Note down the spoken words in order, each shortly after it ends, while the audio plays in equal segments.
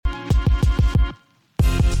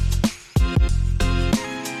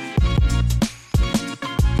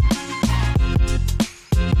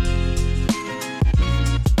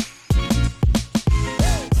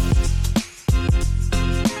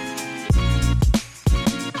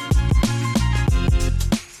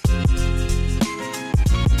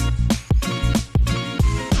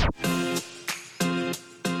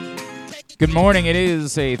Good morning. It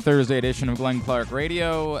is a Thursday edition of Glenn Clark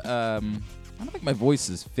Radio. I don't think my voice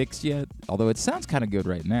is fixed yet, although it sounds kind of good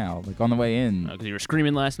right now, like on the way in. Because you were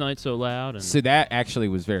screaming last night so loud. And So that actually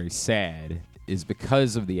was very sad, is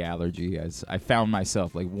because of the allergy. As I found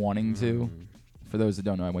myself like wanting to. For those that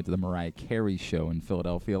don't know, I went to the Mariah Carey show in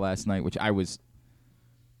Philadelphia last night, which I was.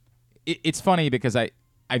 It's funny because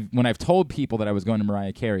when I've told people that I was going to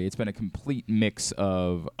Mariah Carey, it's been a complete mix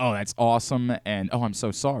of, oh, that's awesome, and oh, I'm so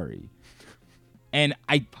sorry. And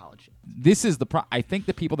this is I think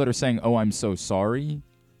the people that are saying, oh, I'm so sorry,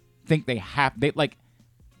 think they like,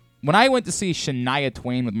 when I went to see Shania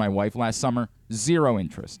Twain with my wife last summer, zero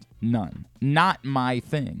interest, none, not my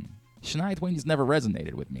thing. Shania Twain just never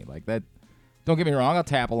resonated with me like that. Don't get me wrong, I'll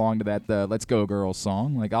tap along to that Let's Go Girls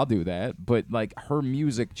song, like I'll do that, but like her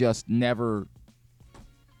music just never,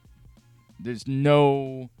 there's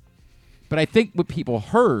no, but I think what people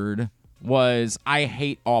heard was, I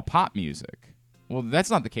hate all pop music. Well, that's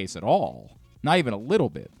not the case at all. Not even a little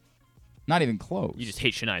bit. Not even close. You just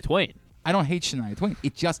hate Shania Twain. I don't hate Shania Twain.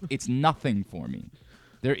 It's nothing for me.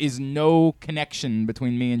 There is no connection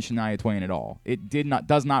between me and Shania Twain at all. It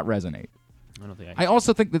does not resonate. I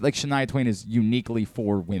also think that like Shania Twain is uniquely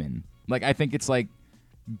for women. Like I think it's like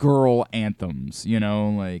girl anthems, you know?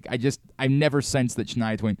 Like I've never sensed that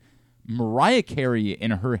Shania Twain, Mariah Carey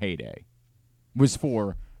in her heyday was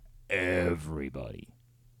for everybody.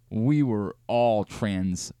 We were all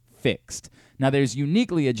transfixed. Now, there's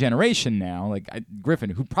uniquely a generation now, like Griffin,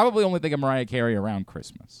 who probably only think of Mariah Carey around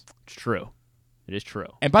Christmas. It's true. It is true.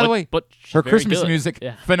 And by the way, her Christmas good. music,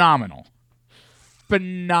 phenomenal.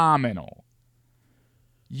 Phenomenal.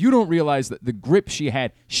 You don't realize that the grip she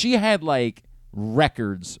had like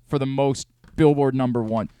records for the most Billboard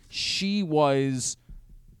 #1. She was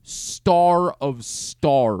star of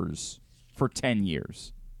stars for 10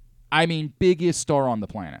 years. I mean, biggest star on the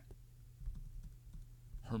planet.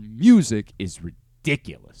 Her music is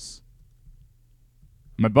ridiculous.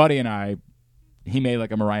 My buddy and I, he made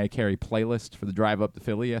like a Mariah Carey playlist for the drive up to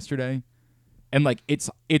Philly yesterday. And like it's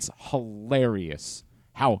hilarious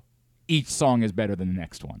how each song is better than the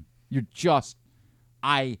next one. So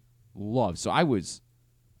I was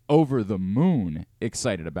over the moon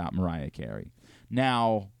excited about Mariah Carey.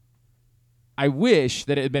 Now, I wish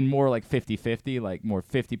that it had been more like 50-50, like more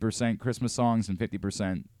 50% Christmas songs and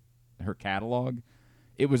 50% her catalog.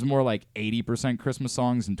 It was more like 80% Christmas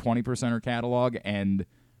songs and 20% her catalog, and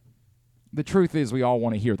the truth is we all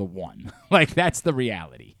want to hear the one. Like, that's the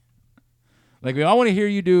reality. Like, we all want to hear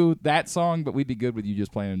you do that song, but we'd be good with you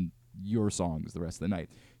just playing your songs the rest of the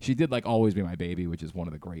night. She did, like, Always Be My Baby, which is one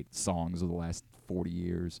of the great songs of the last 40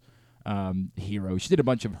 years. Hero. She did a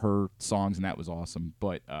bunch of her songs, and that was awesome,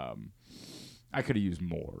 but I could have used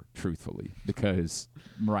more, truthfully, because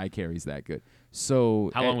Mariah Carey's that good.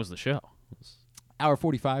 So how long was the show? Hour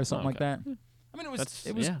 45, something like that. I mean,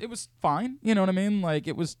 it was fine. You know what I mean? Like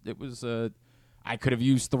it was. I could have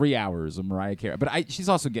used 3 hours of Mariah Carey, but she's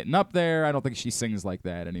also getting up there. I don't think she sings like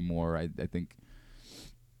that anymore. I think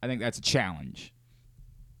that's a challenge.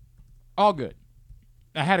 All good.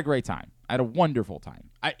 I had a great time. I had a wonderful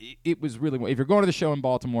time. It was really. If you're going to the show in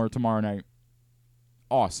Baltimore tomorrow night,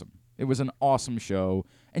 awesome. It was an awesome show,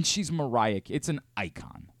 and she's Mariah. It's an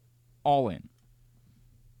icon. All in.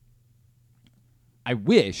 I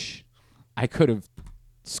wish I could have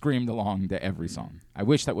screamed along to every song. I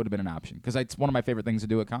wish that would have been an option, because it's one of my favorite things to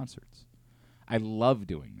do at concerts. I love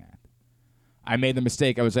doing that. I made the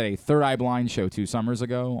mistake. I was at a Third Eye Blind show 2 summers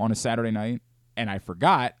ago on a Saturday night, and I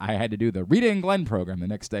forgot I had to do the Reeta and Glenn program the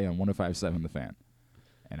next day on 105.7 The Fan.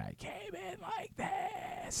 And I came in like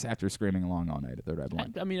this after screaming along all night at Third Eye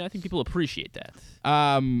Blind. I mean, I think people appreciate that.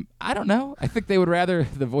 I don't know. I think they would rather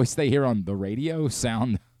the voice they hear on the radio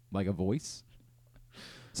sound like a voice.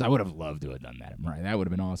 So I would have loved to have done that at Mariah. That would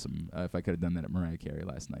have been awesome if I could have done that at Mariah Carey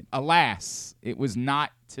last night. Alas, it was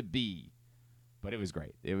not to be. But it was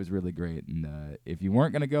great. It was really great. And if you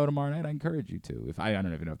weren't going to go tomorrow night, I encourage you to. I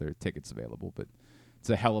don't even know if there are tickets available, but it's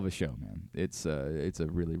a hell of a show, man. It's a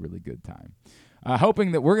really, really good time.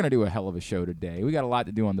 Hoping that we're going to do a hell of a show today. We got a lot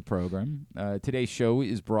to do on the program. Today's show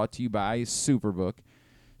is brought to you by Superbook.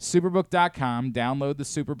 Superbook.com. Download the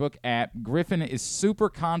Superbook app. Griffin is super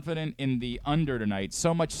confident in the under tonight,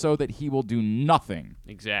 so much so that he will do nothing.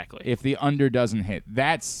 Exactly. If the under doesn't hit.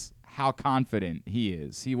 That's how confident he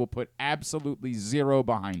is. He will put absolutely zero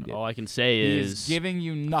behind it. All I can say is giving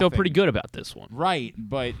you nothing. I feel pretty good about this one. Right,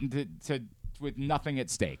 but with nothing at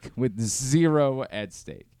stake, with zero at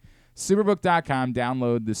stake. Superbook.com.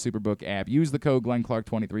 Download the Superbook app. Use the code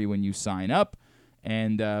GlennClark23 when you sign up,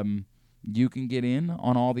 and you can get in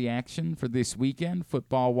on all the action for this weekend,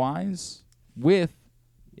 football-wise, with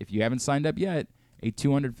if you haven't signed up yet,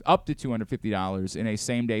 up to $250 in a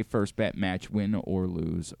same-day first bet match, win or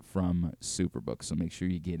lose from Superbook. So make sure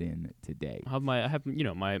you get in today. I have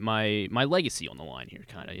my legacy on the line here,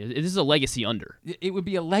 kind of. This is a legacy under. It would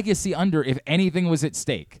be a legacy under if anything was at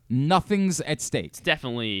stake. Nothing's at stake. It's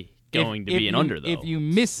definitely going to be an under, though. If you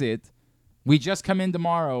miss it, we just come in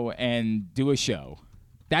tomorrow and do a show.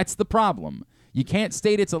 That's the problem. You can't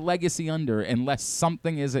state it's a legacy under unless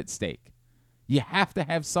something is at stake. You have to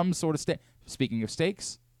have some sort of stake. Speaking of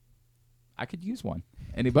steaks, I could use one.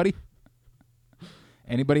 Anybody?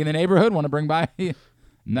 Anybody in the neighborhood want to bring by a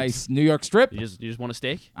nice New York strip? You just want a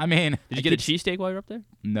steak? I mean, did you get a cheesesteak while you're up there?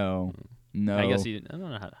 No. I guess you didn't. I don't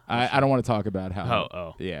know how. I don't want to talk about how.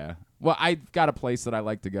 Oh. Yeah. Well, I've got a place that I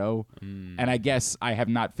like to go, and I guess I have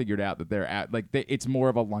not figured out that they're at it's more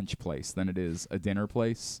of a lunch place than it is a dinner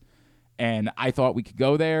place. And I thought we could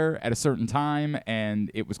go there at a certain time,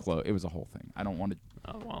 and it was closed. It was a whole thing. I don't want to.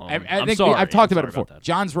 Oh, well, I think sorry. I've talked about it Sorry before.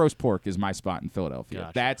 John's Roast Pork is my spot in Philadelphia.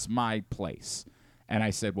 Gotcha. That's my place. And I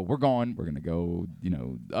said, well, we're going to go,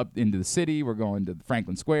 up into the city. We're going to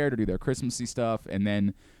Franklin Square to do their Christmassy stuff, and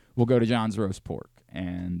then we'll go to John's Roast Pork.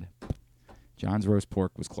 And John's Roast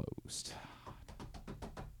Pork was closed.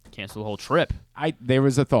 Cancel the whole trip. There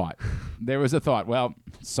was a thought. Well,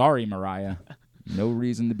 sorry, Mariah. No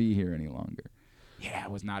reason to be here any longer. Yeah, I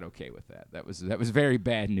was not okay with that. That was very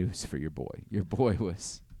bad news for your boy. Your boy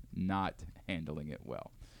was not handling it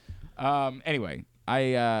well. Anyway,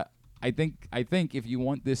 I think if you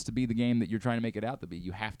want this to be the game that you're trying to make it out to be,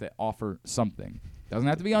 you have to offer something. Doesn't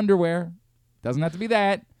have to be underwear. Doesn't have to be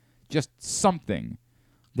that. Just something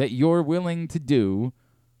that you're willing to do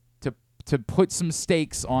to put some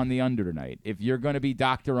stakes on the under tonight. If you're going to be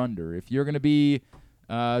Dr. Under, if you're going to be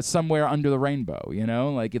somewhere under the rainbow,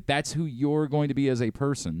 if that's who you're going to be as a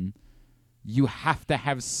person, you have to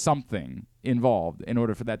have something involved in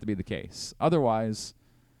order for that to be the case. Otherwise,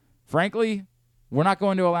 frankly, we're not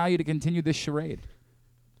going to allow you to continue this charade.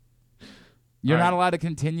 You're not allowed to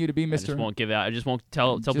continue to be Mr. I just won't give out. I just won't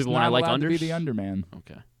tell people when I like unders. To be the underman.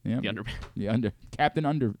 Okay. Yeah. The underman. The Captain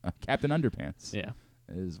Underpants. Yeah.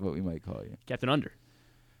 Is what we might call you. Captain Under.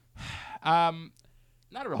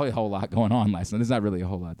 Not really a whole lot going on last night. There's not really a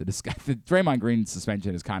whole lot to discuss. The Draymond Green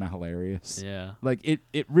suspension is kind of hilarious. Yeah.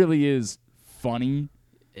 It really is funny.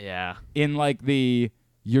 Yeah. In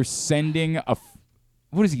you're sending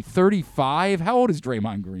what is he, 35? How old is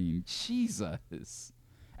Draymond Green? Jesus.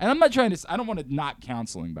 And I'm not trying to, I don't want to knock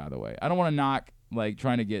counseling, by the way. I don't want to knock,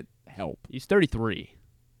 trying to get help. He's 33.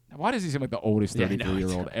 Why does he seem like the oldest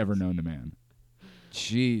 33-year-old ever known to man?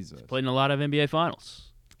 Jesus. He's played in a lot of NBA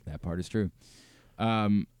finals. That part is true.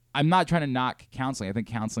 I'm not trying to knock counseling. I think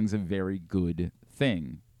counseling's a very good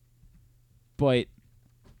thing. But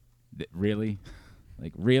really?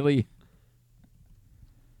 Really?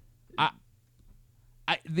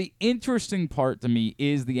 The interesting part to me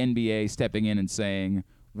is the NBA stepping in and saying,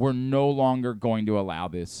 we're no longer going to allow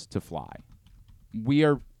this to fly.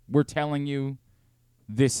 We're telling you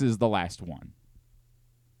this is the last one.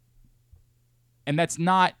 And that's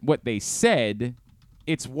not what they said.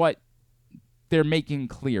 It's what they're making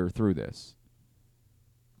clear through this.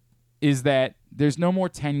 Is that there's no more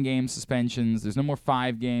 10-game suspensions. There's no more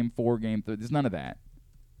 5-game, 4-game. There's none of that.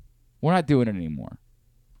 We're not doing it anymore.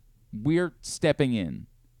 We're stepping in.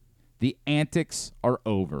 The antics are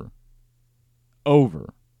over.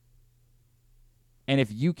 Over. And if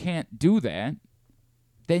you can't do that,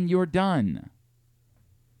 then you're done.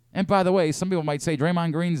 And by the way, some people might say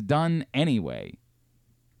Draymond Green's done anyway.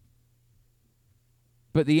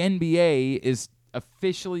 But the NBA is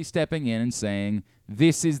officially stepping in and saying,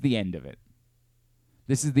 this is the end of it.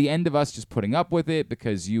 This is the end of us just putting up with it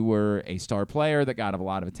because you were a star player that got a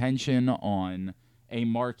lot of attention on a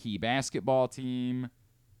marquee basketball team.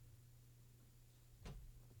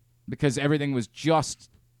 Because everything was just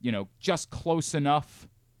close enough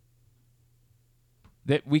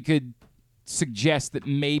that we could suggest that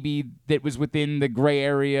maybe that was within the gray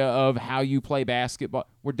area of how you play basketball.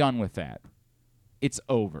 We're done with that. It's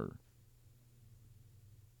over.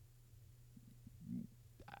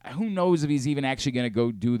 Who knows if he's even actually going to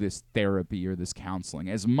go do this therapy or this counseling,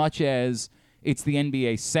 as much as it's the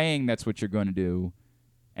NBA saying that's what you're going to do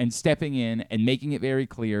and stepping in and making it very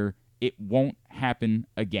clear it won't happen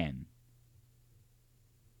again.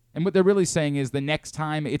 And what they're really saying is the next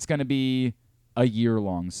time it's going to be a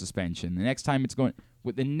year-long suspension. The next time it's going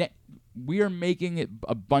we are making it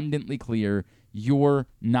abundantly clear you're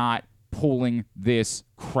not pulling this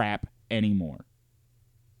crap anymore.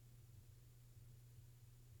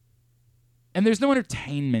 And there's no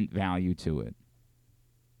entertainment value to it.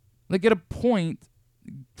 At a point,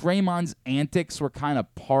 Draymond's antics were kind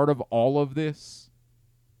of part of all of this.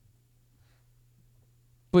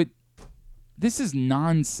 But this is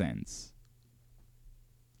nonsense.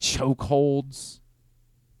 Chokeholds.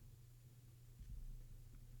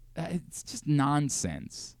 It's just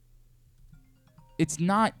nonsense. It's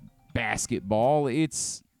not basketball. I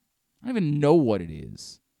don't even know what it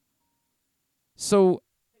is. So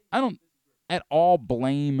I don't at all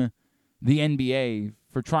blame the NBA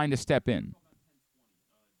for trying to step in.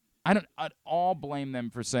 I don't at all blame them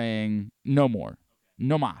for saying no more.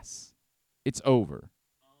 No mas. It's over.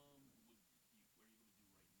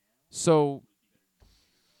 So,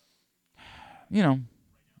 the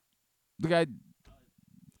guy,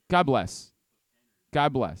 God bless.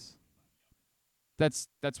 God bless. That's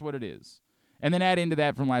what it is. And then add into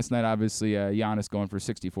that from last night, obviously, Giannis going for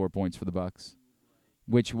 64 points for the Bucks,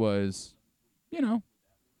 which was, that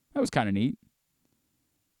was kind of neat.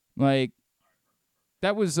 Like,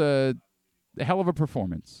 that was a hell of a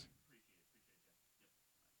performance.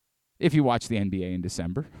 If you watch the NBA in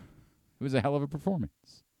December, it was a hell of a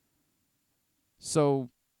performance. So,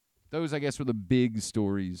 those, I guess, were the big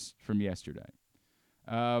stories from yesterday.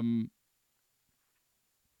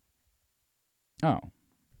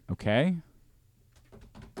 Okay.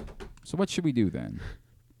 So what should we do then?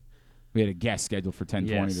 We had a guest scheduled for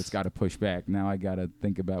 10:20 that's got to push back. Now I got to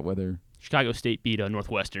think about whether Chicago State beat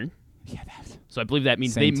Northwestern. Yeah, so I believe that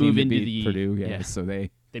means they move into the Purdue. Yeah, so they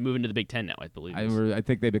move into the Big Ten now. I believe. I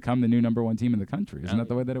think they become the new number 1 team in the country. Isn't that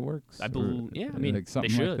the way that it works? I believe. Yeah, I mean, like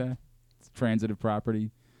something they should. like that. It's transitive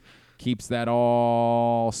property keeps that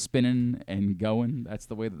all spinning and going. That's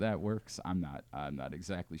the way that works. I'm not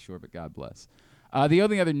exactly sure, but God bless. The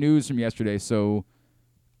only other news from yesterday. So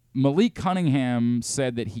Malik Cunningham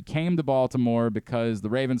said that he came to Baltimore because the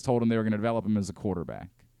Ravens told him they were going to develop him as a quarterback.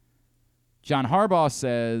 John Harbaugh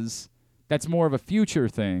says that's more of a future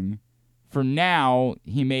thing. For now,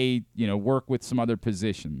 he may, work with some other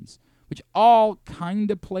positions, which all kind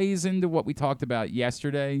of plays into what we talked about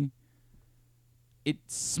yesterday. It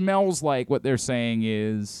smells like what they're saying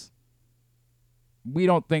is we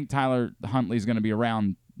don't think Tyler Huntley's going to be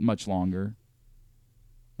around much longer.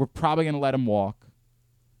 We're probably going to let him walk,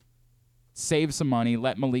 save some money,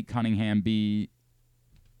 let Malik Cunningham be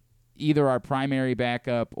either our primary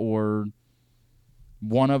backup or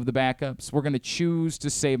one of the backups. We're going to choose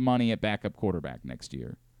to save money at backup quarterback next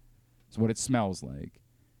year. That's what it smells like.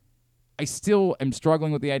 I still am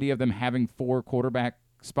struggling with the idea of them having 4 quarterback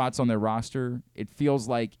spots on their roster. It feels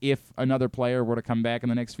like if another player were to come back in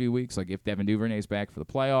the next few weeks, like if Devin Duvernay's back for the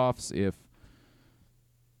playoffs, if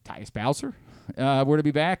Tyus Bowser were to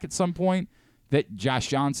be back at some point, that Josh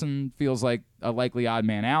Johnson feels like a likely odd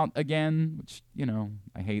man out again, which,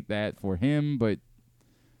 I hate that for him, but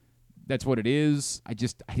that's what it is. I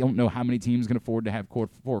don't know how many teams can afford to have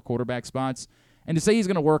 4 quarterback spots. And to say he's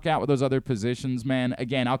going to work out with those other positions, man,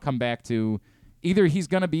 again, I'll come back to either he's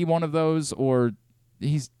going to be one of those or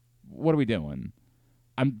what are we doing?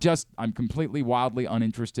 I'm completely wildly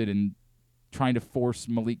uninterested in trying to force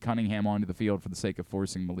Malik Cunningham onto the field for the sake of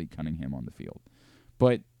forcing Malik Cunningham on the field.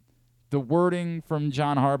 But the wording from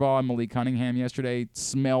John Harbaugh and Malik Cunningham yesterday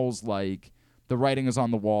smells like the writing is on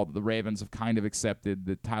the wall that the Ravens have kind of accepted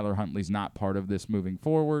that Tyler Huntley's not part of this moving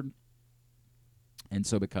forward. And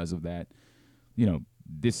so because of that,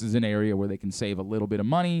 this is an area where they can save a little bit of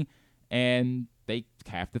money, and they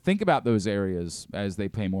have to think about those areas as they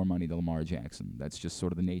pay more money to Lamar Jackson. That's just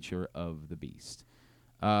sort of the nature of the beast.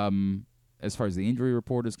 As far as the injury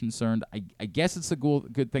report is concerned, I guess it's a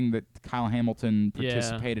good thing that Kyle Hamilton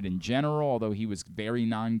participated in general, although he was very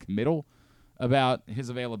non-committal about his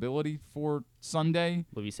availability for Sunday.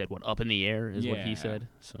 Well, he said, up in the air is what he said.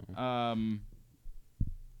 So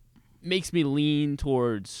makes me lean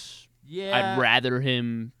towards I'd rather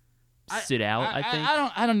him sit out, I think.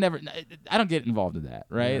 I don't get involved in that,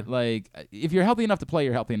 right? Yeah. Like, if you're healthy enough to play,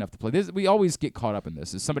 you're healthy enough to play. We always get caught up in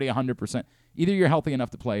this. Is somebody 100%? Either you're healthy enough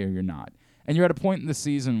to play or you're not. And you're at a point in the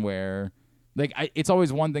season where, it's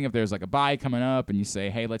always one thing if there's like a bye coming up and you say,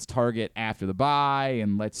 hey, let's target after the bye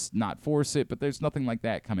and let's not force it. But there's nothing like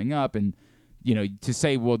that coming up. And, to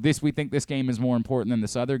say, well, we think this game is more important than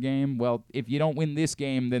this other game. Well, if you don't win this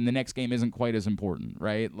game, then the next game isn't quite as important,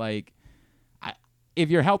 right? Like, if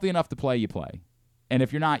you're healthy enough to play, you play. And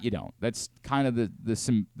if you're not, you don't. That's kind of the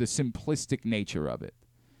simplistic nature of it.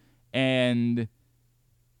 And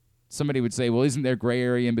somebody would say, well, isn't there gray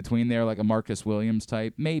area in between there, like a Marcus Williams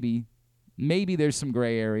type? Maybe there's some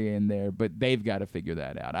gray area in there, but they've got to figure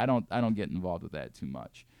that out. I don't get involved with that too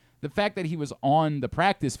much. The fact that he was on the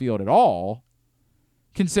practice field at all,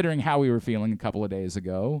 considering how we were feeling a couple of days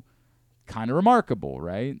ago, kind of remarkable,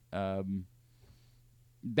 right?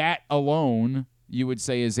 that alone you would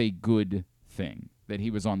say is a good thing that he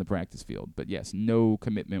was on the practice field. But yes, no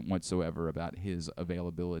commitment whatsoever about his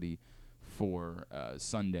availability for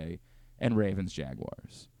Sunday and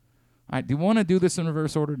Ravens-Jaguars. All right, do you want to do this in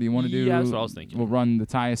reverse order? Do you want to do? Yeah, that's what I was thinking. We'll run the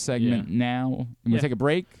Tyus segment now. And we'll take a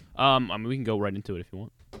break. I mean, we can go right into it if you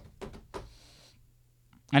want.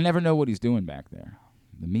 I never know what he's doing back there.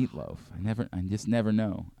 The meatloaf. I just never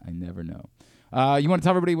know. I never know. You want to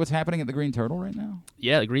tell everybody what's happening at the Green Turtle right now?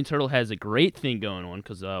 Yeah, the Green Turtle has a great thing going on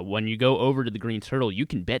because when you go over to the Green Turtle, you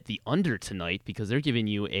can bet the under tonight because they're giving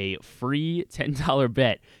you a free $10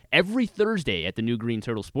 bet every Thursday at the new Green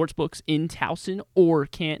Turtle Sportsbooks in Towson or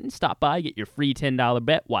Canton. Stop by, get your free $10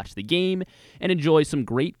 bet, watch the game, and enjoy some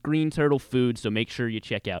great Green Turtle food, so make sure you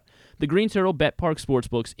check out the Green Turtle Bet Park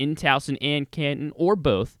Sportsbooks in Towson and Canton, or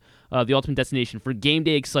both. The ultimate destination for game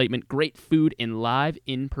day excitement, great food, and live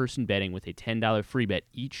in-person betting with a $10 free bet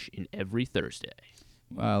each and every Thursday.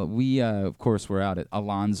 We, of course, were out at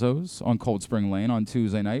Alonzo's on Cold Spring Lane on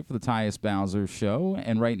Tuesday night for the Tyus Bowser Show.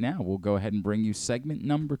 And right now, we'll go ahead and bring you segment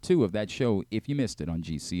number 2 of that show if you missed it on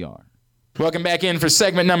GCR. Welcome back in for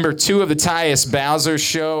segment number 2 of the Tyus Bowser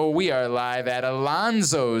Show. We are live at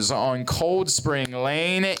Alonzo's on Cold Spring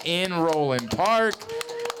Lane in Roland Park.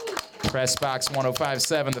 Press Box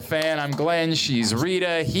 105.7 The Fan. I'm Glenn. She's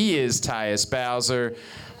Reeta. He is Tyus Bowser.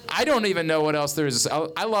 I don't even know what else there is.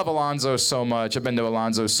 I love Alonzo so much. I've been to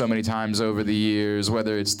Alonzo so many times over the years,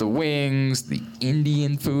 whether it's the wings, the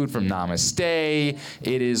Indian food from Namaste.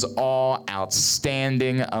 It is all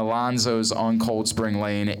outstanding. Alonzo's on Cold Spring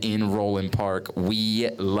Lane in Roland Park. We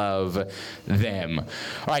love them. All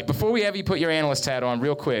right, before we have you put your analyst hat on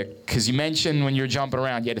real quick, because you mentioned when you're jumping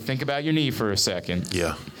around, you had to think about your knee for a second.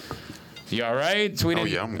 Yeah. You all right?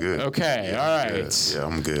 Yeah, I'm good. Okay, yeah, all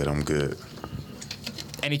right. Good. I'm good.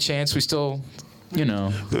 Any chance we still,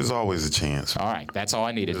 There's always a chance. All right, that's all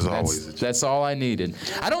I needed. There's always a chance. That's all I needed.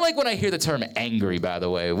 I don't like when I hear the term angry, by the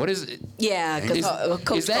way. What is it? Yeah, because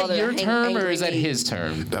is that your term or is that his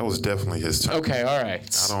term? That was definitely his term. Okay, all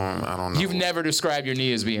right. I don't know. You've never described your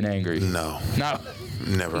knee as being angry? No. No?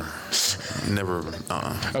 Never.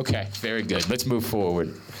 Okay, very good. Let's move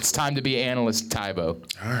forward. It's time to be analyst Tybo.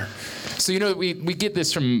 All right. So, we get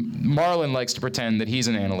this from Marlon likes to pretend that he's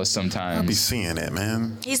an analyst sometimes. I be seeing that,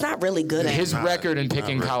 man. he's not really good at it. His record in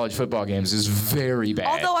picking college football games is very bad.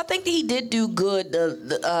 Although I think that he did do good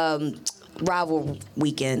the rival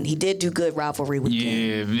weekend. He did do good rivalry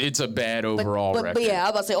weekend. Yeah, it's a bad overall record. But yeah, I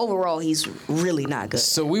was about to say overall he's really not good.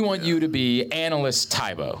 So we want you to be analyst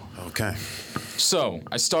Tybo. Okay. So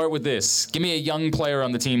I start with this. Give me a young player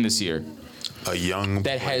on the team this year. A young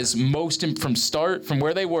that player. has from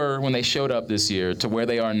where they were when they showed up this year to where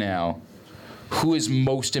they are now. Who has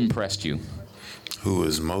most impressed you? Who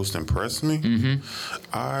has most impressed me?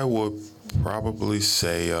 Mm-hmm. I would probably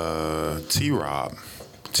say T-Rob.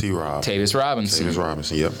 Tavis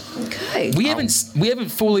Robinson. Yep. Okay. We haven't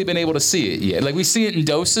fully been able to see it yet. Like we see it in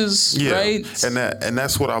doses, right? And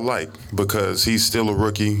that's what I like because he's still a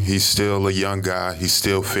rookie. He's still a young guy. He's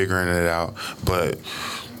still figuring it out. But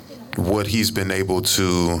what he's been able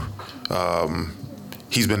to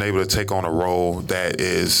take on a role that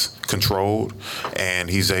is controlled, and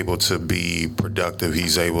he's able to be productive.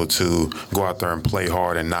 He's able to go out there and play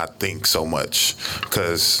hard and not think so much.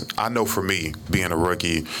 Because I know for me, being a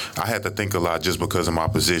rookie, I had to think a lot just because of my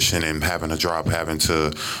position and having to drop, having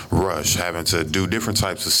to rush, having to do different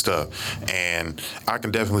types of stuff. And I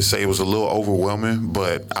can definitely say it was a little overwhelming,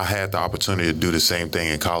 but I had the opportunity to do the same thing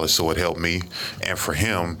in college, so it helped me. And for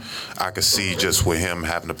him, I could see just with him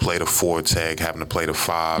having to play the 4 tag, having to play the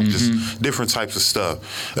 5, just different types of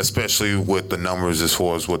stuff, especially with the numbers as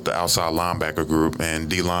far as with the outside linebacker group and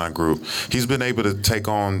D-line group. He's been able to take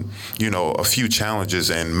on, a few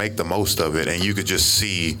challenges and make the most of it. And you could just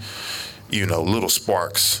see, little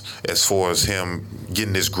sparks as far as him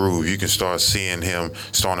getting this groove. You can start seeing him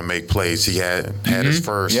starting to make plays. He had his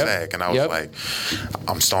first sack, and I was like,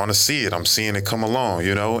 I'm starting to see it. I'm seeing it come along,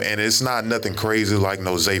 And it's not nothing crazy like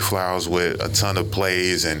no Zay Flowers with a ton of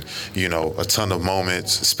plays and, a ton of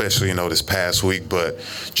moments, especially, this past week. But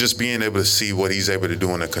just being able to see what he's able to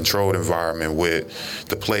do in a controlled environment with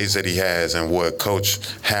the plays that he has and what coach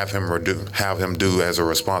have him do as a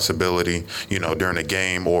responsibility, during the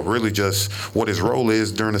game, or really just what his role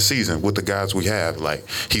is during the season with the guys we have. Like,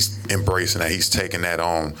 he's embracing that. He's taking that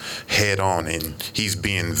on head on, and he's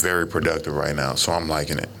being very productive right now. So I'm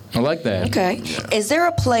liking it. I like that. Okay. Yeah. Is there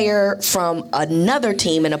a player from another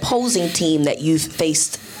team, an opposing team that you've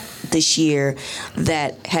faced this year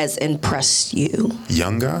that has impressed you?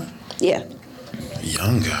 Young guy? Yeah.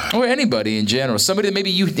 Young guy. Or anybody in general. Somebody that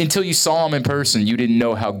maybe until you saw them in person, you didn't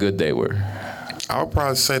know how good they were. I'll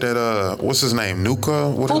probably say that. What's his name?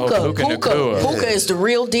 Puka is the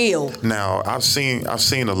real deal. Now I've seen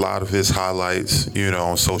a lot of his highlights,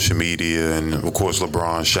 on social media, and of course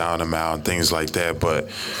LeBron shouting him out and things like that.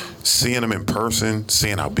 But seeing him in person,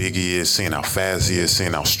 seeing how big he is, seeing how fast he is,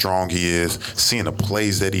 seeing how strong he is, seeing the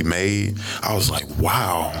plays that he made, I was like,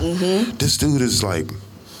 wow, this dude is like.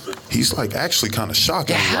 He's like actually kind of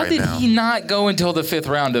shocking me right now. How did he not go until the 5th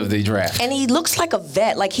round of the draft? And he looks like a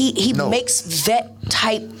vet. Like he makes vet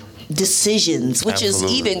type decisions, which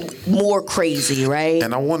Absolutely. is even more crazy, right?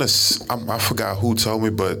 And I forgot who told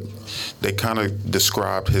me, but they kind of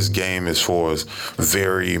described his game as far as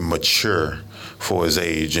very mature for his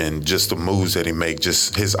age, and just the moves that he makes,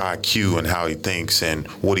 just his IQ and how he thinks and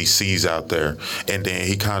what he sees out there. And then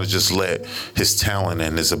he kind of just let his talent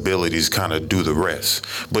and his abilities kind of do the rest.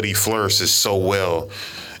 But he flourishes so well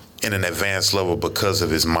in an advanced level because of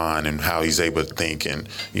his mind and how he's able to think and,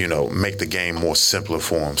 make the game more simpler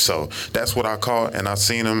for him. So that's what I caught. And I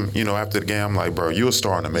seen him, after the game, I'm like, bro, you're a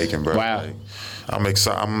star in the making, bro. Wow. Like, I'm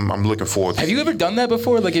excited. I'm looking forward to it. Have you ever done that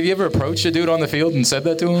before? Like, have you ever approached a dude on the field and said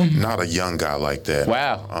that to him? Not a young guy like that.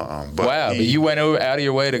 Wow. But you went out of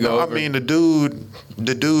your way to go over. I mean, the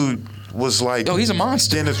dude was like, he's a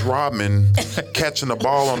monster. Dennis Rodman catching the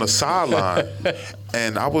ball on the sideline.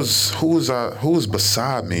 And who was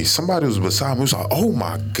beside me? Somebody was beside me. Was like, oh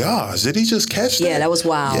my gosh, did he just catch that? Yeah, that was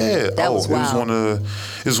wild. Yeah, that was wild.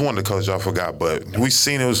 It was one of the coaches I forgot, but we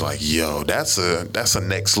seen it. Was like, yo, that's a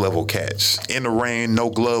next level catch in the rain, no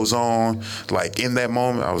gloves on. Like in that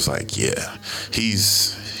moment, I was like, yeah,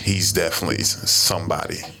 he's definitely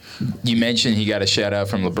somebody. You mentioned he got a shout out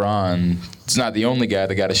from LeBron. It's not the only guy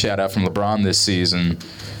that got a shout out from LeBron this season.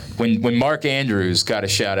 When Mark Andrews got a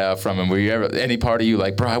shout out from him, were you ever any part of you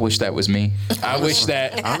like, bro, I wish that was me? I wish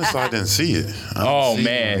that. Honestly, I didn't see it.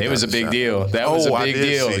 It was a big deal. That was a big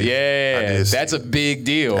deal. Yeah, that's a big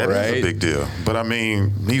deal, right? That is a big deal. But I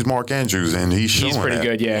mean, he's Mark Andrews, and he's showing pretty that.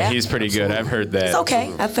 good. Yeah, he's pretty good. I've heard that. It's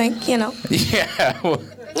okay, I think. Yeah. Well,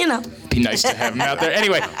 be nice to have him out there.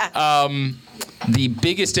 Anyway, the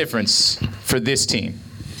biggest difference for this team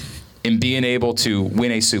in being able to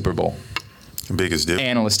win a Super Bowl. Biggest difference.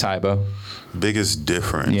 Analyst Tybo. Biggest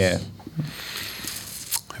difference. Yeah.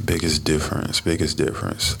 Biggest difference.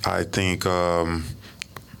 I think I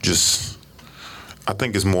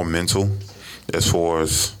think it's more mental as far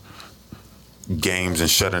as games and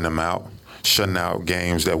shutting out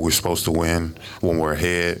games that we're supposed to win when we're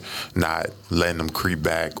ahead, not letting them creep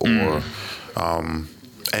back or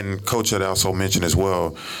and Coach had also mentioned as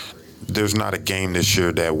well, there's not a game this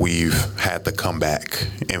year that we've had to come back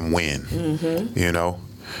and win,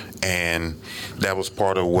 and that was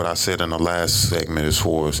part of what I said in the last segment as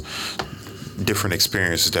far as different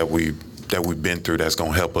experiences that we've been through that's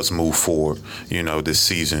going to help us move forward, this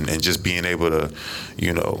season, and just being able to,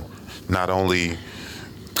 not only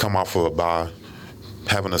come off of a bye,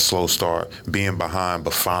 having a slow start, being behind,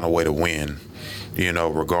 but find a way to win.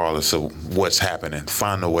 Regardless of what's happening,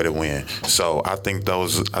 find a way to win. So I think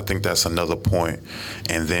that's another point.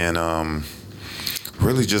 And then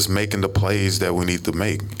really just making the plays that we need to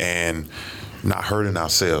make and not hurting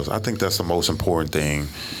ourselves. I think that's the most important thing,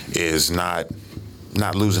 is not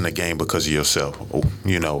losing a game because of yourself.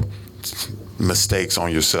 Mistakes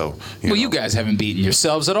on yourself. You guys haven't beaten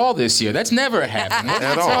yourselves at all this year. That's never happened. What are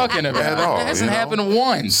you talking about? At all. It hasn't happened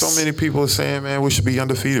once. So many people are saying, man, we should be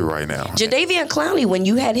undefeated right now. Jadeveon Clowney, when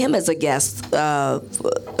you had him as a guest a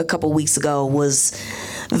couple weeks ago, was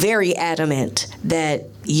very adamant that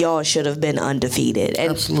y'all should have been undefeated.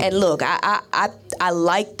 And look, I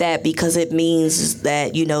like that because it means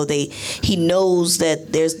that he knows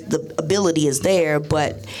that the ability is there,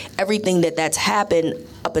 but everything that's happened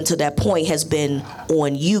up until that point has been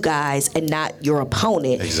on you guys and not your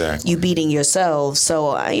opponent. Exactly. You beating yourselves.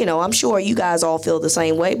 So I'm sure you guys all feel the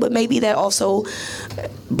same way, but maybe that also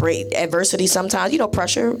bring adversity sometimes.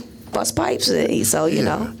 Pressure bust pipes. So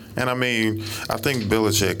And I mean, I think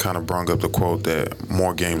Belichick kind of brought up the quote that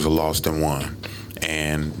more games are lost than won.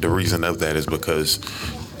 And the reason of that is because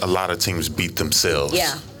a lot of teams beat themselves.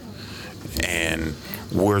 Yeah. And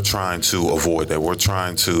we're trying to avoid that. We're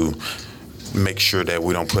trying to make sure that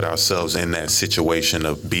we don't put ourselves in that situation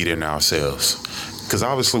of beating ourselves. Because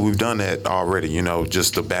obviously we've done that already,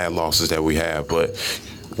 just the bad losses that we have. But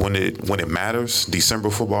when it matters, December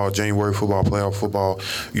football, January football, playoff football,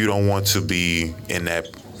 you don't want to be in that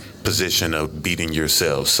position of beating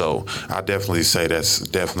yourself. So I definitely say that's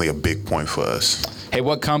definitely a big point for us. Hey,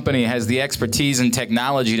 what company has the expertise and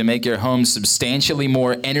technology to make your home substantially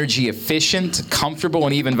more energy efficient, comfortable,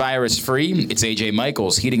 and even virus-free? It's AJ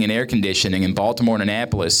Michaels Heating and Air Conditioning in Baltimore and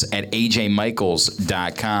Annapolis at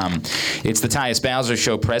ajmichaels.com. It's the Tyus Bowser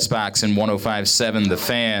Show press box in 105.7 The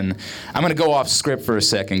Fan. I'm going to go off script for a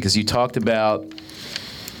second because you talked about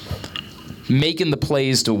making the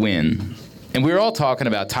plays to win. And we were all talking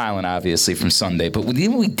about Thailand, obviously, from Sunday. But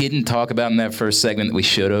we didn't talk about in that first segment that we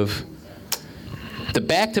should have? The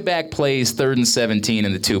back-to-back plays, 3rd and 17,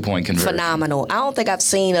 and the 2-point conversion. Phenomenal. I don't think I've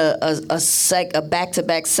seen a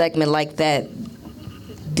back-to-back segment like that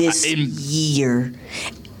this year.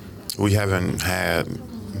 We haven't had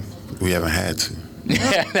to.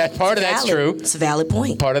 Yeah, that part of that's true. It's a valid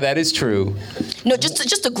point. Part of that is true. No,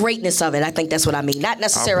 just the greatness of it. I think that's what I mean. Not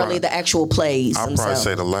necessarily the actual plays I'll themselves.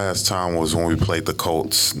 probably say the last time was when we played the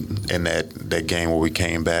Colts in that game where we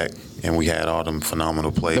came back and we had all them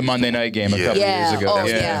phenomenal plays. The Monday night game a couple years ago. Oh,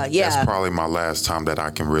 yeah. That's probably my last time that I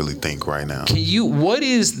can really think right now. What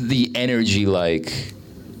is the energy like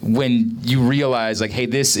when you realize, like, hey,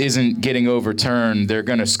 this isn't getting overturned, they're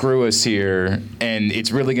going to screw us here, and it's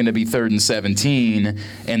really going to be 3rd and 17,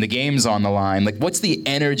 and the game's on the line? Like, what's the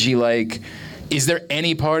energy like? Is there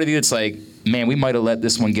any part of you that's like, man, we might have let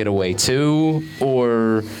this one get away too?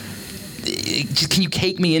 Or can you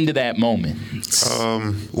take me into that moment?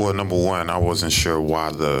 Well, number one, I wasn't sure why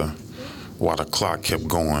the clock kept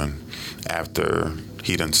going after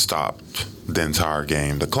he done stopped the entire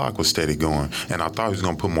game. The clock was steady going, and I thought he was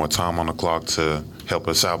going to put more time on the clock to help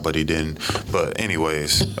us out, but he didn't. But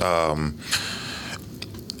anyways, I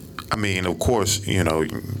mean, of course, you're a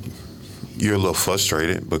little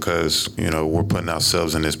frustrated because, we're putting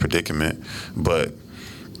ourselves in this predicament, but,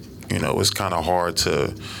 it's kind of hard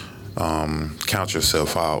to count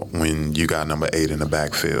yourself out when you got number 8 in the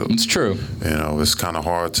backfield. It's true. It's kind of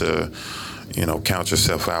hard to, count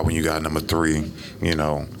yourself out when you got number 3,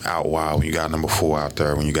 out wide, when you got number 4 out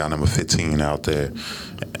there, when you got number 15 out there,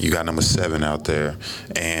 you got number 7 out there.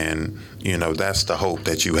 And, that's the hope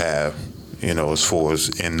that you have, as far as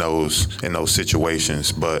in those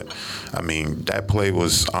situations. But, I mean, that play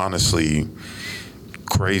was honestly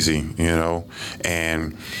crazy,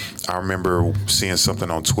 and I remember seeing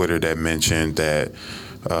something on Twitter that mentioned that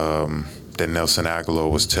that Nelson Aguilar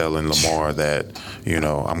was telling Lamar that,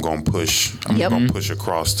 I'm going to push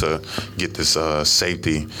across to get this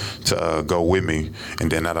safety to go with me,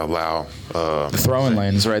 and then that allow the throwing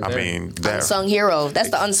lanes right there. I mean, that unsung hero. That's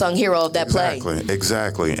the unsung hero of that play.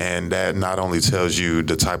 Exactly, and that not only tells you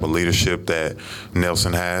the type of leadership that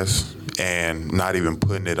Nelson has, and not even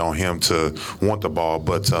putting it on him to want the ball,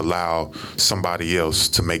 but to allow somebody else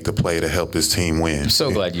to make the play to help this team win. I'm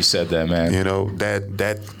so glad you said that, man.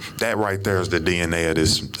 That right there is the DNA of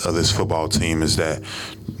this football team, is that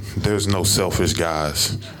there's no selfish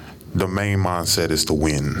guys. The main mindset is to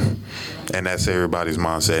win. And that's everybody's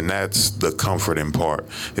mindset, and that's the comforting part,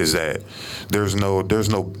 is that there's no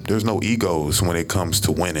egos when it comes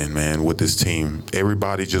to winning, man, with this team.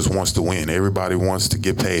 Everybody just wants to win. Everybody wants to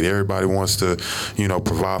get paid. Everybody wants to,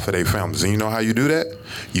 provide for their families. And you know how you do that?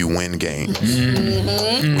 You win games.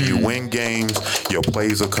 Mm-hmm. When you win games, your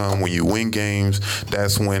plays will come. When you win games,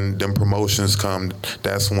 that's when them promotions come.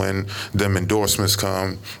 That's when them endorsements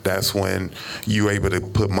come. That's when you're able to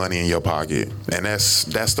put money in your pocket. And that's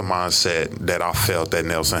the mindset that I felt that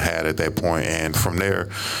Nelson had at that point. And from there,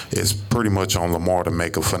 it's pretty much on Lamar to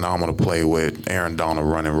make a phenomenal play with Aaron Donald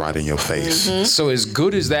running right in your face. Mm-hmm. So as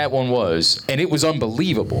good as that one was, and it was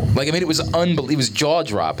unbelievable. It was unbelievable. It was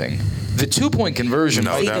jaw-dropping. The 2-point conversion.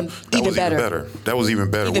 That was even better. That was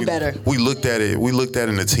even better. We looked at it. We looked at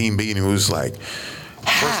it in the team meeting. It was like,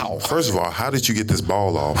 how? First of all, how did you get this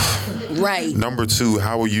ball off? Right. Number 2,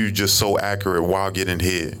 how were you just so accurate while getting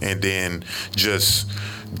hit? And then just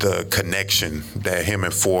the connection that him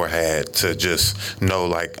and 4 had to just know,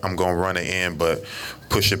 like, I'm going to run it in, but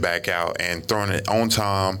push it back out, and throwing it on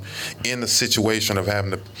time in the situation of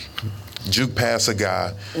having to juke past a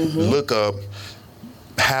guy, look up,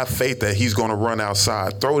 have faith that he's going to run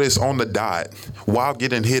outside, throw this on the dot while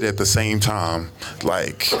getting hit at the same time.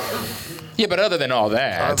 Yeah, but other than all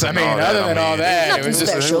that, it was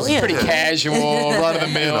just pretty casual,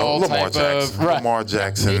 run-of-the-mill Lamar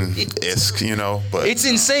Jackson-esque, but it's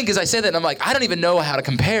insane because I said that and I'm like, I don't even know how to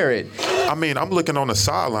compare it. I mean, I'm looking on the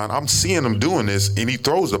sideline, I'm seeing him doing this, and he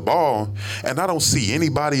throws the ball, and I don't see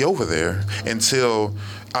anybody over there until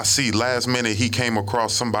I see last minute he came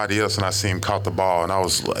across somebody else, and I see him caught the ball, and I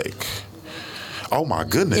was like, oh my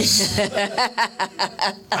goodness.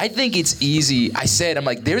 I think it's easy. I'm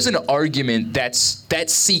like, there's an argument that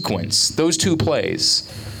sequence, those 2 plays,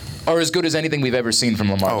 are as good as anything we've ever seen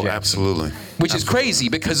from Lamar Jackson. Absolutely. Which is crazy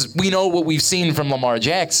because we know what we've seen from Lamar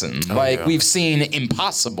Jackson. We've seen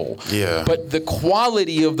impossible. Yeah. But the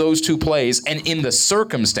quality of those two plays and in the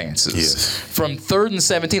circumstances from 3rd and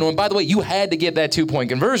 17. And by the way, you had to get that 2-point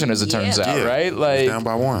conversion as it turns out, right? Like down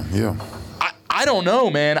by 1, I don't know,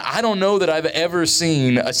 man. I don't know that I've ever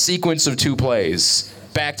seen a sequence of 2 plays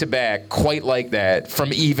back-to-back quite like that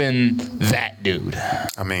from even that dude.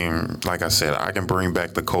 I mean, like I said, I can bring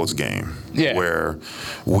back the Colts game where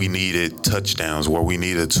we needed touchdowns, where we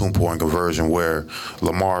needed a 2-point conversion, where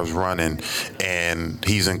Lamar's running and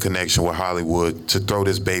he's in connection with Hollywood to throw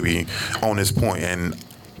this baby on this point, and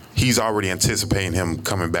he's already anticipating him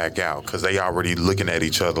coming back out because they already looking at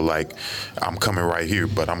each other like, I'm coming right here,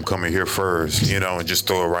 but I'm coming here first, and just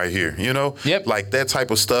throw it right here, Yep. Like that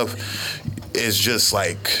type of stuff is just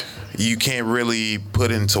like you can't really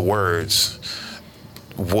put into words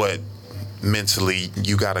what mentally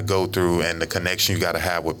you got to go through and the connection you got to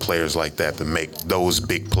have with players like that to make those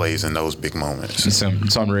big plays and those big moments. It's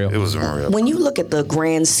unreal. It was unreal. When you look at the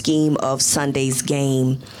grand scheme of Sunday's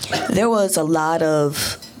game, there was a lot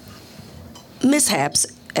of mishaps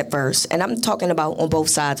at first, and I'm talking about on both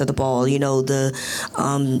sides of the ball. The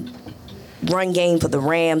run game for the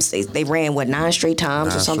Rams, they ran 9 straight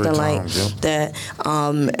times or something like that,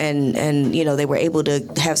 and they were able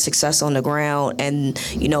to have success on the ground, and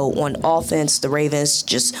on offense the Ravens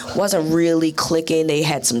just wasn't really clicking. They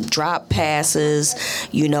had some drop passes,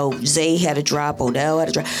 Zay had a drop, Odell had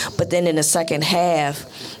a drop, but then in the second half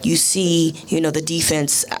you see the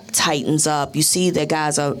defense tightens up. You see that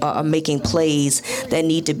guys are making plays that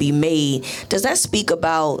need to be made. Does that speak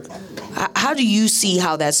about how do you see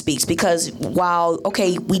how that speaks? Because while,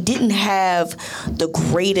 we didn't have the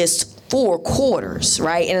greatest 4 quarters,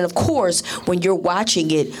 right? And of course, when you're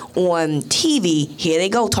watching it on TV, here they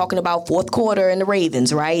go talking about fourth quarter and the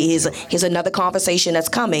Ravens, right? Here's another conversation that's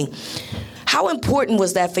coming. How important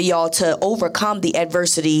was that for y'all to overcome the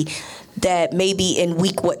adversity that maybe in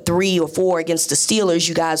week 3 or 4 against the Steelers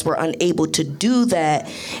you guys were unable to do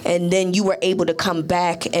that, and then you were able to come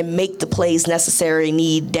back and make the plays necessary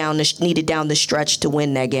needed down the stretch to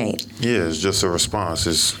win that game? Yeah, it's just a response.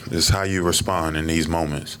 It's how you respond in these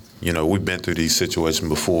moments. We've been through these situations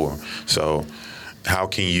before, so how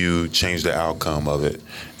can you change the outcome of it?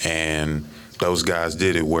 And those guys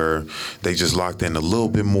did it where they just locked in a little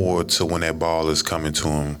bit more to when that ball is coming to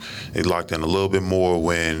them. They locked in a little bit more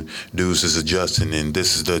when Deuce is adjusting, and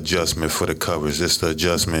this is the adjustment for the coverage. This is the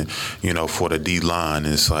adjustment, for the D-line.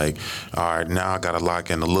 It's like, all right, now I got to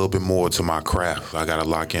lock in a little bit more to my craft. I got to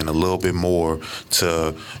lock in a little bit more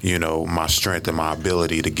to, my strength and my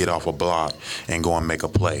ability to get off a block and go and make a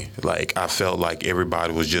play. Like, I felt like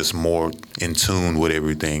everybody was just more in tune with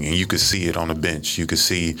everything, and you could see it on the bench. You could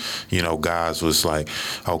see, guys was like,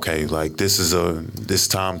 okay, like it's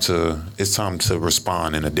time to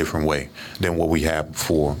respond in a different way than what we had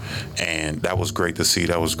before, and that was great to see.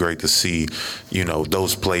 That was great to see,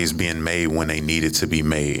 those plays being made when they needed to be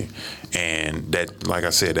made, and that, like I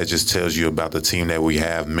said, that just tells you about the team that we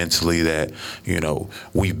have mentally. That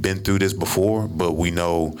we've been through this before, but we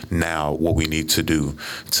know now what we need to do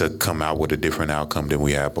to come out with a different outcome than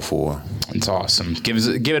we had before. It's awesome.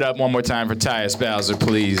 Give it up one more time for Tyus Bowser,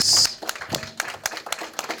 please.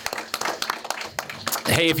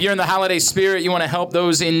 Hey, if you're in the holiday spirit, you want to help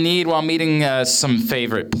those in need while meeting some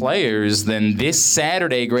favorite players, then this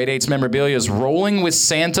Saturday, Grade 8's Memorabilia's Rolling with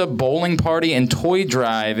Santa Bowling Party and Toy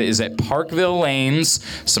Drive is at Parkville Lanes.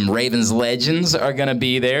 Some Ravens legends are going to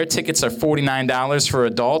be there. Tickets are $49 for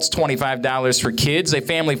adults, $25 for kids. A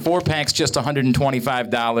family 4-pack's just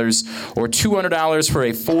 $125, or $200 for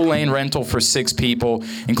a full-lane rental for 6 people.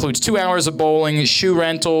 Includes 2 hours of bowling, shoe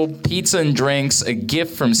rental, pizza and drinks, a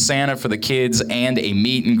gift from Santa for the kids, and a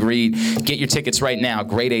meet and greet. Get your tickets right now,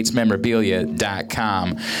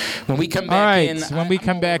 grade8smemorabilia.com. When we come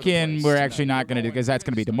back in, we're actually not going to do, because that's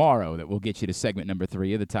going to be tomorrow, that we'll get you to segment number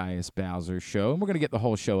 3 of the Tyus Bowser Show. And we're going to get the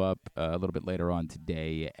whole show up a little bit later on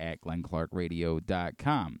today at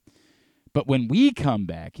glennclarkradio.com. But when we come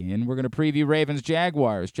back in, we're going to preview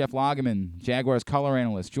Ravens-Jaguars. Jeff Lageman, Jaguars color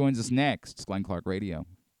analyst, joins us next. It's Glenn Clark Radio.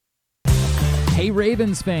 Hey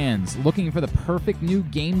Ravens fans, looking for the perfect new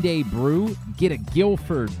game day brew? Get a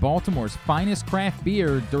Guilford, Baltimore's finest craft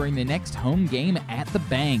beer during the next home game at the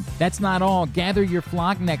Bank. That's not all. Gather your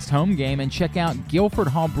flock next home game and check out Guilford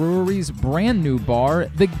Hall Brewery's brand new bar,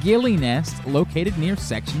 the Gilly Nest, located near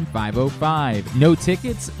Section 505. No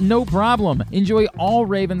tickets? No problem. Enjoy all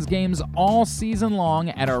Ravens games all season long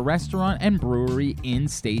at our restaurant and brewery in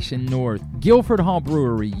Station North. Guilford Hall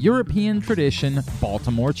Brewery, European tradition,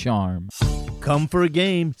 Baltimore charm. Come for a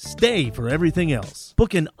game, stay for everything else.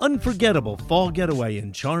 Book an unforgettable fall getaway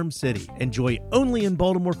in Charm City. Enjoy only in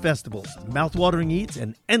Baltimore festivals, mouthwatering eats,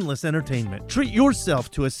 and endless entertainment. Treat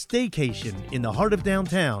yourself to a staycation in the heart of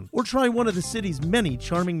downtown, or try one of the city's many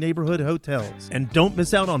charming neighborhood hotels. And don't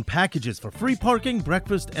miss out on packages for free parking,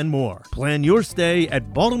 breakfast, and more. Plan your stay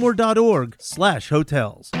at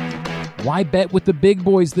baltimore.org/hotels. Why bet with the big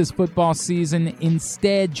boys this football season?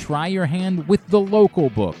 Instead, try your hand with the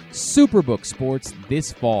local book, Superbook Sports,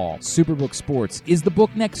 this fall. Superbook Sports is the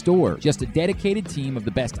book next door. Just a dedicated team of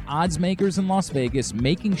the best odds makers in Las Vegas,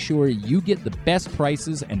 making sure you get the best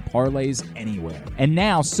prices and parlays anywhere. And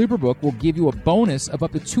now, Superbook will give you a bonus of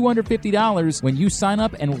up to $250 when you sign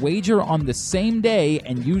up and wager on the same day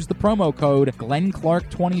and use the promo code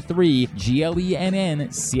GlennClark23,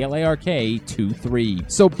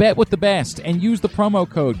 GLENNCLARK23. So bet with the best and use the promo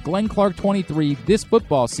code GlennClark23 this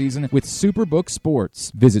football season with Superbook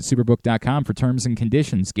Sports. Visit superbook.com for terms and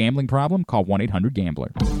conditions. Gambling problem? Call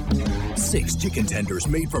 1-800-GAMBLER. 6 chicken tenders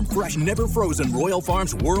made from fresh, never frozen Royal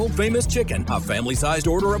Farms world-famous chicken, a family-sized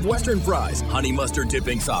order of Western fries, honey mustard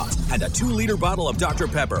dipping sauce, and a 2-liter bottle of Dr.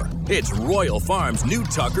 Pepper. It's Royal Farms' new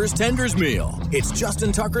Tucker's Tenders Meal. It's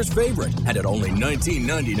Justin Tucker's favorite, and at only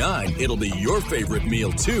 $19.99, it'll be your favorite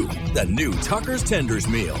meal, too. The new Tucker's Tenders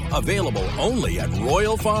Meal, available only at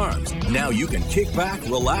Royal Farms. Now you can kick back,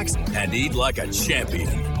 relax, and eat like a champion.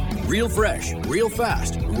 Real fresh, real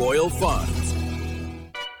fast, Royal Farms.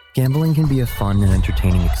 Gambling can be a fun and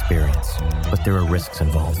entertaining experience, but there are risks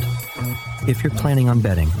involved. If you're planning on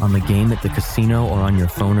betting on the game at the casino or on your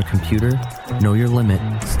phone or computer, know your limit,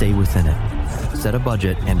 stay within it. Set a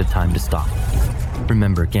budget and a time to stop.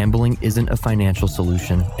 Remember, gambling isn't a financial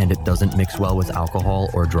solution, and it doesn't mix well with alcohol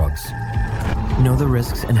or drugs. Know the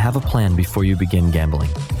risks and have a plan before you begin gambling.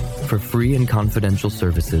 For free and confidential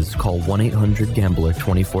services, call 1-800-GAMBLER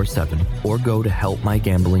 24/7 or go to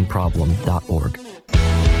helpmygamblingproblem.org.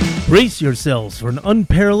 Brace yourselves for an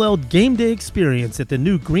unparalleled game day experience at the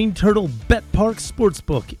new Green Turtle Bet Park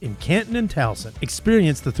Sportsbook in Canton and Towson.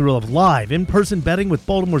 Experience the thrill of live, in-person betting with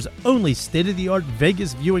Baltimore's only state-of-the-art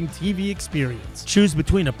Vegas viewing TV experience. Choose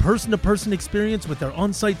between a person-to-person experience with their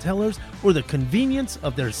on-site tellers or the convenience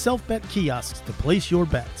of their self-bet kiosks to place your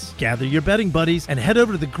bets. Gather your betting buddies and head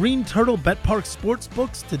over to the Green Turtle Bet Park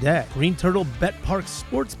Sportsbooks today. Green Turtle Bet Park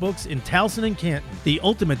Sportsbooks in Towson and Canton, the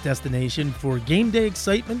ultimate destination for game day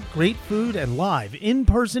excitement, great food, and live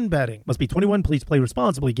in-person betting. Must be 21. Please play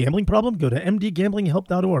responsibly. Gambling problem? Go to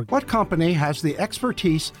mdgamblinghelp.org. What company has the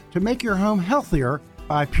expertise to make your home healthier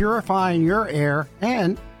by purifying your air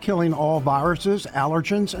and killing all viruses,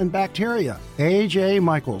 allergens, and bacteria? A.J.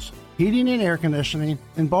 Michaels, Heating and Air Conditioning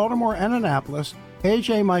in Baltimore and Annapolis.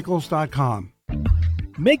 AJMichaels.com.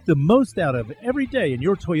 Make the most out of every day in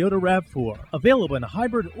your Toyota RAV4. Available in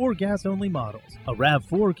hybrid or gas-only models. A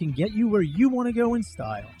RAV4 can get you where you want to go in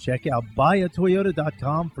style. Check out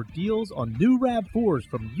buyatoyota.com for deals on new RAV4s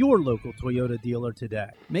from your local Toyota dealer today.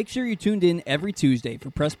 Make sure you're tuned in every Tuesday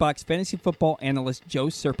for PressBox Fantasy Football analyst Joe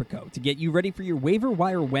Serpico to get you ready for your Waiver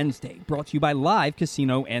Wire Wednesday, brought to you by Live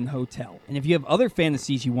Casino and Hotel. And if you have other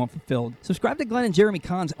fantasies you want fulfilled, subscribe to Glenn and Jeremy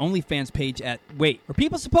Kahn's OnlyFans page at... Wait, are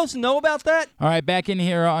people supposed to know about that? All right, back in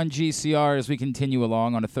here on GCR as we continue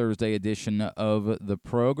along on a Thursday edition of the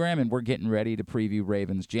program, and we're getting ready to preview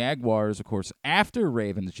Ravens-Jaguars. Of course, after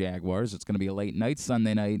Ravens-Jaguars, it's going to be a late night,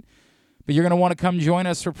 Sunday night, but you're going to want to come join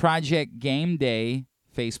us for Project Game Day,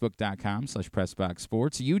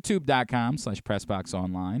 Facebook.com/PressBoxSports,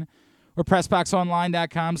 YouTube.com/PressBoxOnline, or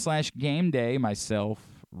PressBoxOnline.com/GameDay.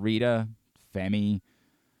 Myself, Reeta, Femi,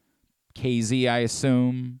 KZ, I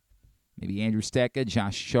assume, maybe Andrew Stecca,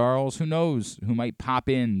 Josh Charles, who knows who might pop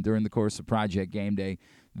in during the course of Project Game Day.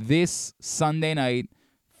 This Sunday night,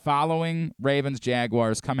 following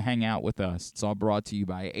Ravens-Jaguars, come hang out with us. It's all brought to you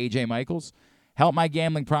by A.J. Michaels,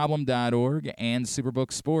 HelpMyGamblingProblem.org, and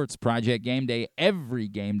Superbook Sports. Project Game Day, every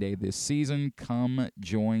game day this season. Come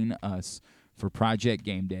join us for Project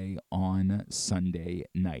Game Day on Sunday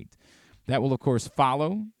night. That will, of course,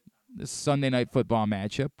 follow the Sunday night football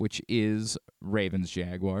matchup, which is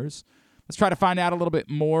Ravens-Jaguars. Let's try to find out a little bit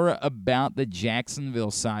more about the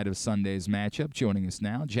Jacksonville side of Sunday's matchup. Joining us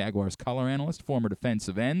now, Jaguars color analyst, former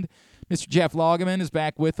defensive end, Mr. Jeff Lageman is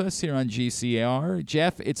back with us here on GCR.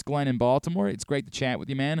 Jeff, it's Glenn in Baltimore. It's great to chat with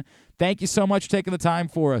you, man. Thank you so much for taking the time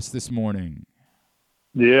for us this morning.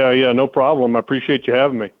 Yeah, no problem. I appreciate you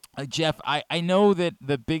having me. Jeff, I know that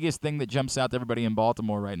the biggest thing that jumps out to everybody in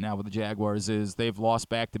Baltimore right now with the Jaguars is they've lost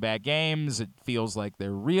back-to-back games. It feels like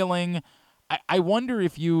they're reeling. I wonder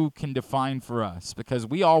if you can define for us, because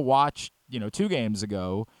we all watched, 2 games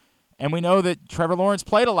ago, and we know that Trevor Lawrence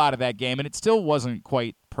played a lot of that game, and it still wasn't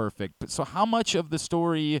quite perfect. But so how much of the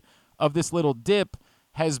story of this little dip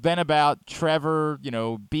has been about Trevor,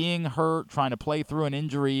 being hurt, trying to play through an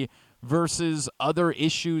injury, versus other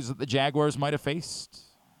issues that the Jaguars might have faced?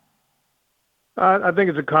 I think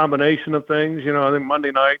it's a combination of things. I think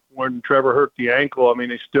Monday night when Trevor hurt the ankle,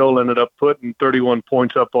 he still ended up putting 31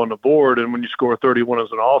 points up on the board. And when you score 31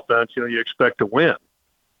 as an offense, you expect to win.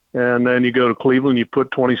 And then you go to Cleveland, you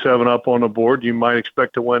put 27 up on the board, you might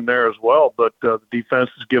expect to win there as well. But the defense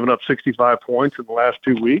has given up 65 points in the last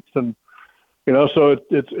 2 weeks. And, so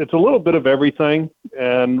it's a little bit of everything.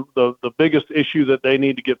 And the biggest issue that they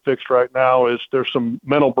need to get fixed right now is there's some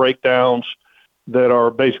mental breakdowns that are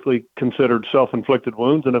basically considered self-inflicted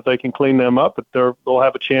wounds, and if they can clean them up, they'll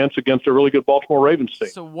have a chance against a really good Baltimore Ravens team.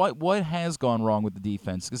 So what has gone wrong with the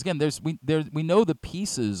defense? Because again, we know the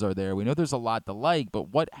pieces are there. We know there's a lot to like, but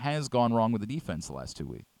what has gone wrong with the defense the last 2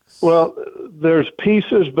 weeks? Well, there's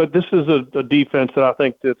pieces, but this is a defense that I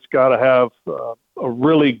think that's got to have a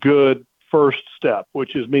really good first step,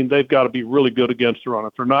 which means they've got to be really good against the run.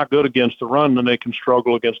 If they're not good against the run, then they can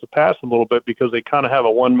struggle against the pass a little bit because they kind of have a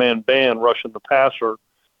one-man band rushing the passer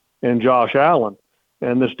and Josh Allen.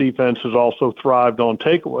 And this defense has also thrived on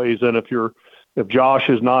takeaways. And if Josh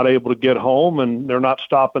is not able to get home and they're not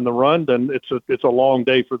stopping the run, then it's a long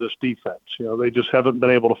day for this defense. They just haven't been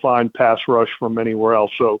able to find pass rush from anywhere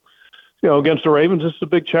else. So, against the Ravens, this is a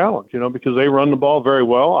big challenge, because they run the ball very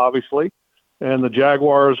well, obviously. And the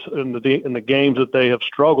Jaguars in the games that they have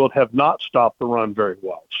struggled have not stopped the run very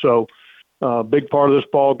well. So big part of this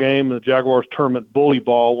ball game, the Jaguars term it bully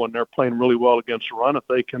ball when they're playing really well against the run. If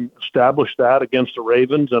they can establish that against the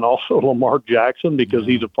Ravens and also Lamar Jackson, because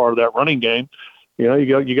he's a part of that running game,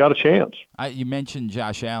 you got a chance. You mentioned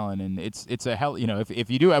Josh Allen, and it's a hell.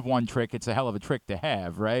 If you do have one trick, it's a hell of a trick to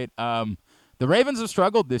have, right? The Ravens have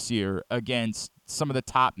struggled this year against some of the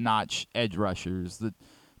top-notch edge rushers that.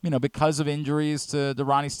 Because of injuries to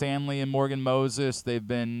Ronnie Stanley and Morgan Moses, they've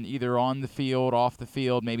been either on the field, off the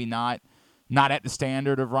field, maybe not at the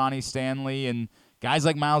standard of Ronnie Stanley. And guys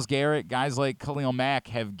like Myles Garrett, guys like Khalil Mack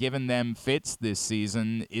have given them fits this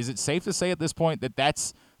season. Is it safe to say at this point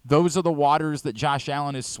that those are the waters that Josh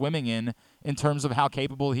Allen is swimming in terms of how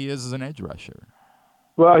capable he is as an edge rusher?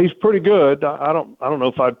 Well, he's pretty good. I don't know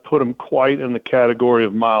if I'd put him quite in the category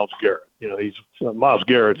of Myles Garrett. Myles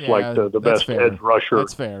Garrett's like the best edge rusher.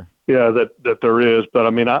 That's fair. Yeah, that there is. But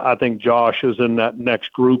I think Josh is in that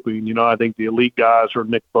next grouping. I think the elite guys are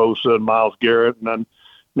Nick Bosa and Myles Garrett, and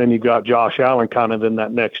then you've got Josh Allen kind of in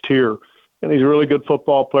that next tier. And he's a really good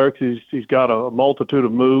football player because he's got a multitude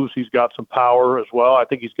of moves. He's got some power as well. I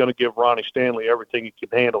think he's going to give Ronnie Stanley everything he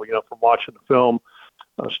can handle. From watching the film,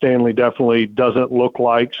 Stanley definitely doesn't look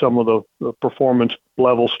like some of the performance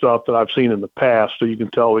level stuff that I've seen in the past, so you can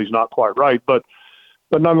tell he's not quite right. But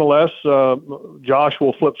nonetheless, Josh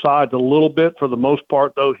will flip sides a little bit. For the most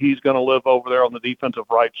part, though, he's going to live over there on the defensive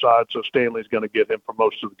right side, so Stanley's going to get him for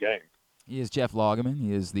most of the game. He is Jeff Lageman.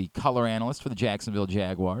 He is the color analyst for the Jacksonville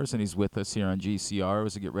Jaguars, and he's with us here on GCR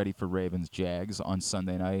as we get ready for Ravens-Jags on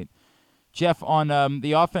Sunday night. Jeff, on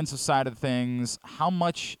the offensive side of things, how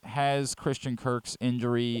much has Christian Kirk's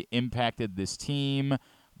injury impacted this team?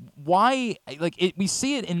 Why, we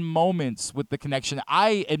see it in moments with the connection.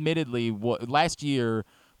 I admittedly, last year,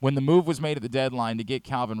 when the move was made at the deadline to get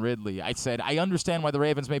Calvin Ridley, I said, I understand why the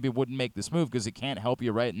Ravens maybe wouldn't make this move because it can't help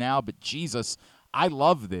you right now, but Jesus, I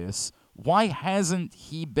love this. Why hasn't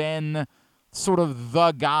he been sort of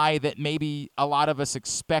the guy that maybe a lot of us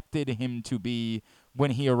expected him to be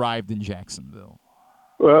when he arrived in Jacksonville?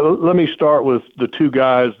 Well, let me start with the two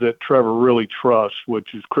guys that Trevor really trusts,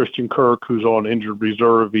 which is Christian Kirk, who's on injured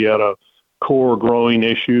reserve. He had a core growing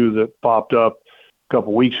issue that popped up a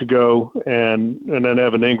couple weeks ago, and then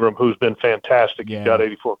Evan Ingram, who's been fantastic. Yeah. He got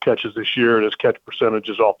 84 catches this year, and his catch percentage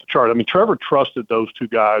is off the chart. Trevor trusted those two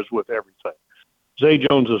guys with everything. Zay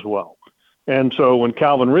Jones as well. And so when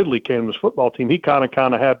Calvin Ridley came to his football team, he kind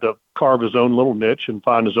of had to carve his own little niche and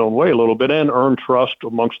find his own way a little bit and earn trust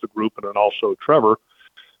amongst the group and then also Trevor.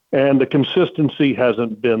 And the consistency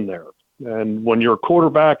hasn't been there. And when you're a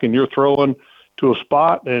quarterback and you're throwing to a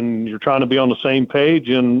spot and you're trying to be on the same page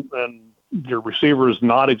and your receiver is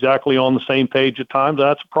not exactly on the same page at times,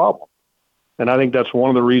 that's a problem. And I think that's one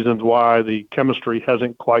of the reasons why the chemistry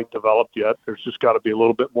hasn't quite developed yet. There's just got to be a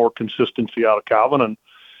little bit more consistency out of Calvin.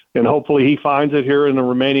 And hopefully he finds it here in the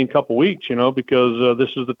remaining couple weeks, because this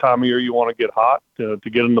is the time of year you want to get hot to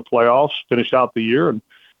get in the playoffs, finish out the year,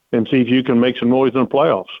 and see if you can make some noise in the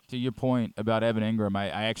playoffs. To your point about Evan Ingram, I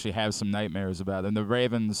actually have some nightmares about them. The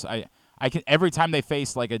Ravens, I can every time they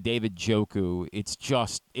face like a David Njoku,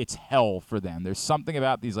 it's hell for them. There's something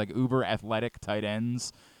about these like uber athletic tight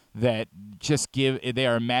ends that just they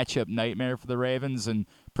are a matchup nightmare for the Ravens, and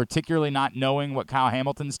particularly not knowing what Kyle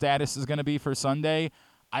Hamilton's status is going to be for Sunday.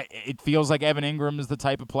 It feels like Evan Ingram is the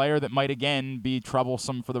type of player that might again be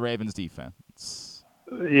troublesome for the Ravens defense.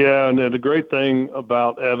 Yeah, and the great thing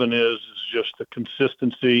about Evan is just the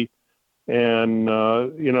consistency. And,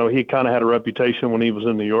 he kind of had a reputation when he was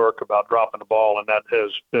in New York about dropping the ball, and that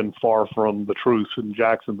has been far from the truth in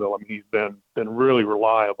Jacksonville. I mean, he's been really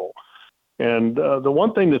reliable. And the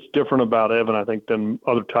one thing that's different about Evan, I think, than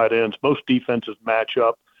other tight ends, most defenses match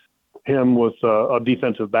up him with a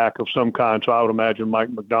defensive back of some kind. So I would imagine Mike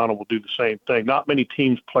McDonald will do the same thing. Not many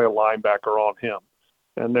teams play a linebacker on him.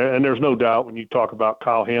 And there's no doubt when you talk about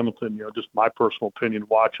Kyle Hamilton, just my personal opinion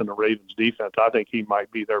watching the Ravens defense, I think he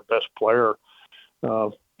might be their best player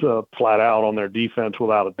flat out on their defense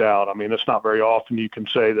without a doubt. I mean, it's not very often you can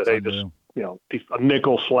say that, a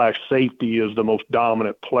nickel/safety is the most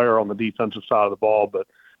dominant player on the defensive side of the ball, but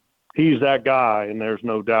he's that guy. And there's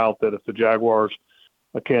no doubt that if the Jaguars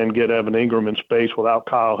can get Evan Ingram in space without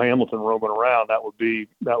Kyle Hamilton roaming around, that would be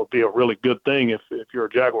a really good thing if you're a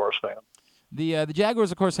Jaguars fan. The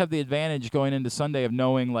Jaguars, of course, have the advantage going into Sunday of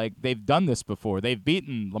knowing, like, they've done this before. They've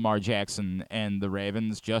beaten Lamar Jackson and the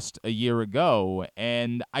Ravens just a year ago.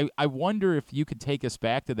 And I wonder if you could take us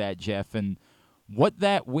back to that, Jeff, and what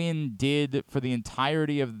that win did for the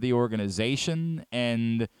entirety of the organization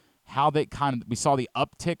and how we saw the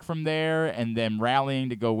uptick from there and them rallying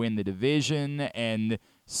to go win the division and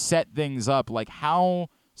set things up. Like, how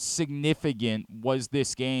significant was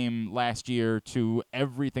this game last year to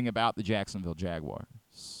everything about the Jacksonville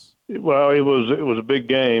Jaguars? Well, it was a big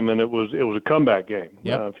game, and it was a comeback game.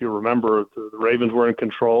 Yep. If you remember, the Ravens were in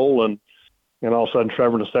control, and all of a sudden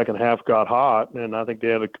Trevor in the second half got hot, and I think they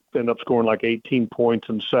had to end up scoring like 18 points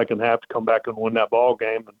in the second half to come back and win that ball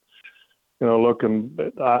game. And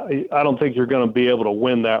I don't think you're going to be able to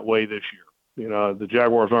win that way this year. The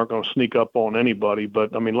Jaguars aren't going to sneak up on anybody.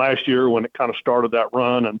 But, I mean, last year when it kind of started that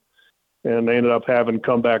run and they ended up having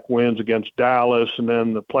comeback wins against Dallas and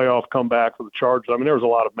then the playoff comeback for the Chargers, I mean, there was a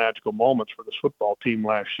lot of magical moments for this football team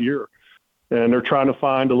last year. And they're trying to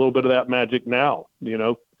find a little bit of that magic now,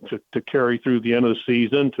 to carry through the end of the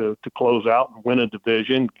season, to close out and win a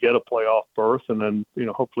division, get a playoff berth, and then,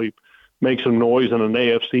 hopefully make some noise in an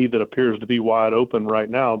AFC that appears to be wide open right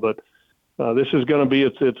now. But this is going to be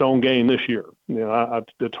its own game this year.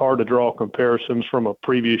 It's hard to draw comparisons from a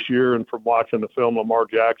previous year and from watching the film Lamar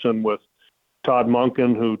Jackson with Todd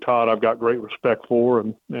Monken, who Todd I've got great respect for,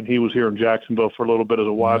 and he was here in Jacksonville for a little bit as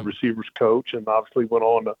a wide receivers coach, and obviously went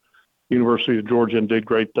on to University of Georgia and did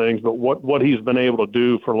great things. But what he's been able to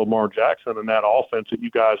do for Lamar Jackson and that offense that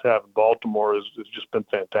you guys have in Baltimore has just been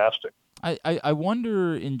fantastic. I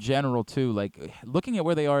wonder in general, too, like, looking at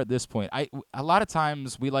where they are at this point, a lot of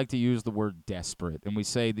times we like to use the word desperate, and we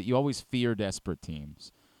say that you always fear desperate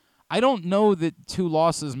teams. I don't know that 2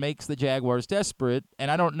 losses makes the Jaguars desperate,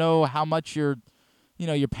 and I don't know how much you're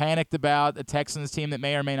panicked about a Texans team that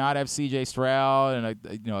may or may not have C.J. Stroud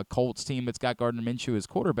and a Colts team that's got Gardner Minshew as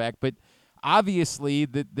quarterback, but obviously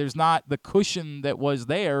there's not the cushion that was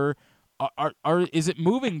there. Is it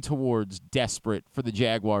moving towards desperate for the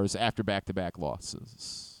Jaguars after back-to-back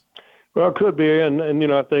losses? Well, it could be, and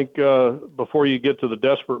I think before you get to the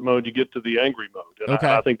desperate mode, you get to the angry mode. And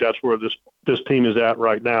okay. I think that's where this team is at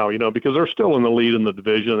right now, because they're still in the lead in the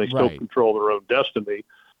division. They still control their own destiny.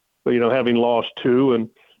 But, having lost 2 and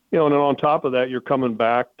then on top of that, you're coming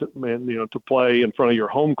back to play in front of your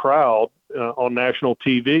home crowd on national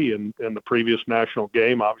TV. And the previous national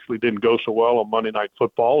game obviously didn't go so well on Monday Night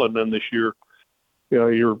Football. And then this year,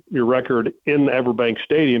 your record in Everbank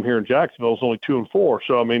Stadium here in Jacksonville is only 2-4.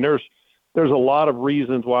 So, I mean, there's a lot of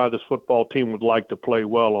reasons why this football team would like to play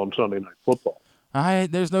well on Sunday Night Football.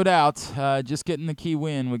 There's no doubt. Just getting the key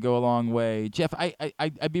win would go a long way. Jeff,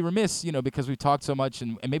 I'd be remiss, because we've talked so much,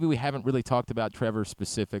 and maybe we haven't really talked about Trevor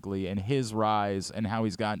specifically and his rise and how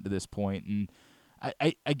he's gotten to this point. And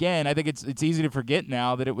I think it's easy to forget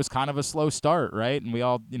now that it was kind of a slow start, right? And we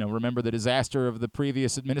all, remember the disaster of the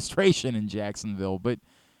previous administration in Jacksonville. But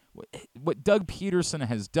what Doug Peterson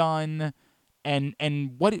has done, and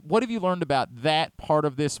what have you learned about that part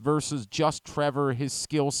of this versus just Trevor, his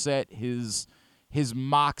skill set, his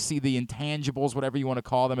moxie, the intangibles, whatever you want to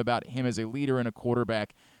call them, about him as a leader and a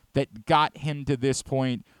quarterback that got him to this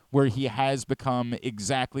point where he has become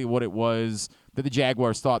exactly what it was that the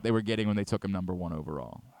Jaguars thought they were getting when they took him number 1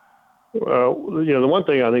 overall? Well, the one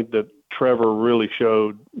thing I think that Trevor really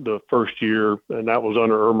showed the first year, and that was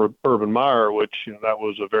under Urban Meyer, which, that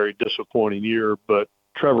was a very disappointing year, but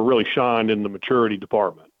Trevor really shined in the maturity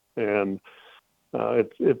department. And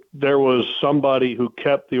If there was somebody who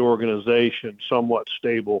kept the organization somewhat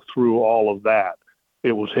stable through all of that,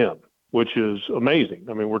 it was him, which is amazing.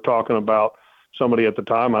 I mean, we're talking about somebody at the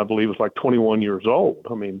time, I believe, was like 21 years old.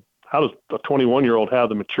 I mean, how does a 21-year-old have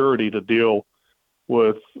the maturity to deal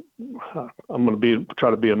with? I'm going to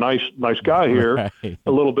try to be a nice guy here. Right.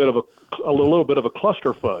 A little bit of a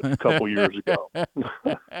clusterfuck a couple years ago.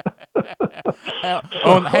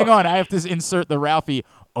 Hang on, I have to insert the Ralphie.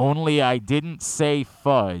 Only I didn't say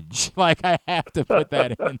fudge. Like, I have to put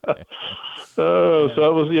that in there. So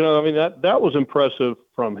it was, I mean, that was impressive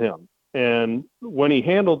from him. And when he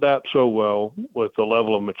handled that so well with the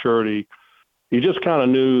level of maturity, you just kind of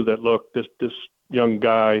knew that, look, this young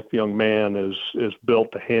man is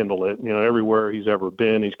built to handle it. Everywhere he's ever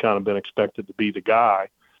been, he's kind of been expected to be the guy.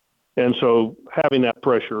 And so having that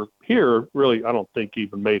pressure here really, I don't think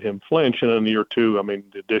even made him flinch. And in year two, I mean,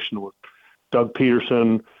 the addition with Doug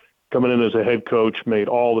Peterson coming in as a head coach made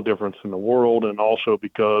all the difference in the world. And also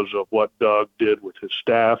because of what Doug did with his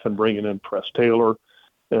staff and bringing in Press Taylor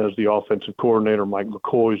as the offensive coordinator, Mike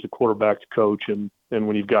McCoy's the quarterback's coach. And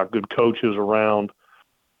when you've got good coaches around,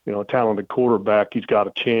 a talented quarterback, he's got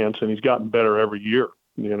a chance, and he's gotten better every year,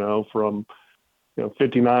 from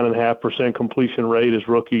 59.5% completion rate his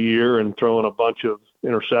rookie year and throwing a bunch of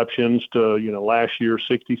interceptions to, last year,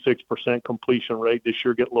 66% completion rate. This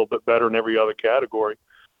year, get a little bit better in every other category.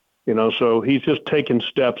 So he's just taking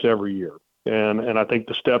steps every year. And I think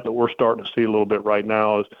the step that we're starting to see a little bit right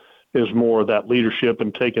now is more of that leadership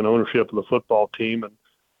and taking ownership of the football team.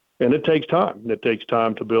 And it takes time. It takes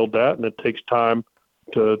time to build that, and it takes time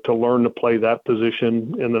to learn to play that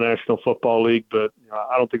position in the National Football League. But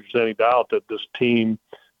I don't think there's any doubt that this team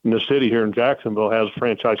in the city here in Jacksonville has a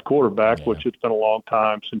franchise quarterback, which it's been a long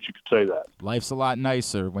time since you could say that. Life's a lot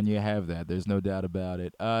nicer when you have that. There's no doubt about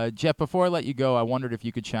it. Jeff, before I let you go, I wondered if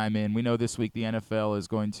you could chime in. We know this week the NFL is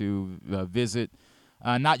going to visit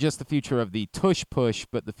not just the future of the tush push,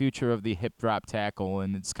 but the future of the hip drop tackle.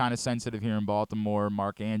 And it's kind of sensitive here in Baltimore.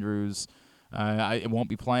 Mark Andrews won't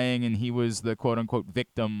be playing, and he was the quote-unquote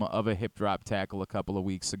victim of a hip drop tackle a couple of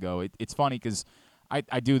weeks ago. It's funny because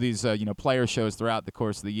I do these player shows throughout the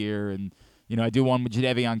course of the year, and I do one with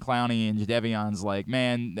Jadeveon Clowney, and Jadevion's like,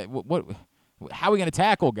 man, how are we going to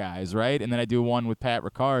tackle guys, right? And then I do one with Pat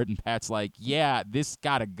Ricard, and Pat's like, yeah, this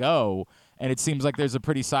got to go. And it seems like there's a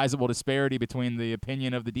pretty sizable disparity between the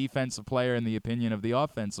opinion of the defensive player and the opinion of the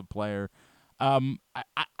offensive player.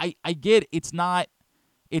 I get it's not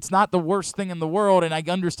the worst thing in the world, and I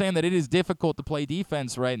understand that it is difficult to play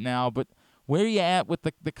defense right now, but where are you at with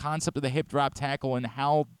the concept of the hip drop tackle and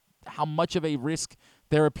how much of a risk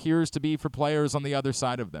there appears to be for players on the other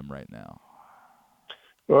side of them right now?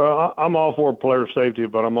 Well, I'm all for player safety,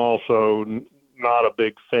 but I'm also not a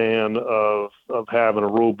big fan of having a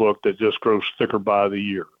rule book that just grows thicker by the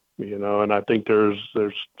year, and I think there's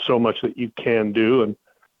so much that you can do. And,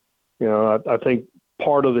 I think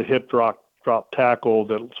part of the hip drop tackle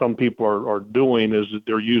that some people are doing is that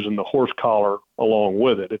they're using the horse collar along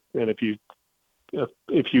with it. And if you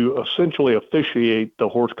essentially officiate the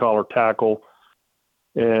horse collar tackle,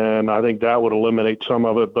 and I think that would eliminate some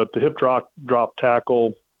of it, but the hip drop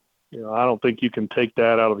tackle, I don't think you can take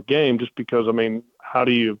that out of the game just because, I mean, how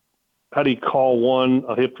do you call one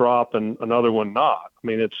a hip drop and another one not? I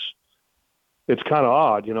mean, it's kind of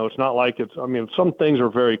odd, it's not like some things are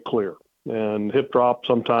very clear, and hip drop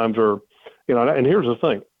sometimes are, and here's the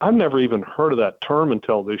thing, I've never even heard of that term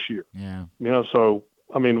until this year. Yeah. So,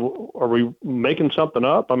 I mean, are we making something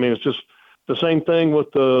up? I mean, it's just the same thing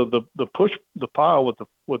with the push, the pile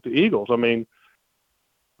with the Eagles. I mean,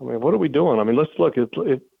 what are we doing? I mean, let's look at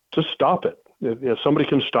it. Just stop it. If somebody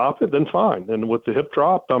can stop it, then fine. And with the hip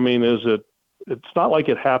drop, I mean, it's not like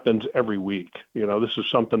it happens every week. This is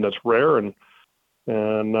something that's rare, and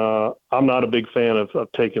I'm not a big fan of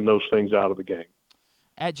taking those things out of the game.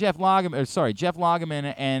 At Jeff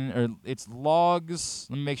Lageman, and it's Logs.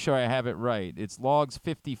 Let me make sure I have it right. It's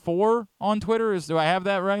Logs54 on Twitter. Do I have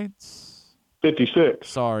that right? 56.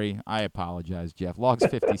 Sorry, I apologize, Jeff.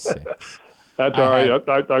 Logs56. That's all right.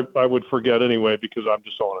 I would forget anyway because I'm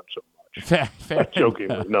just on it so much. Fair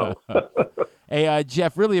jokingly, no. Hey,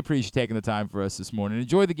 Jeff, really appreciate you taking the time for us this morning.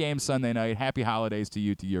 Enjoy the game Sunday night. Happy holidays to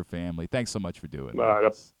you, to your family. Thanks so much for doing it. All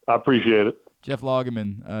right, I appreciate it. Jeff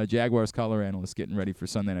Lageman, Jaguars color analyst, getting ready for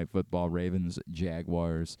Sunday Night Football, Ravens,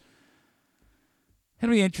 Jaguars.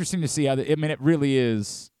 It'll be interesting to see how it really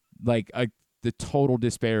is like the total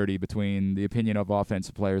disparity between the opinion of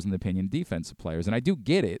offensive players and the opinion of defensive players. And I do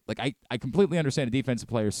get it. Like, I completely understand a defensive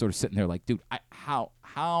player sort of sitting there like, dude,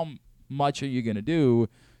 how much are you going to do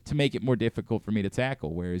to make it more difficult for me to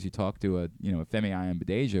tackle? Whereas you talk to a Femi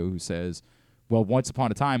Ayanbadejo who says, Well, once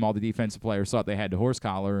upon a time, all the defensive players thought they had to horse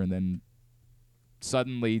collar, and then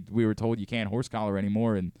suddenly we were told you can't horse collar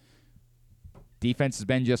anymore, and defense has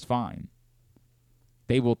been just fine.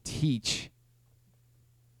 They will teach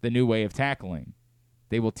the new way of tackling.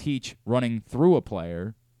 They will teach running through a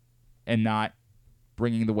player and not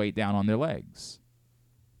bringing the weight down on their legs.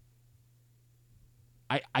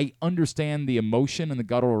 I understand the emotion and the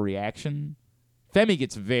guttural reaction. Femi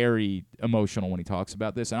gets very emotional when he talks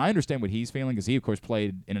about this, and I understand what he's feeling because he, of course,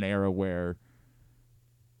 played in an era where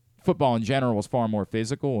football in general was far more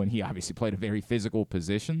physical, and he obviously played a very physical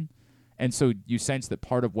position. And so you sense that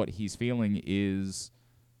part of what he's feeling is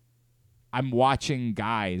I'm watching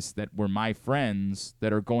guys that were my friends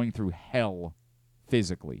that are going through hell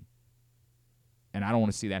physically, and I don't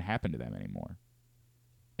want to see that happen to them anymore.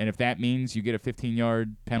 And if that means you get a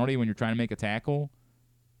 15-yard penalty when you're trying to make a tackle,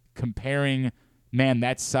 comparing, man,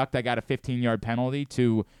 that sucked, I got a 15-yard penalty,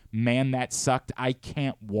 to, man, that sucked, I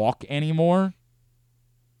can't walk anymore,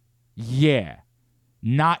 yeah,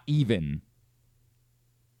 not even.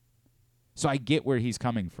 So I get where he's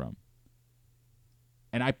coming from.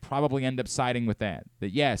 And I probably end up siding with that. That,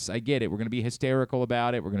 yes, I get it. We're going to be hysterical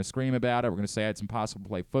about it. We're going to scream about it. We're going to say it's impossible to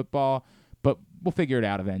play football. But we'll figure it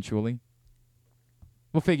out eventually.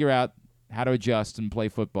 We'll figure out how to adjust and play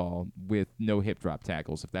football with no hip drop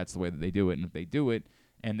tackles if that's the way that they do it. And if they do it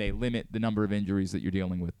and they limit the number of injuries that you're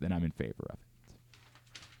dealing with, then I'm in favor of it.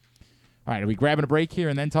 All right, are we grabbing a break here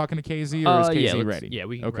and then talking to KZ, or is KZ ready? Yeah,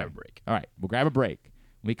 we can grab a break. All right, we'll grab a break.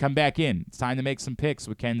 When we come back in, it's time to make some picks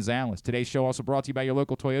with Ken Zalis. Today's show also brought to you by your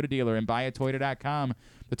local Toyota dealer and buyatoyota.com.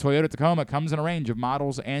 The Toyota Tacoma comes in a range of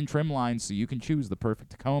models and trim lines, so you can choose the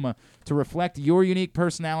perfect Tacoma to reflect your unique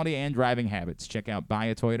personality and driving habits. Check out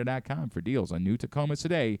buyatoyota.com for deals on new Tacomas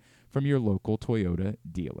today from your local Toyota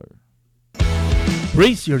dealer.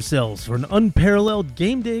 Brace yourselves for an unparalleled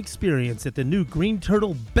game day experience at the new Green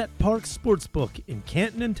Turtle Bet Park Sportsbook in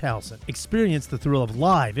Canton and Towson. Experience the thrill of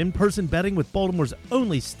live in-person betting with Baltimore's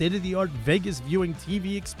only state-of-the-art Vegas viewing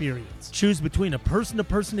TV experience. Choose between a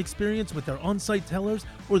person-to-person experience with their on-site tellers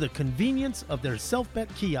or the convenience of their self-bet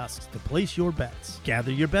kiosks to place your bets.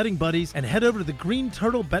 Gather your betting buddies and head over to the Green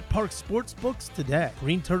Turtle Bet Park Sportsbooks today.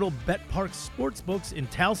 Green Turtle Bet Park Sportsbooks in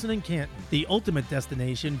Towson and Canton, the ultimate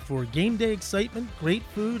destination for game day excitement, great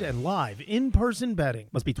food, and live in-person betting.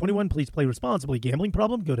 Must be 21. Please play responsibly. Gambling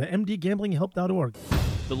problem? Go to mdgamblinghelp.org.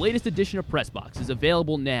 The latest edition of PressBox is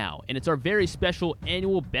available now, and it's our very special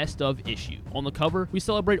annual Best Of issue. On the cover, we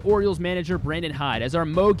celebrate Orioles manager Brandon Hyde as our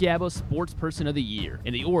Mo Gabba Sports Person of the Year,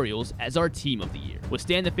 and the Orioles as our Team of the Year, with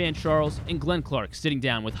Stan the Fan Charles and Glenn Clark sitting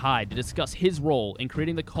down with Hyde to discuss his role in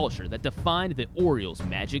creating the culture that defined the Orioles'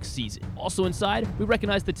 magic season. Also inside, we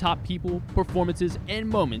recognize the top people, performances, and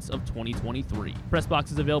moments of 2023.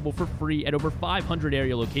 PressBox is available for free at over 500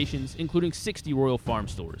 area locations, including 60 Royal Farm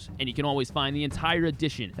stores, and you can always find the entire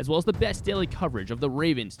edition as well as the best daily coverage of the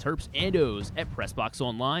Ravens, Terps, and O's at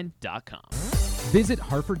PressBoxOnline.com. Visit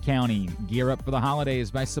Harford County. Gear up for the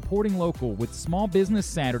holidays by supporting local with Small Business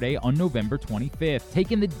Saturday on November 25th.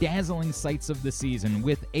 Take in the dazzling sights of the season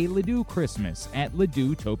with a Ladue Christmas at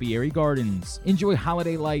Ladue Topiary Gardens. Enjoy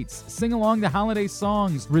holiday lights, sing along to holiday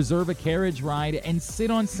songs, reserve a carriage ride, and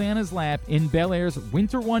sit on Santa's lap in Bel Air's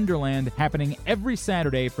Winter Wonderland, happening every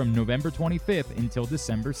Saturday from November 25th until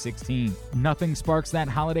December 16th. Nothing sparks that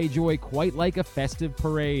holiday joy quite like a festive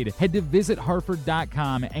parade. Head to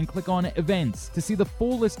visitharford.com and click on Events to see the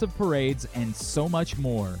full list of parades and so much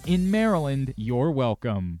more. In Maryland, you're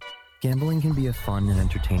welcome. Gambling can be a fun and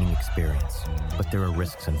entertaining experience, but there are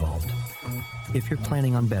risks involved. If you're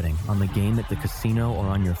planning on betting on the game at the casino or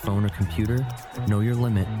on your phone or computer, know your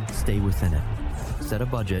limit, stay within it. Set a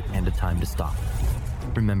budget and a time to stop.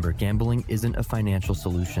 Remember, gambling isn't a financial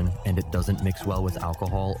solution, and it doesn't mix well with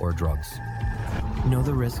alcohol or drugs. Know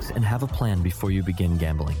the risks and have a plan before you begin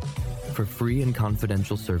gambling. For free and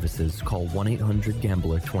confidential services, call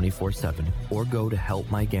 1-800-GAMBLER 24/7 or go to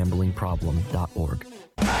helpmygamblingproblem.org.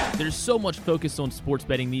 There's so much focus on sports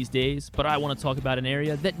betting these days, but I want to talk about an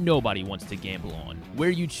area that nobody wants to gamble on, where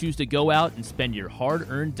you choose to go out and spend your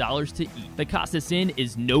hard-earned dollars to eat. The Costas Inn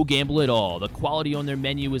is no gamble at all. The quality on their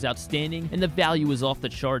menu is outstanding, and the value is off the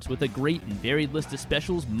charts with a great and varied list of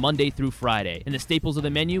specials Monday through Friday. And the staples of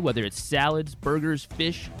the menu, whether it's salads, burgers,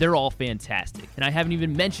 fish, they're all fantastic. And I haven't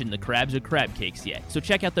even mentioned the crabs or crab cakes yet. So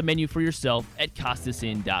check out the menu for yourself at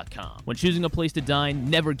CostasInn.com. When choosing a place to dine,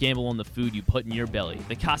 never gamble on the food you put in your belly.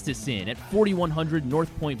 The Costas Inn at 4100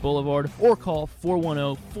 North Point Boulevard, or call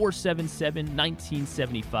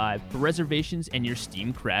 410-477-1975 for reservations and your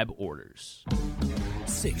steamed crab orders.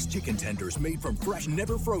 6 chicken tenders made from fresh,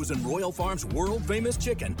 never frozen Royal Farms world-famous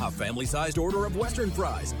chicken, a family-sized order of Western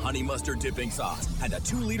fries, honey mustard dipping sauce, and a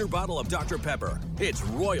 2-liter bottle of Dr. Pepper. It's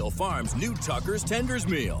Royal Farms' new Tucker's Tenders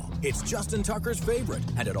Meal. It's Justin Tucker's favorite,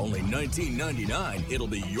 and at only $19.99, it'll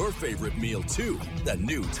be your favorite meal, too. The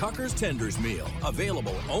new Tucker's Tenders Meal,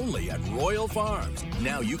 available only at Royal Farms.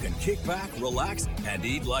 Now you can kick back, relax, and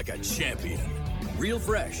eat like a champion. Real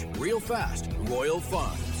fresh, real fast, Royal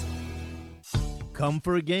Farms. Come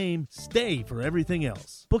for a game, stay for everything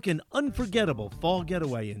else. Book an unforgettable fall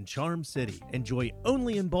getaway in Charm City. Enjoy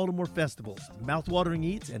only in Baltimore festivals, mouthwatering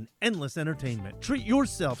eats, and endless entertainment. Treat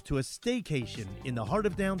yourself to a staycation in the heart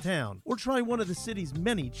of downtown, or try one of the city's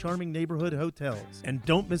many charming neighborhood hotels. And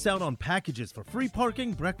don't miss out on packages for free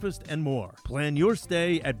parking, breakfast, and more. Plan your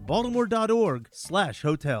stay at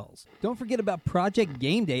baltimore.org/hotels. Don't forget about Project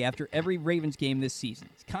Game Day after every Ravens game this season.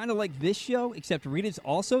 It's kind of like this show, except Reeta's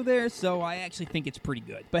also there, so I actually think it's pretty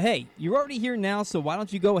good. But hey, you're already here now, so why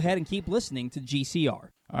don't you go ahead and keep listening to GCR. All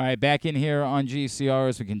right, back in here on GCR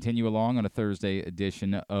as we continue along on a Thursday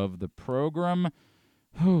edition of the program.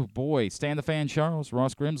 Oh, boy. Stan the Fan Charles,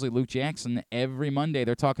 Ross Grimsley, Luke Jackson. Every Monday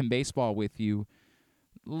they're talking baseball with you.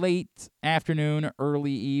 Late afternoon,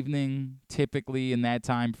 early evening, typically in that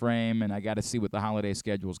time frame, and I got to see what the holiday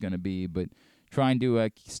schedule is going to be, but trying to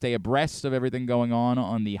stay abreast of everything going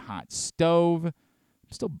on the hot stove. I'm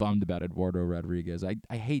still bummed about Eduardo Rodriguez. I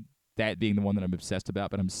hate that being the one that I'm obsessed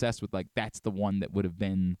about, but I'm obsessed with, that's the one that would have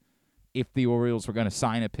been, if the Orioles were going to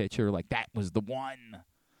sign a pitcher, that was the one.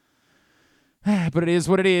 But it is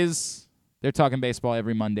what it is. They're talking baseball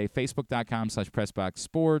every Monday.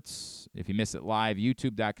 Facebook.com/PressBoxSports. If you miss it live,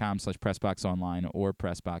 YouTube.com/PressBoxOnline or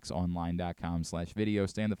PressBoxOnline.com/video.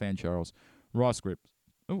 Stan the Fan Charles, Ross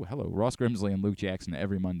Grimsley and Luke Jackson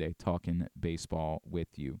every Monday talking baseball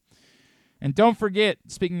with you. And don't forget,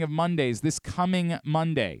 speaking of Mondays, this coming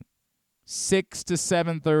Monday, 6 to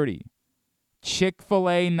 7:30,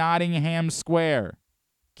 Chick-fil-A Nottingham Square,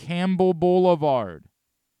 Campbell Boulevard.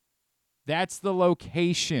 That's the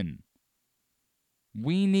location.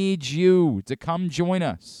 We need you to come join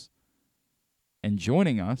us. And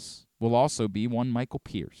joining us will also be one Michael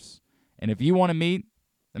Pierce. And if you want to meet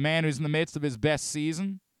the man who's in the midst of his best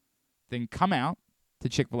season, then come out to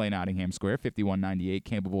Chick-fil-A Nottingham Square, 5198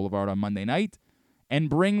 Campbell Boulevard on Monday night, and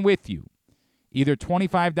bring with you either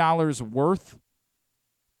 $25 worth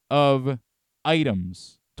of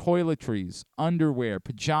items, toiletries, underwear,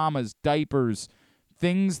 pajamas, diapers,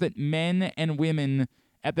 things that men and women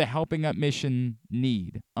at the Helping Up Mission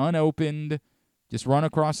need. Unopened, just run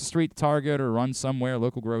across the street to Target or run somewhere,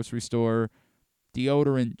 local grocery store,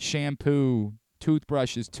 deodorant, shampoo,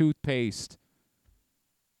 toothbrushes, toothpaste,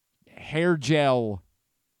 hair gel,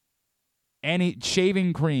 any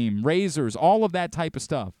shaving cream, razors, all of that type of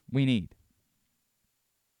stuff we need.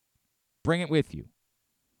 Bring it with you.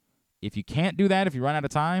 If you can't do that, if you run out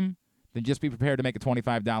of time, then just be prepared to make a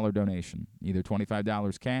 $25 donation. Either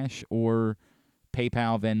 $25 cash or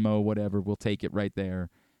PayPal, Venmo, whatever. We'll take it right there.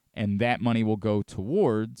 And that money will go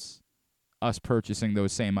towards us purchasing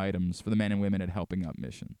those same items for the men and women at Helping Up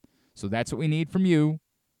Mission. So that's what we need from you.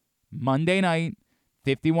 Monday night,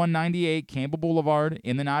 5198 Campbell Boulevard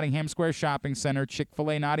in the Nottingham Square Shopping Center,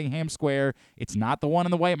 Chick-fil-A Nottingham Square. It's not the one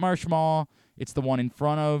in the White Marsh Mall. It's the one in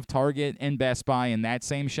front of Target and Best Buy in that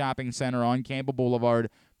same shopping center on Campbell Boulevard.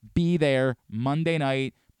 Be there Monday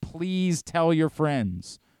night. Please tell your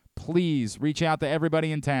friends. Please reach out to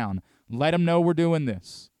everybody in town. Let them know we're doing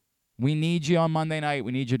this. We need you on Monday night.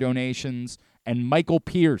 We need your donations. And Michael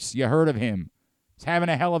Pierce, you heard of him. He's having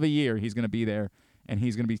a hell of a year. He's going to be there, and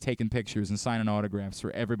he's going to be taking pictures and signing autographs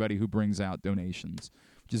for everybody who brings out donations,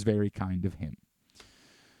 which is very kind of him.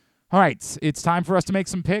 All right, it's time for us to make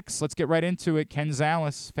some picks. Let's get right into it. Ken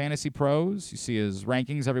Zalis, Fantasy Pros. You see his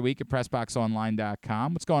rankings every week at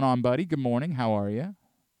PressBoxOnline.com. What's going on, buddy? Good morning. How are you?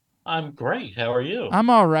 I'm great. How are you? I'm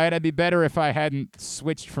all right. I'd be better if I hadn't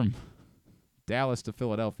switched from Dallas to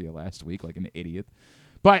Philadelphia last week like an idiot.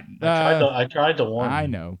 But I tried to warn you. I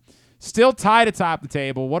know. Still tied atop the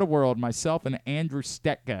table. What a world. Myself and Andrew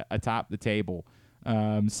Stetka atop the table.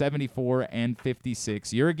 74 and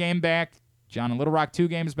 56. You're a game back. John and Little Rock 2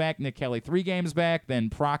 games back. Nick Kelly 3 games back. Then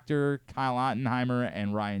Proctor, Kyle Ottenheimer,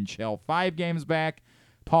 and Ryan Schell 5 games back.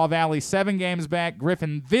 Paul Valley 7 games back.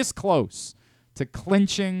 Griffin this close to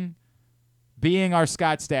clinching, being our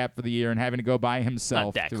Scott Stapp for the year and having to go by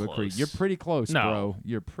himself to a creek. You're pretty close, bro.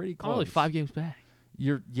 You're pretty close. Only 5 games back.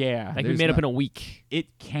 That can be made up in a week.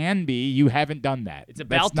 It can be. You haven't done that. It's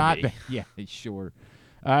about to be. Yeah, sure.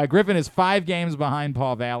 Griffin is 5 games behind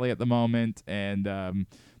Paul Valley at the moment, and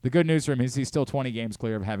The good news for him is he's still 20 games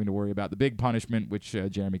clear of having to worry about the big punishment, which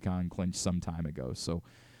Jeremy Conn clinched some time ago. So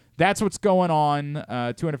that's what's going on.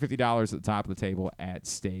 $250 at the top of the table at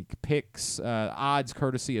stake. Picks, odds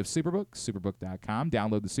courtesy of Superbook, superbook.com.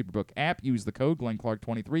 Download the Superbook app. Use the code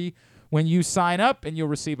GlennClark23 when you sign up, and you'll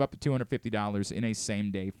receive up to $250 in a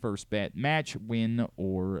same-day first bet match, win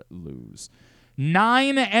or lose.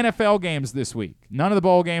 9 NFL games this week. None of the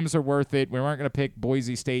bowl games are worth it. We weren't going to pick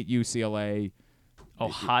Boise State, UCLA.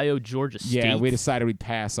 Ohio, Georgia State. Yeah, we decided we'd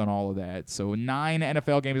pass on all of that. So 9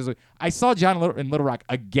 NFL games. I saw John in Little Rock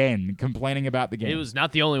again complaining about the game. It was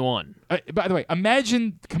not the only one. By the way,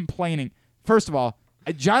 imagine complaining. First of all,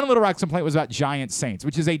 John in Little Rock's complaint was about Giants Saints,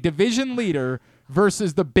 which is a division leader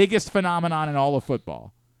versus the biggest phenomenon in all of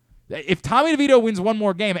football. If Tommy DeVito wins one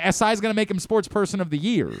more game, SI is going to make him Sports Person of the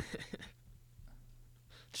Year.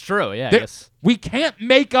 It's true, yeah. I guess. We can't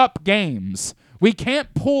make up games. We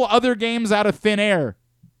can't pull other games out of thin air,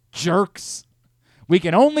 jerks. We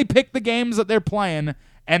can only pick the games that they're playing,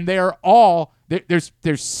 and they're all there's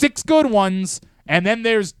 6 good ones, and then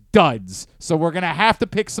there's duds. So we're gonna have to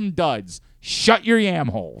pick some duds. Shut your yam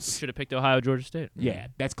holes. Should have picked Ohio, Georgia State. Yeah,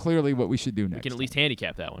 that's clearly what we should do next. We can at least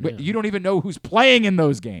handicap that one. But you don't even know who's playing in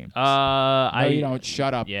those games. No, you don't.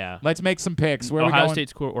 Shut up. Yeah. Let's make some picks. Where Ohio are we going?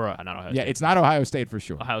 State's not Ohio State. Yeah, it's not Ohio State for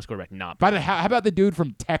sure. Ohio's quarterback not. But how about the dude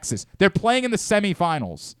from Texas? They're playing in the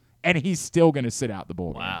semifinals, and he's still going to sit out the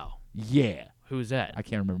bowl game. Wow. Yeah. Who's that? I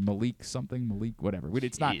can't remember. Malik, whatever.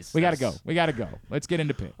 It's not. Jeez, We got to go. Let's get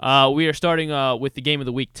into picks. We are starting with the game of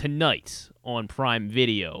the week tonight on Prime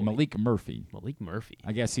Video. Malik Murphy.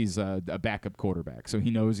 I guess he's a backup quarterback, so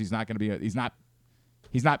he knows he's not going to be.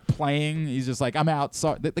 He's not playing. He's just like, I'm out.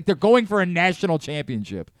 Sorry. Like they're going for a national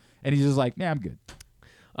championship, and he's just like, I'm good.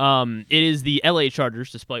 It is the LA Chargers,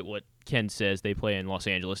 despite what Ken says. They play in Los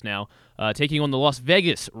Angeles now, taking on the Las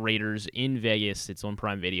Vegas Raiders in Vegas. It's on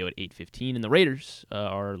Prime Video at 8:15, and the Raiders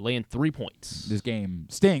are laying 3 points. This game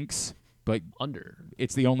stinks, but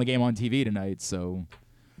it's the only game on TV tonight, so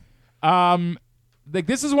like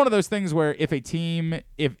this is one of those things where if a team,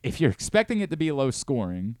 if you're expecting it to be low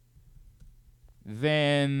scoring,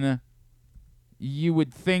 then you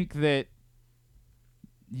would think that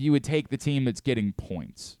you would take the team that's getting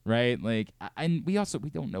points, right? Like, and we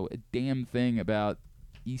don't know a damn thing about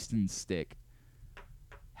Easton Stick.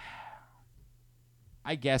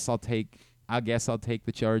 I guess I'll take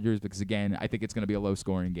the Chargers because again, I think it's going to be a low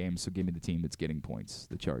scoring game. So give me the team that's getting points,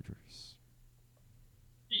 the Chargers.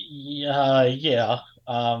 Yeah.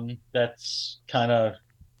 That's kind of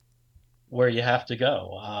where you have to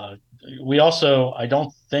go. We also, I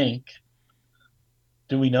don't think.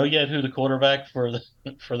 Do we know yet who the quarterback for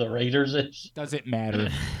the Raiders is? Does it matter?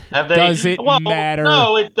 Have they? Does it matter?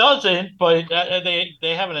 No, it doesn't. But they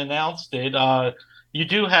haven't announced it. You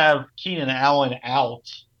do have Keenan Allen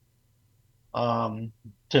out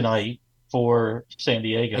tonight for San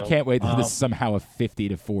Diego. I can't wait. This is somehow a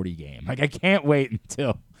 50-40 game. Like I can't wait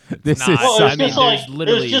until this is. Well,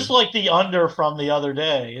 it's just like the under from the other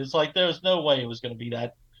day. It's like there's no way it was going to be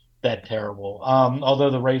that terrible. Although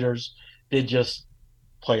the Raiders did just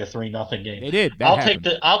play a 3-0 game. They did. I'll take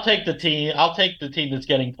the team. I'll take the team that's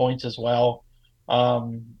getting points as well.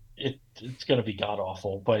 It's going to be god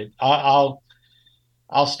awful, but I'll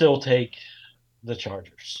still take the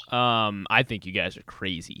Chargers. I think you guys are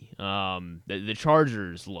crazy. The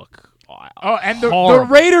Chargers look. And the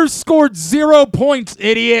Raiders scored 0 points,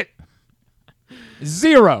 idiot.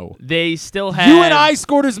 0. They still have. You and I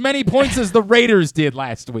scored as many points as the Raiders did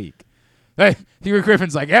last week. Hugh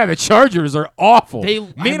Griffin's like, the Chargers are awful.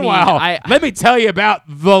 Meanwhile, let me tell you about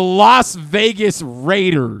the Las Vegas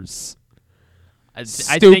Raiders. I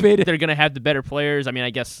think they're going to have the better players. I mean, I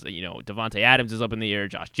guess, Devontae Adams is up in the air.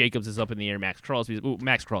 Josh Jacobs is up in the air. Max Crosby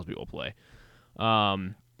will play.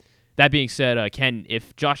 That being said, Ken,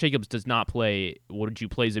 if Josh Jacobs does not play, would you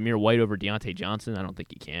play Zamir White over Deontay Johnson? I don't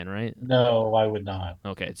think you can, right? No, I would not.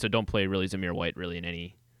 Okay, so don't play really Zamir White really in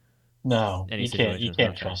any situation. You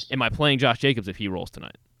can't trust him. Am I playing Josh Jacobs if he rolls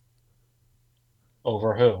tonight?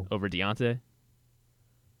 Over who? Over Deontay?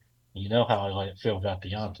 You know how I feel about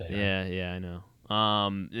Deontay. Yeah, I know.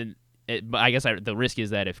 But I guess the risk is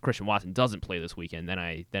that if Christian Watson doesn't play this weekend, then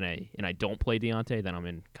I don't play Deontay, then I'm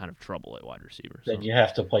in kind of trouble at wide receiver. So. Then you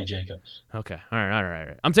have to play Jacobs. Okay, all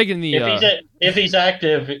right. I'm taking the. If he's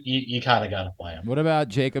active, you kind of got to play him. What about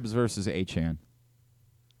Jacobs versus Achane?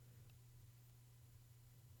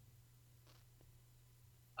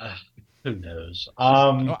 Who knows?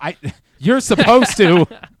 You're supposed to.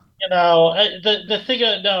 The thing,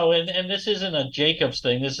 and this isn't a Jacobs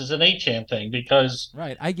thing. This is an Achane thing because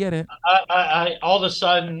right. I get it. I all of a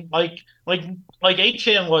sudden like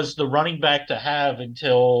Achane was the running back to have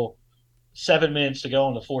until 7 minutes to go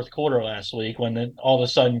in the fourth quarter last week, when then all of a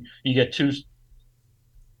sudden you get 2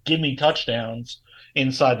 gimme touchdowns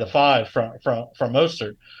inside the 5 from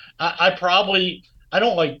Mostert. I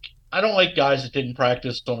don't like guys that didn't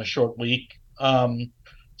practice on a short week.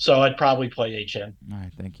 So I'd probably play Achane. All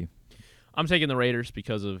right, thank you. I'm taking the Raiders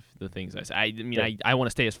because of the things I say. I want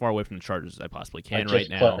to stay as far away from the Chargers as I possibly can right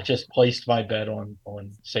now. I just placed my bet on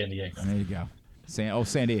San Diego. There you go.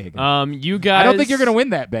 San Diego. You guys. I don't think you're going to win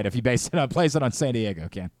that bet if you place it on San Diego,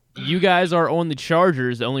 Ken. You guys are on the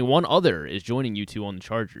Chargers. Only one other is joining you two on the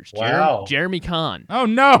Chargers. Wow. Jeremy Kahn. Oh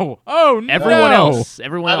no. Everyone else. I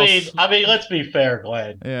mean, let's be fair,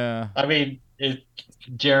 Glenn. Yeah. I mean,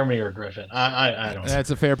 Jeremy or Griffin. I don't know. That's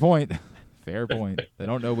a fair point. Fair point. They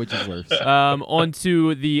don't know which is worse. On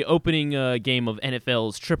to the opening game of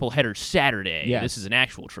NFL's triple header Saturday. Yes. This is an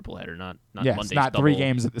actual triple header, not yes, Monday's not double. 3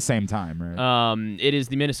 games at the same time, right? It is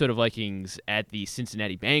the Minnesota Vikings at the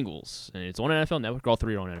Cincinnati Bengals, and it's on NFL Network. All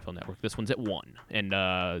 3 are on NFL Network. This one's at 1,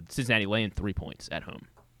 and Cincinnati laying 3 points at home.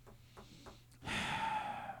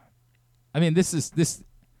 I mean, this.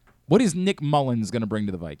 What is Nick Mullins going to bring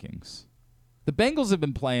to the Vikings? The Bengals have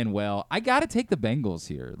been playing well. I got to take the Bengals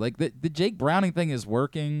here. Like, the Jake Browning thing is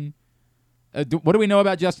working. What do we know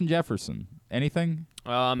about Justin Jefferson? Anything?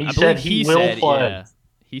 He said he will play. Yeah,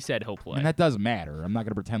 he said he'll play. And that does matter. I'm not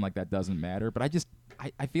going to pretend like that doesn't matter. But I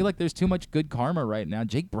feel like there's too much good karma right now.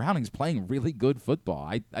 Jake Browning's playing really good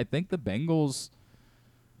football. I think the Bengals...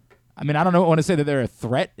 I mean, I don't want to say that they're a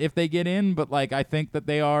threat if they get in, but like I think that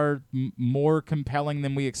they are more compelling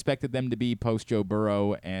than we expected them to be post Joe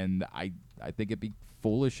Burrow, and I think it'd be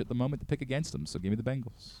foolish at the moment to pick against them. So give me the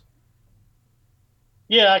Bengals.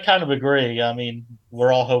 Yeah, I kind of agree. I mean,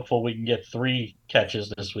 we're all hopeful we can get 3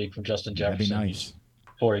 catches this week from Justin Jefferson. That'd be nice.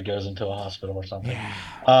 Before he goes into a hospital or something. Yeah.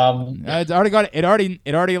 It already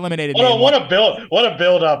eliminated. What a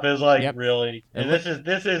build up is like. Yep. Really. And it's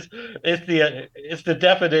the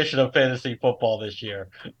definition of fantasy football this year.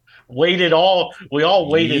 We all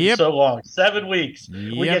waited so long, 7 weeks.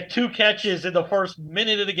 Yep. We get 2 catches in the first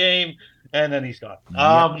minute of the game, and then he's gone.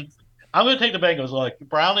 I'm going to take the Bengals. Like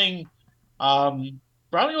Browning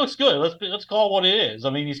looks good. Let's call it what it is.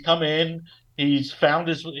 I mean, he's come in. He's found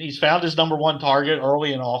his number 1 target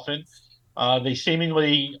early and often. They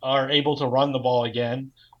seemingly are able to run the ball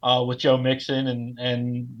again with Joe Mixon,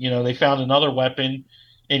 and they found another weapon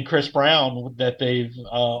in Chris Brown that they've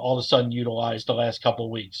all of a sudden utilized the last couple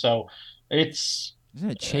of weeks. So it's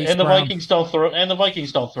Chase and the Brown? Vikings don't throw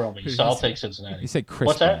me. So I'll take Cincinnati. You said Chris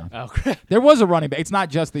What's Brown. that? Oh, There was a running back. It's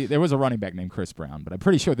not just there was a running back named Chris Brown, but I'm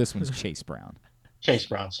pretty sure this one's Chase Brown. Chase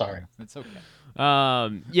Brown. Sorry. It's okay.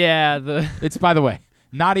 It's by the way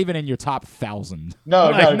not even in your top 1,000.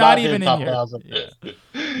 No, not even in top your 1,000.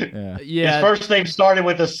 Yeah. His first name started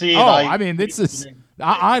with a C. I mean, this is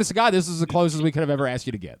honest to God, this is the closest we could have ever asked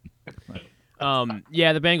you to get.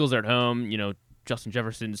 The Bengals are at home. Justin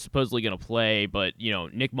Jefferson's supposedly going to play, but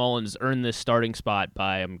Nick Mullins earned this starting spot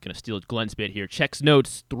by, I'm going to steal Glenn's bit here, checks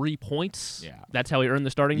notes 3 points. Yeah, that's how he earned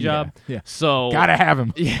the starting job. Yeah, so gotta have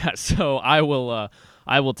him. Yeah, so I will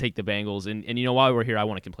take the Bengals, and while we're here, I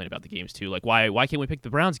want to complain about the games too. Like, why can't we pick the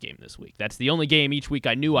Browns game this week? That's the only game each week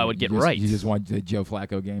I knew I would get right. You just want the Joe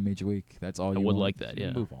Flacco game each week. That's all you want. I would like that.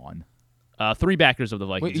 Yeah. Move on. 3 backers of the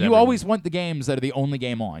Vikings. You always want the games that are the only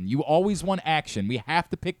game on. You always want action. We have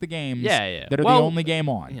to pick the games that are the only game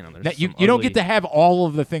on. You don't get to have all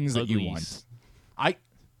of the things that you want.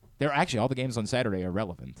 They're actually all the games on Saturday are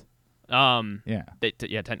relevant.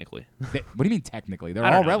 Technically. What do you mean technically? They're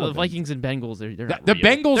all relevant. The Vikings and Bengals, they're not the real.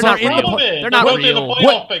 Bengals They're are in real. the They're not real.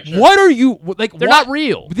 What are you like? They're not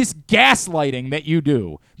real. This gaslighting that you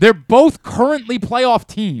do. They're both currently playoff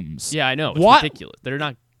teams. Yeah, I know. It's ridiculous. They're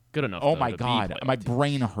not good enough. Oh my God, my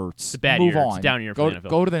brain hurts. It's a bad Move year. on. It's down year for the NFL.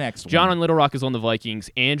 Go to the next one. John on Little Rock is on the Vikings.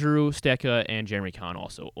 Andrew Stecca and Jeremy Kahn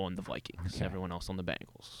also on the Vikings. Okay. Everyone else on the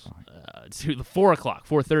Bengals. To the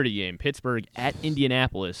 4:30 game, Pittsburgh at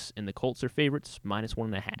Indianapolis, and the Colts are favorites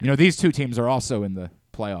 -1.5. These two teams are also in the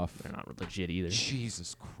playoff. They're not legit either.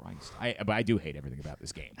 Jesus Christ! But I do hate everything about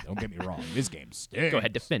this game. Don't get me wrong. This game stinks. Go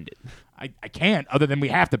ahead, defend it. I can't, other than we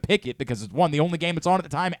have to pick it because it's the only game it's on at the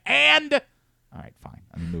time. And all right, fine.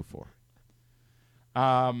 I'm gonna move forward.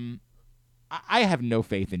 I have no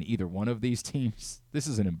faith in either one of these teams. This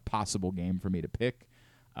is an impossible game for me to pick.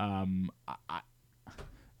 I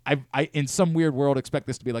in some weird world expect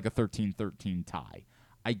this to be like a 13-13 tie.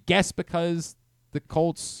 I guess because the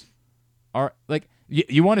Colts are like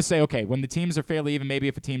You want to say, okay, when the teams are fairly even, maybe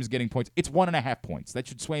if a team's getting points, it's 1.5 points. That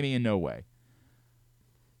should sway me in no way.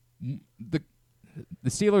 The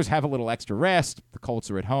Steelers have a little extra rest. The Colts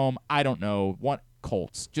are at home. I don't know. What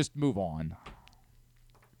Colts? Just move on.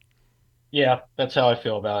 Yeah, that's how I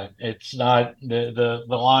feel about it. It's not the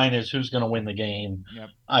line is who's going to win the game. Yep.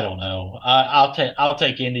 I don't know. I'll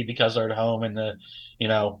take Indy because they're at home, and the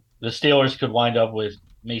Steelers could wind up with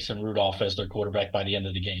Mason Rudolph as their quarterback by the end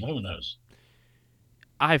of the game. Who knows?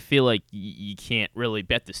 I feel like you can't really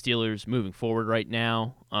bet the Steelers moving forward right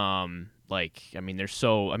now. There's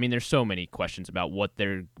so many questions about what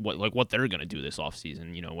they're going to do this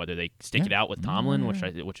offseason. You know, whether they stick it out with Tomlin,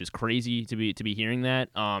 which is crazy to be hearing that.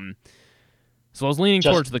 So I was leaning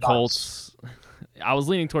towards the Colts.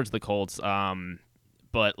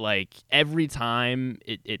 But like every time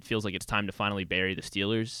it feels like it's time to finally bury the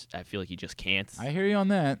Steelers, I feel like you just can't. I hear you on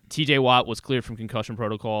that. TJ Watt was cleared from concussion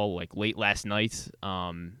protocol like late last night.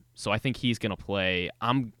 So I think he's going to play.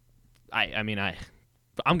 I'm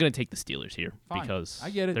going to take the Steelers here. Fine. Because I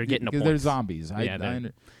get it. They're getting a because point. they're zombies. Yeah,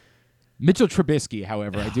 Mitchell Trubisky,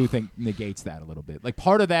 however, I do think negates that a little bit. Like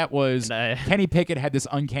part of that was Kenny Pickett had this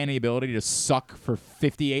uncanny ability to suck for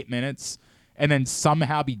 58 minutes and then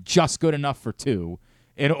somehow be just good enough for 2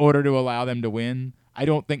 in order to allow them to win. I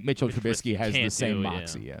don't think Mitchell Trubisky has the same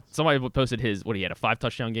moxie. Yeah. Somebody posted he had a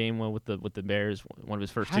 5-touchdown game with the Bears, one of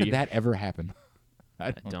his first 2 years. How did that ever happen?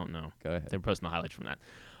 I don't know. Go ahead. They're posting the highlights from that.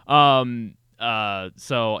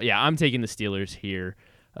 So yeah, I'm taking the Steelers here.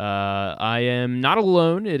 I am not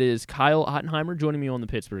alone. It is Kyle Ottenheimer joining me on the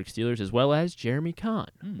Pittsburgh Steelers, as well as Jeremy Kahn.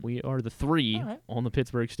 We are the 3 on the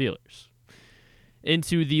Pittsburgh Steelers.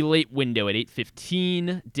 Into the late window at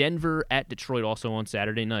 8:15, Denver at Detroit also on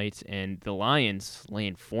Saturday night, and the Lions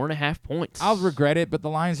laying 4.5 points. I'll regret it, but the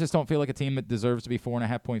Lions just don't feel like a team that deserves to be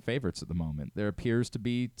 4.5-point favorites at the moment. There appears to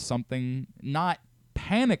be something not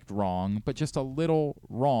panicked wrong, but just a little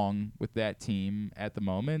wrong with that team at the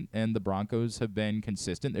moment, and the Broncos have been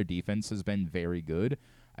consistent. Their defense has been very good.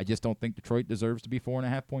 I just don't think Detroit deserves to be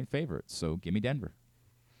 4.5-point favorites, so give me Denver.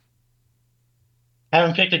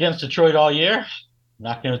 Haven't picked against Detroit all year.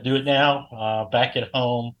 Not going to do it now. Back at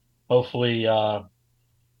home, hopefully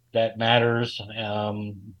that matters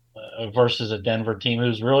versus a Denver team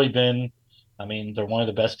who's really been, they're one of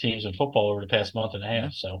the best teams in football over the past month and a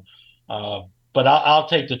half. So, but I'll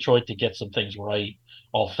take Detroit to get some things right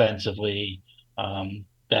offensively.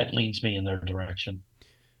 That leans me in their direction.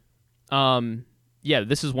 Yeah,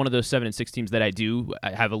 this is one of those 7-6 teams that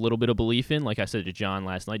I have a little bit of belief in. Like I said to John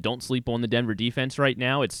last night, don't sleep on the Denver defense right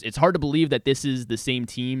now. It's hard to believe that this is the same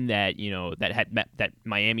team that that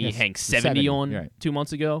Miami hung 70 on 2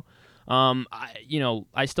 months ago.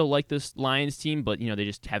 I still like this Lions team, but they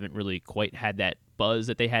just haven't really quite had that buzz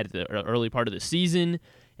that they had at the early part of the season.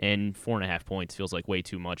 And 4.5 points feels like way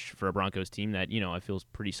too much for a Broncos team that I feel is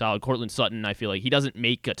pretty solid. Courtland Sutton, I feel like he doesn't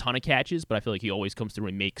make a ton of catches, but I feel like he always comes through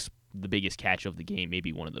and makes the biggest catch of the game,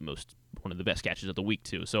 maybe one of the best catches of the week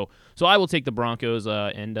too. So I will take the Broncos,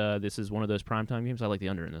 and this is one of those primetime games. I like the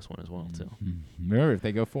under in this one as well too. Remember if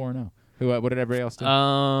they go 4-0. What did everybody else do?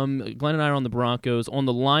 Glenn and I are on the Broncos. On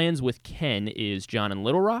the Lions with Ken is John in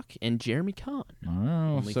Little Rock and Jeremy Kahn.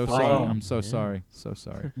 Oh, so sorry. I'm so sorry. So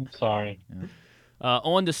sorry. Sorry. Yeah.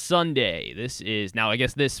 On to Sunday. I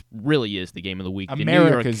guess this really is the game of the week.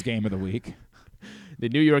 America's game of the week. The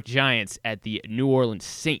New York Giants at the New Orleans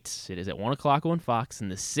Saints. It is at 1 o'clock on Fox,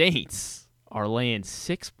 and the Saints are laying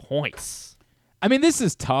 6 points. This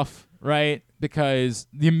is tough, right? Because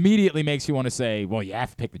it immediately makes you want to say, well, you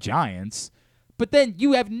have to pick the Giants. But then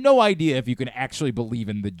you have no idea if you can actually believe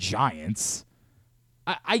in the Giants.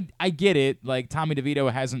 I get it. Like, Tommy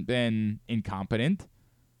DeVito hasn't been incompetent.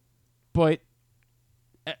 But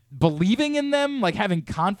believing in them, like having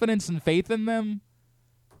confidence and faith in them,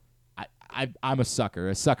 I'm a sucker.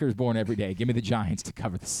 A sucker is born every day. Give me the Giants to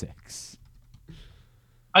cover the 6.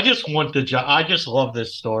 I just want I just love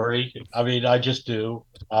this story. I just do.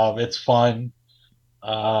 It's fun.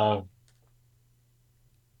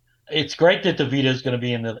 It's great that DeVito is going to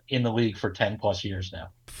be in the league for 10 plus years now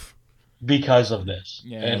because of this.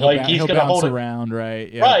 Yeah, and he's going to hold around, right?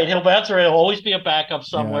 Yeah. Right, he'll bounce around. He'll always be a backup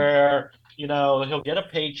somewhere. Yeah. He'll get a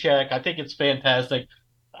paycheck. I think it's fantastic.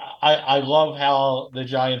 I love how the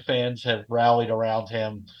Giant fans have rallied around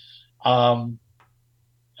him. And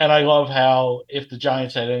I love how if the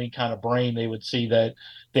Giants had any kind of brain, they would see that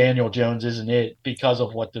Daniel Jones isn't it because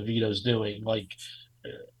of what DeVito's doing. Like,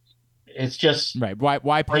 it's just right.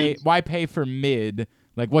 Why pay for mid?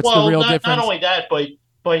 Like, what's the real difference? Not only that,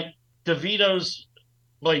 but DeVito's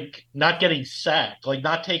like not getting sacked, like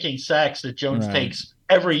not taking sacks that Jones takes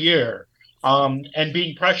every year, and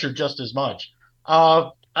being pressured just as much.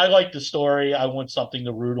 I like the story. I want something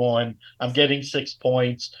to root on. I'm getting 6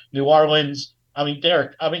 points. New Orleans.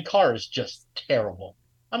 Carr is just terrible.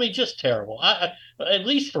 Just terrible. At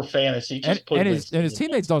least for fantasy, just put his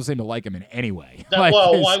teammates don't seem to like him in any way.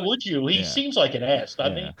 Why would you? He seems like an ass.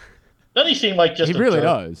 Doesn't he seem like just he really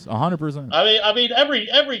does, 100%.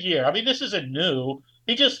 Every year. This isn't new.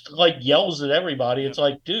 He just yells at everybody. It's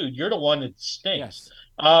like, dude, you're the one that stinks. Yes.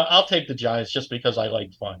 I'll take the Giants just because I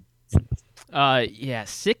like fun.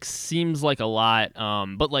 6 seems like a lot.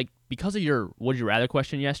 But because of your would you rather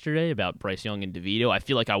question yesterday about Bryce Young and DeVito, I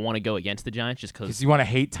feel like I want to go against the Giants just because you want to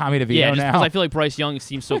hate Tommy DeVito now. Yeah, because I feel like Bryce Young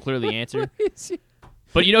seems so clearly the answer.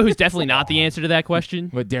 But you know who's definitely not the answer to that question?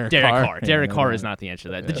 What, Derek Carr? Derek Carr is not the answer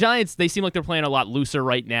to that. The Giants, they seem like they're playing a lot looser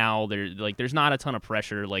right now. There's not a ton of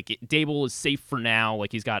pressure. Dable is safe for now.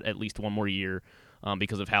 He's got at least one more year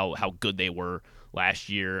because of how good they were last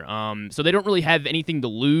year. So they don't really have anything to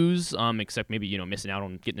lose except maybe missing out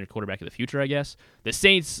on getting their quarterback of the future, I guess. The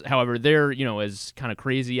Saints, however, they're as kind of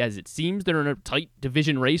crazy as it seems. They're in a tight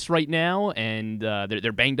division race right now, and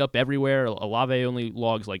they're banged up everywhere. Olave only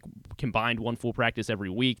logs combined 1 full practice every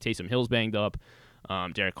week. Taysom Hill's banged up.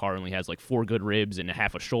 Derek Carr only has 4 good ribs and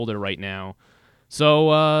half a shoulder right now. So,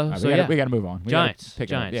 we got to move on. Giants. Do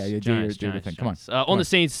your thing. Come on. On the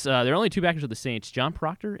Saints, there are only 2 backers of the Saints, John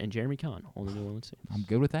Proctor and Jeremy Conn, on the New Orleans Saints. I'm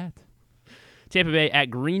good with that. Tampa Bay at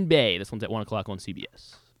Green Bay. This one's at 1 o'clock on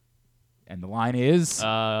CBS. And the line is?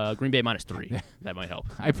 Green Bay -3. That might help.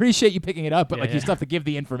 I appreciate you picking it up, but you still have to give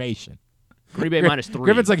the information. Green Bay -3.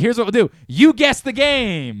 Griffin's here's what we'll do. You guess the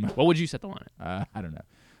game. What would you set the line at? I don't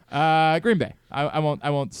know. Green Bay. I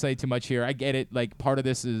won't say too much here. I get it. Part of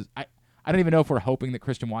this is I don't even know if we're hoping that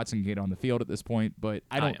Christian Watson can get on the field at this point, but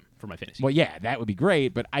I am for my fantasy. Well, yeah, that would be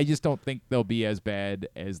great, but I just don't think they'll be as bad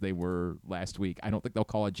as they were last week. I don't think they'll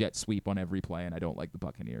call a jet sweep on every play, and I don't like the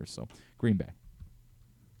Buccaneers. So, Green Bay.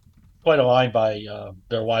 Quite a line by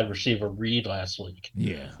their wide receiver Reed last week.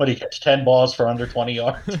 Yeah. What, he catch 10 balls for under 20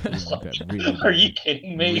 yards? Really Are you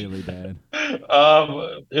kidding me? Really bad.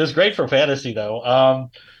 It was great for fantasy, though.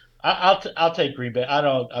 I'll take Green Bay.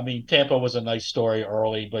 Tampa was a nice story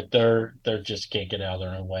early, but they're just can't get out of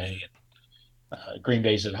their own way. Green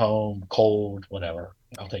Bay's at home, cold, whatever.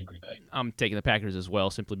 I'll take Green Bay. I'm taking the Packers as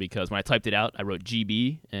well, simply because when I typed it out, I wrote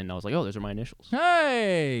GB, and I was like, oh, those are my initials.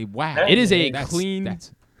 Hey, wow! It is a clean.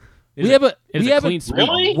 We have a clean sweep.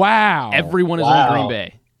 Really? Wow! Everyone is on Green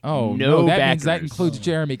Bay. Oh no, that backers. means that includes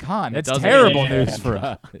Jeremy Conn. That's doesn't terrible news for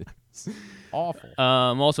us. Awful.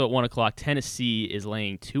 Also at 1 o'clock, Tennessee is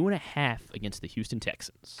laying 2.5 against the Houston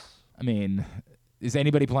Texans. Is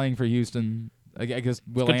anybody playing for Houston? I guess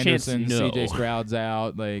Will Anderson, CJ Stroud's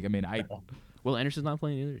out. Will Anderson's not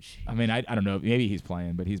playing either. I don't know. Maybe he's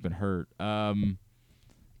playing, but he's been hurt.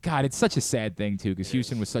 God, it's such a sad thing too, because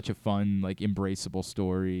Houston was such a fun, embraceable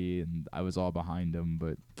story, and I was all behind them.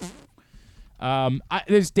 But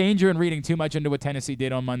there's danger in reading too much into what Tennessee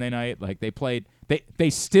did on Monday night. They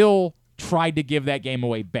still tried to give that game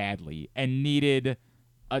away badly and needed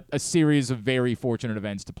a series of very fortunate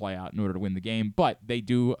events to play out in order to win the game. But they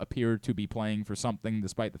do appear to be playing for something,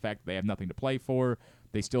 despite the fact that they have nothing to play for.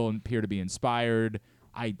 They still appear to be inspired.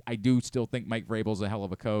 I do still think Mike Vrabel's a hell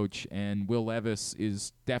of a coach, and Will Levis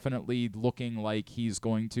is definitely looking like he's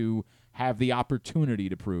going to have the opportunity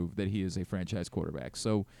to prove that he is a franchise quarterback.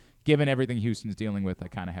 So given everything Houston's dealing with, I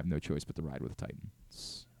kind of have no choice but to ride with the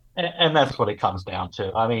Titans. And that's what it comes down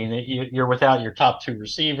to. You're without your top 2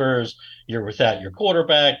 receivers. You're without your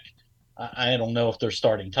quarterback. I don't know if their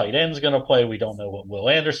starting tight end's going to play. We don't know what Will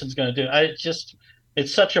Anderson's going to do.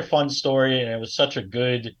 It's such a fun story, and it was such a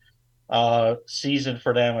good season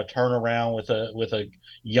for them, a turnaround with a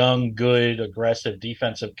young, good, aggressive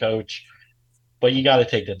defensive coach. But you got to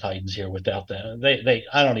take the Titans here without them.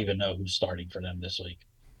 I don't even know who's starting for them this week.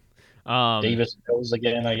 Davis goes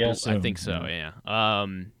again, I guess. I think so, yeah.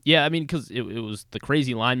 Because it was the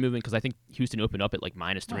crazy line movement, because I think Houston opened up at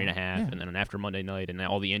 -3.5, and then after Monday night and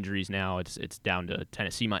all the injuries now, it's down to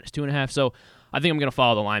Tennessee -2.5. So I think I'm going to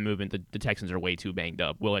follow the line movement. The Texans are way too banged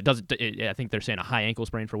up. I think they're saying a high ankle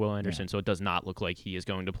sprain for Will Anderson, so it does not look like he is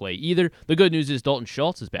going to play either. The good news is Dalton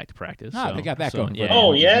Schultz is back to practice. They got that going. Yeah.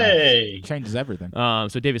 Oh, yay! Changes everything.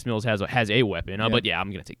 So Davis Mills has a weapon. But I'm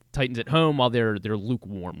going to take Titans at home while they're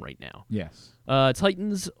lukewarm right now. Yes.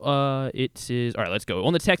 Titans, it is... All right, let's go.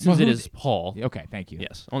 On the Texans, it is Paul. Okay, thank you.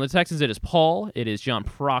 Yes. On the Texans, it is Paul. It is John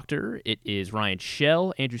Proctor. It is Ryan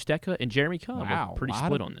Shell, Andrew Stecca, and Jeremy Cobb. Wow. Pretty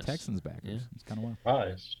split on this. Texans backers. Yeah. It's kind of wild.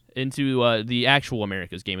 Nice. Into the actual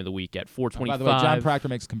America's Game of the Week at 4:25. By the way, John Proctor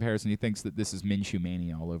makes a comparison. He thinks that this is Minshew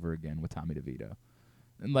Mania all over again with Tommy DeVito.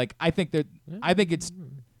 And, I think it's...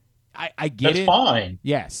 I get That's it. fine.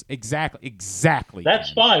 Yes, exactly.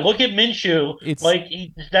 That's fine. Look at Minshew. He's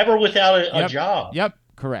never without a job. Yep,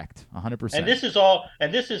 correct. 100%. And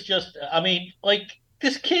this is just,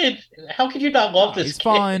 this kid, how could you not love this he's kid?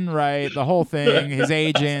 fun, right? The whole thing, his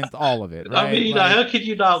agent, all of it, right? How could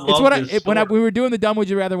you not love this? When we were doing the Dumb Would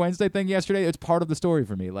You Rather Wednesday thing yesterday, it's part of the story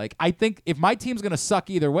for me. I think if my team's going to suck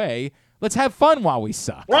either way, let's have fun while we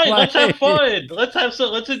suck. Right, let's have fun.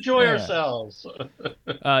 Let's enjoy ourselves.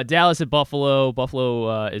 Dallas at Buffalo.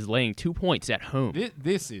 Buffalo is laying 2 points at home. I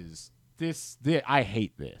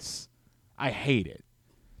hate this. I hate it.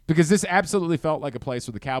 Because this absolutely felt like a place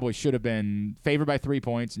where the Cowboys should have been favored by 3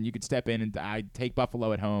 points, and you could step in and I'd take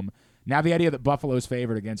Buffalo at home. Now the idea that Buffalo's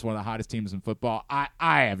favored against one of the hottest teams in football, I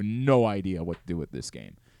have no idea what to do with this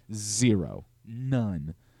game. Zero.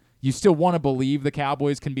 None. You still want to believe the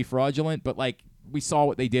Cowboys can be fraudulent, but we saw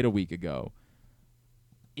what they did a week ago.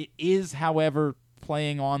 It is, however,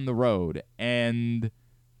 playing on the road, and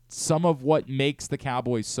some of what makes the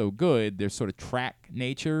Cowboys so good, their sort of track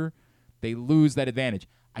nature, they lose that advantage.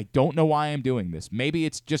 I don't know why I'm doing this. Maybe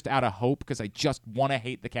it's just out of hope because I just want to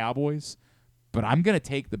hate the Cowboys, but I'm going to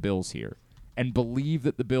take the Bills here and believe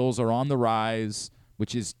that the Bills are on the rise,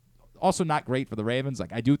 which is also not great for the Ravens.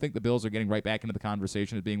 I do think the Bills are getting right back into the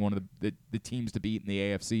conversation as being one of the teams to beat in the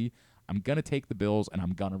AFC. I'm going to take the Bills, and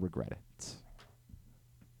I'm going to regret it.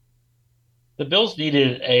 The Bills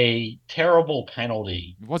needed a terrible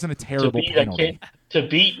penalty. It wasn't a terrible penalty. To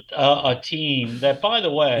beat a team that, by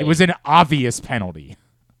the way... It was an obvious penalty.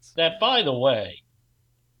 That, by the way,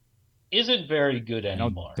 isn't very good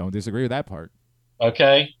anymore. Don't disagree with that part.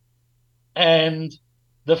 Okay? And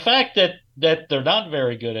the fact that they're not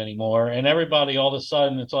very good anymore, and everybody all of a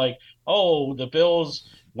sudden it's like, oh, the Bills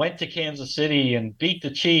went to Kansas City and beat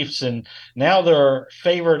the Chiefs, and now they're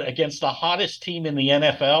favored against the hottest team in the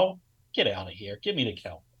NFL. Get out of here. Give me the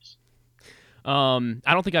Cowboys. I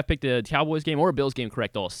don't think I've picked a Cowboys game or a Bills game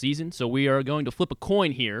correct all season, so we are going to flip a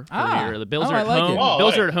coin here. The Bills are at home.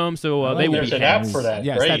 Bills are at home, so they will be. There's an app for that.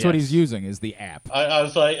 Yes, Great. That's what he's using is the app. I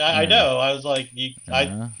was like, I know. I was like,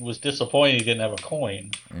 I was disappointed he didn't have a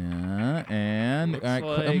coin. And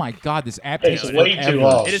oh my God, this app takes way forever. too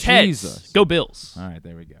long. It is heads. Go Bills. All right,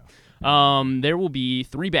 there we go. There will be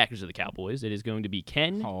 3 backers of the Cowboys. It is going to be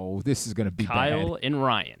Ken. Oh, this is going to be Kyle bad. and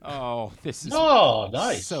Ryan. Oh, this is. Oh,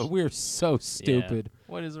 nice. So we're so stupid.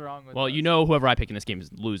 Yeah. What is wrong with? Well, us? Whoever I pick in this game is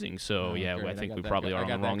losing. So great. I think we that probably go- are I on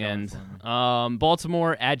got the that wrong going end.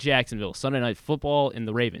 Baltimore at Jacksonville. Sunday Night Football in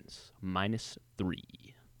the Ravens -3.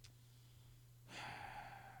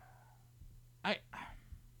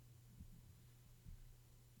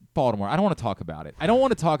 Baltimore. I don't want to talk about it.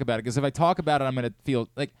 Because if I talk about it, I'm going to feel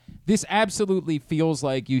like this absolutely feels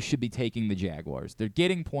like you should be taking the Jaguars. They're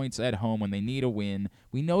getting points at home when they need a win.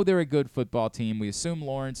 We know they're a good football team. We assume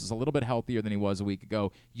Lawrence is a little bit healthier than he was a week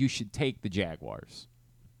ago. You should take the Jaguars.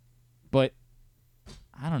 But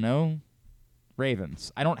I don't know.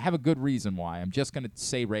 Ravens. I don't have a good reason why. I'm just going to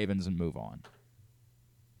say Ravens and move on.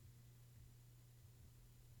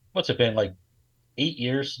 What's it been, 8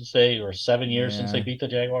 years since or 7 years since they beat the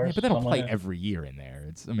Jaguars? Yeah, but they don't play every year in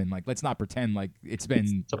there. Let's not pretend like it's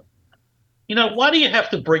been. Why do you have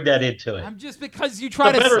to bring that into it? Just because you try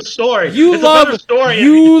it's to. A better story. You it's love. A better story.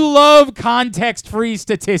 You love context-free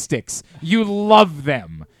statistics. You love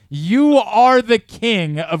them. You are the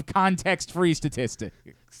king of context-free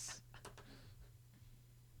statistics.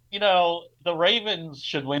 The Ravens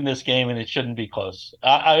should win this game, and it shouldn't be close.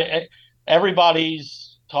 Everybody's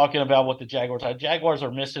talking about what the Jaguars are. Jaguars are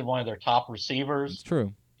missing one of their top receivers. It's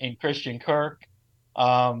true. In Christian Kirk.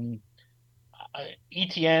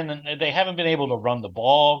 ETN, they haven't been able to run the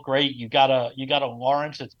ball great. You got a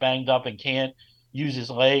Lawrence that's banged up and can't use his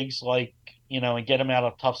legs and get him out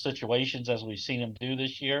of tough situations as we've seen him do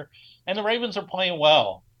this year. And the Ravens are playing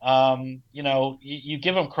well. You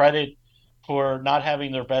give them credit for not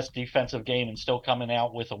having their best defensive game and still coming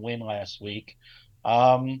out with a win last week.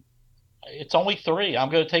 It's only 3.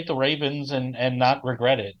 I'm going to take the Ravens and not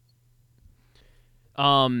regret it.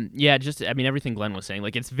 Everything Glenn was saying.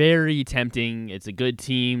 It's very tempting. It's a good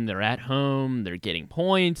team. They're at home. They're getting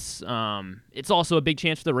points. It's also a big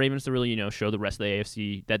chance for the Ravens to really, show the rest of the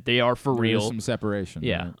AFC that they are for real. There's some separation.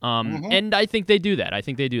 Yeah. And I think they do that. I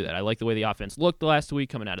like the way the offense looked last week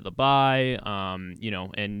coming out of the bye.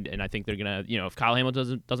 And I think they're gonna, if Kyle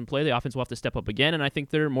Hamilton doesn't play, the offense will have to step up again. And I think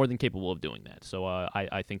they're more than capable of doing that. So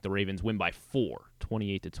I think the Ravens win by 4,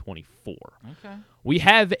 28-24. Okay. We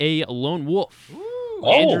have a lone wolf. Ooh.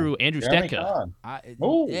 Andrew Jeremy Stetka.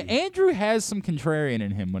 Andrew has some contrarian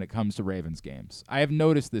in him when it comes to Ravens games. I have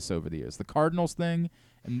noticed this over the years. The Cardinals thing,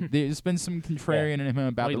 and there's been some contrarian in him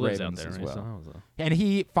about the Ravens as well. And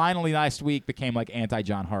he finally last week became like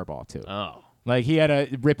anti-John Harbaugh too. Oh. Like he had a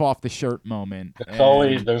rip off the shirt moment.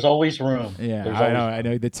 There's always room. Yeah, I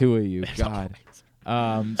know the two of you. God.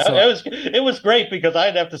 It was great because I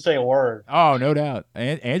didn't have to say a word. Oh, no doubt.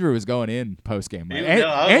 Andrew was going in post game.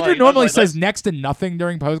 Andrew normally says next to nothing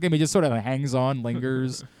during post game. He just sort of hangs on,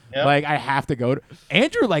 lingers. Yep. Like I have to go.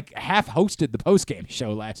 Andrew like half hosted the post game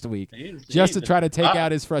show last week just to try to take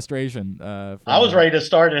out his frustration. I was ready to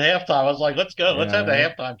start at halftime. I was like, let's go. Let's have the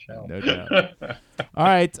halftime show. No doubt. All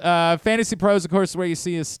right. Fantasy Pros, of course, is where you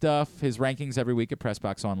see his stuff, his rankings every week at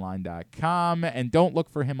PressBoxOnline.com. And don't look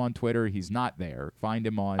for him on Twitter. He's not there. Find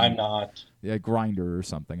him on I'm not. Grinder or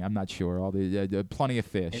something. I'm not sure. All the plenty of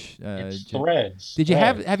fish. It's Threads. Did you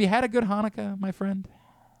have you had a good Hanukkah, my friend?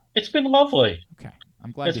 It's been lovely. Okay.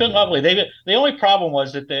 I'm glad it's been lovely. The only problem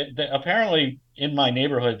was that apparently in my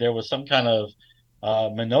neighborhood there was some kind of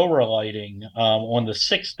menorah lighting on the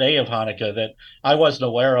 6th day of Hanukkah that I wasn't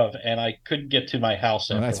aware of, and I couldn't get to my house.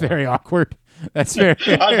 That's very awkward. That's very.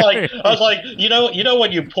 I was like, you know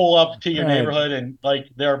when you pull up to your neighborhood and like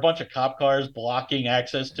there are a bunch of cop cars blocking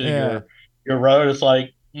access to your road. It's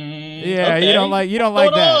like. Okay. you don't like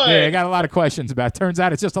that. Yeah, I got a lot of questions about it. Turns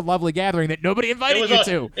out it's just a lovely gathering that nobody invited you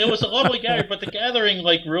to. It was a lovely gathering, but the gathering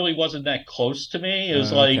like really wasn't that close to me. It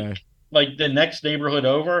was like the next neighborhood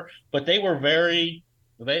over, but they were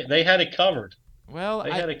they had it covered. Well,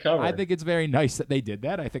 they had it covered. I think it's very nice that they did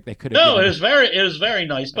that. I think they could have. No, it was very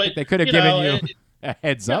nice, but they could have given you a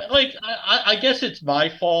heads up. Like I guess it's my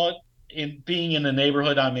fault in being in the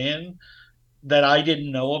neighborhood I'm in that I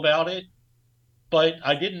didn't know about it. But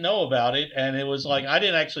I didn't know about it, and it was like I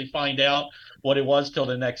didn't actually find out what it was till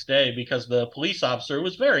the next day because the police officer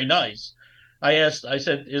was very nice. I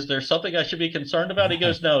said, "Is there something I should be concerned about?" He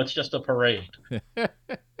goes, "No, it's just a parade."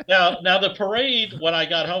 Now the parade when I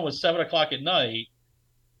got home was 7:00 at night,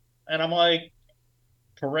 and I'm like,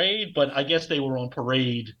 "Parade?" But I guess they were on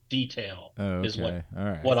parade detail. Is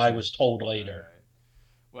what I was told later.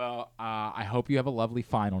 Well, I hope you have a lovely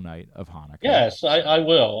final night of Hanukkah. Yes, I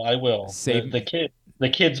will. I will. The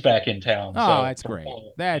kid's back in town. Oh, so. That's great.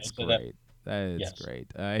 That's great. That's great.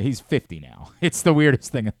 He's 50 now. It's the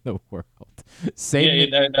weirdest thing in the world.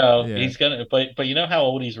 He's gonna. But you know how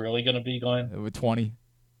old he's really gonna be, Glenn? 20.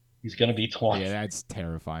 He's gonna be 20. Yeah, that's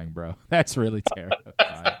terrifying, bro. That's really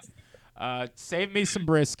terrifying. Save me some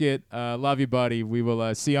brisket. Love you, buddy. We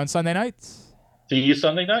will see you on Sunday night. See you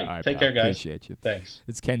Sunday night. Right, Take care, guys. Appreciate you. Thanks.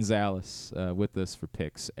 It's Ken Zalis with us for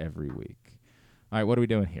picks every week. All right, what are we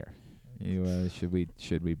doing here? Should we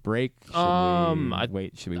break? Should we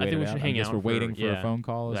wait? Should we wait? I think we should hang out. I guess we're waiting for a phone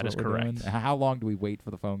call. That is correct. Doing? How long do we wait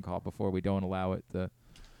for the phone call before we don't allow it to?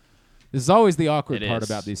 This is always the awkward part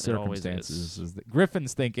about these circumstances. Is that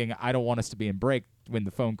Griffin's thinking, I don't want us to be in break when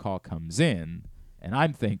the phone call comes in, and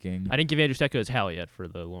I'm thinking, I didn't give Andrew Stecco his hell yet for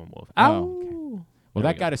the lone wolf. Okay. Well,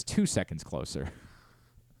 that got us 2 seconds closer.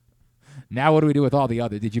 Now what do we do with all the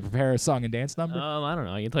other? Did you prepare a song and dance number? I don't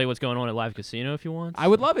know. I can tell you what's going on at Live Casino if you want. I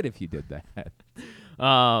would love it if you did that.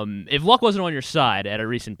 If luck wasn't on your side at a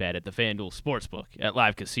recent bet at the FanDuel Sportsbook at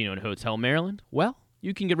Live Casino and Hotel Maryland, well,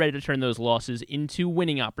 you can get ready to turn those losses into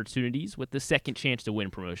winning opportunities with the Second Chance to Win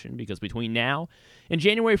promotion, because between now and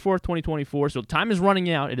January 4th, 2024, so time is running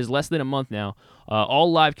out. It is less than a month now.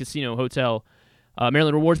 All Live Casino Hotel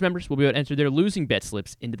Maryland Rewards members will be able to enter their losing bet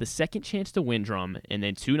slips into the Second Chance to Win drum, and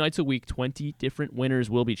then 2 nights a week, 20 different winners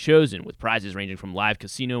will be chosen, with prizes ranging from Live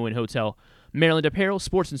Casino and Hotel Maryland apparel,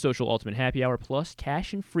 sports and social ultimate happy hour, plus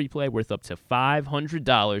cash and free play worth up to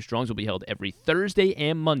 $500. Drawings will be held every Thursday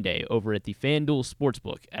and Monday over at the FanDuel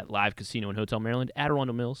Sportsbook at Live Casino and Hotel Maryland at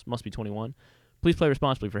Arundel Mills. Must be 21. Please play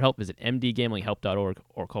responsibly. For help, visit mdgamblinghelp.org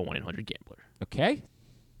or call 1-800-GAMBLER. Okay.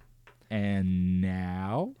 And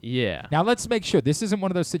now? Yeah. Now let's make sure this isn't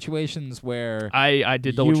one of those situations where I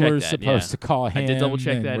did double check that. You were supposed to call him. I did double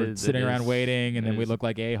check that. We're sitting around waiting, and then we look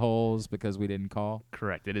like a-holes because we didn't call.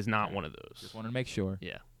 Correct. It is not one of those. Just wanted to make sure.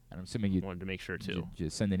 Yeah. And I'm assuming you wanted to make sure too. Did you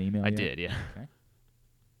send an email? I did. Yeah. Okay.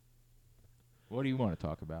 What do you want to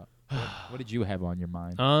talk about? What did you have on your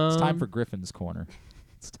mind? It's time for Griffin's Corner.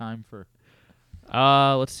 It's time for.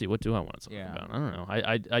 Let's see. What do I want to talk about? I don't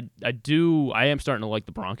know. I am starting to like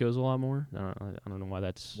the Broncos a lot more. I don't know why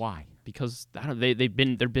that's. Why? Because they've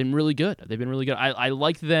been really good. They've been really good. I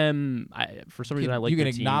like them. For some reason, I like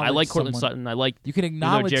their team. I like Cortland Sutton. You can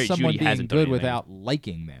acknowledge someone being good without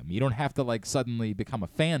liking them. You don't have to suddenly become a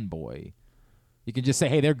fanboy. You can just say,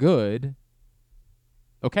 hey, they're good.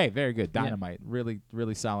 Okay, very good. Dynamite. Yeah. Really,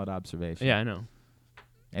 really solid observation. Yeah, I know.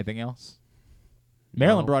 Anything else?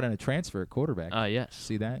 Maryland brought in a transfer at quarterback. Yes.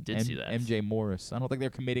 See that? Did see that. MJ Morris. I don't think they're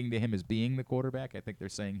committing to him as being the quarterback. I think they're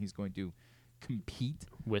saying he's going to compete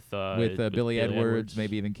with Billy Edwards,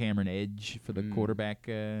 maybe even Cameron Edge for the quarterback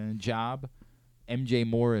job. MJ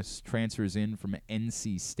Morris transfers in from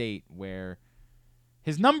NC State, where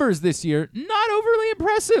his numbers this year, not overly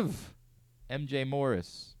impressive. MJ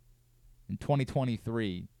Morris in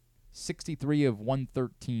 2023, 63 of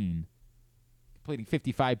 113. Completing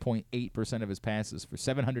 55.8% of his passes for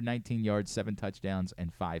 719 yards, 7 touchdowns,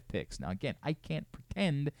 and 5 picks. Now, again, I can't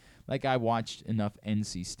pretend like I watched enough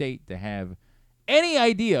NC State to have any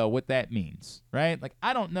idea what that means, right? Like,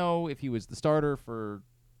 I don't know if he was the starter for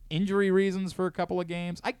injury reasons for a couple of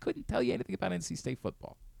games. I couldn't tell you anything about NC State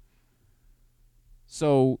football.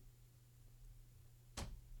 So,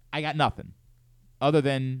 I got nothing other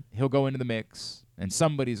than he'll go into the mix and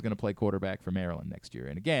somebody's going to play quarterback for Maryland next year.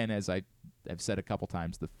 And again, as I've said a couple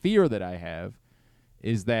times, the fear that I have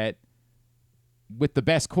is that with the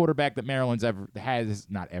best quarterback that Maryland's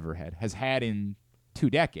has had in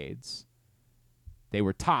 2 decades, they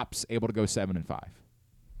were tops able to go 7-5.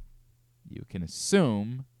 You can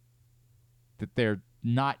assume that they're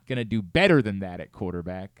not going to do better than that at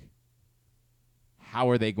quarterback.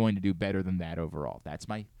 How are they going to do better than that overall? That's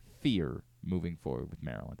my fear moving forward with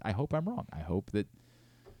Maryland. I hope I'm wrong. I hope that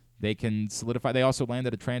they can solidify. They also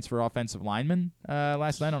landed a transfer offensive lineman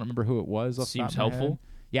last night. I don't remember who it was. Seems helpful.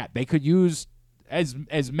 Yeah, they could use as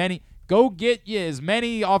many. Go get you as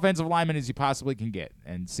many offensive linemen as you possibly can get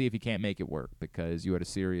and see if you can't make it work because you had a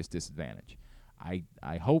serious disadvantage. I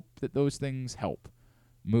hope that those things help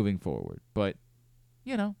moving forward. But,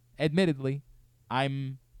 admittedly,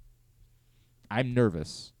 I'm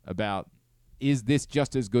nervous about, is this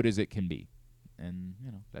just as good as it can be? And,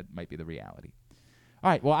 that might be the reality. All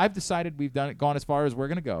right, well, I've decided we've gone as far as we're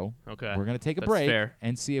going to go. Okay. We're going to take a That's break fair.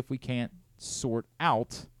 and see if we can't sort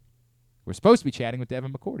out. We're supposed to be chatting with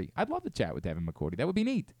Devin McCourty. I'd love to chat with Devin McCourty. That would be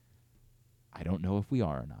neat. I don't know if we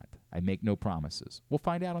are or not. I make no promises. We'll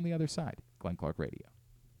find out on the other side. Glenn Clark Radio.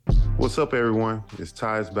 What's up, everyone? It's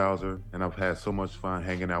Tyus Bowser, and I've had so much fun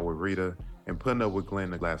hanging out with Reeta and putting up with Glenn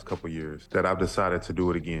the last couple years that I've decided to do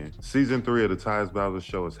it again. Season 3 of the Tyus Bowser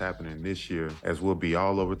Show is happening this year, as we'll be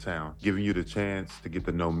all over town, giving you the chance to get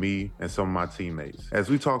to know me and some of my teammates. As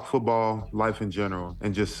we talk football, life in general,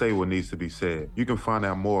 and just say what needs to be said. You can find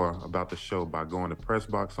out more about the show by going to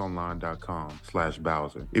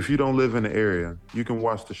pressboxonline.com/Bowser. If you don't live in the area, you can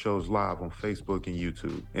watch the shows live on Facebook and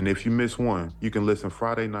YouTube. And if you miss one, you can listen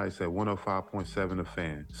Friday nights at 105.7 The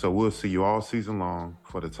Fan. So we'll see you all season long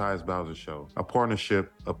for the Tyus Bowser Show, a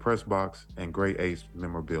partnership of Pressbox and Great Ace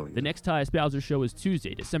Memorabilia. The next Tyus Bowser Show is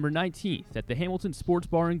Tuesday, December 19th at the Hamilton Sports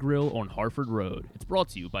Bar and Grill on Harford Road. It's brought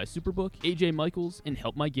to you by Superbook, AJ Michaels, and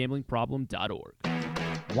HelpMyGamblingProblem.org.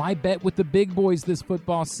 Why bet with the big boys this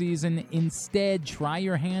football season? Instead, try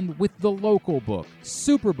your hand with the local book,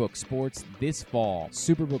 Superbook Sports, this fall.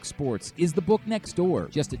 Superbook Sports is the book next door.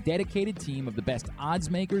 Just a dedicated team of the best odds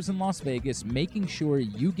makers in Las Vegas, making sure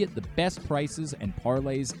you get the best prices and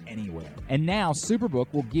parlays anywhere. And now,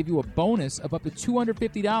 Superbook will give you a bonus of up to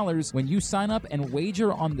 $250 when you sign up and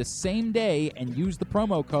wager on the same day and use the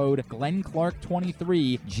promo code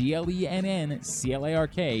GlennClark23,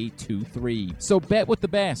 GLENNCLARK23. So bet with the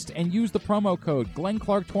best and use the promo code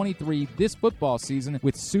GlennClark23 this football season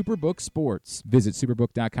with Superbook Sports. Visit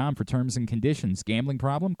superbook.com for terms and conditions. Gambling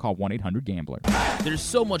problem? Call 1-800-GAMBLER. There's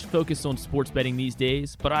so much focus on sports betting these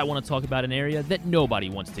days, but I want to talk about an area that nobody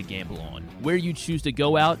wants to gamble on, where you choose to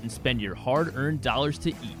go out and spend your hard-earned dollars to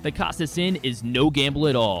eat. The Costas Inn is no gamble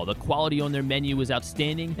at all. The quality on their menu is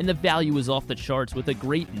outstanding, and the value is off the charts with a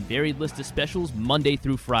great and varied list of specials Monday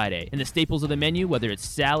through Friday. And the staples of the menu, whether it's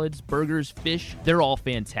salads, burgers, fish, they're all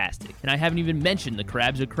fantastic. And I haven't even mentioned the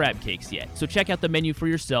crabs or crab cakes yet. So check out the menu for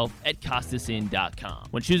yourself at CostasInn.com.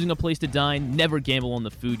 When choosing a place to dine, never gamble on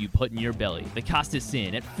the food you put in your belly. The Costas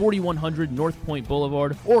Inn at 4100 North Point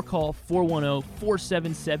Boulevard, or call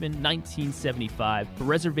 410-477-1975 for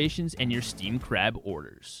reservations and your steamed crab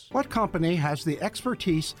orders. What company has the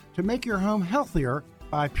expertise to make your home healthier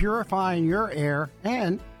by purifying your air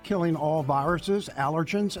and killing all viruses,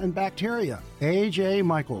 allergens, and bacteria? A.J.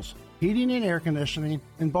 Michaels, Heating and Air Conditioning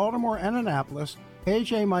in Baltimore and Annapolis,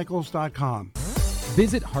 ajmichaels.com.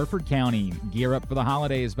 Visit Harford County. Gear up for the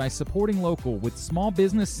holidays by supporting local with Small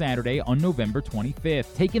Business Saturday on November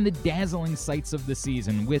 25th. Take in the dazzling sights of the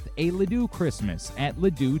season with a Ladue Christmas at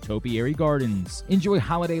Ladue Topiary Gardens. Enjoy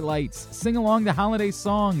holiday lights, sing along to holiday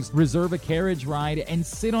songs, reserve a carriage ride, and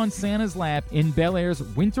sit on Santa's lap in Bel Air's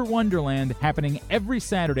Winter Wonderland, happening every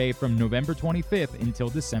Saturday from November 25th until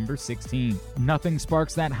December 16th. Nothing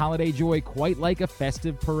sparks that holiday joy quite like a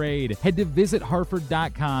festive parade. Head to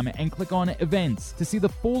visitharford.com and click on Events to see the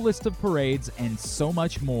full list of parades and so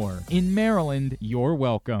much more. In Maryland, you're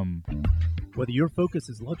welcome. Whether your focus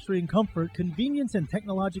is luxury and comfort, convenience and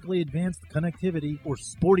technologically advanced connectivity, or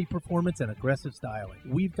sporty performance and aggressive styling,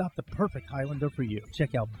 we've got the perfect Highlander for you.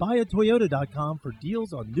 Check out buyatoyota.com for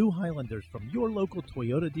deals on new Highlanders from your local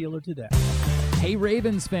Toyota dealer today. Hey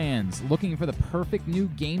Ravens fans, looking for the perfect new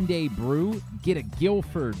game day brew? Get a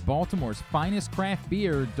Guilford, Baltimore's finest craft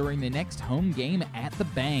beer during the next home game at the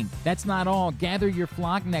Bank. That's not all. Gather your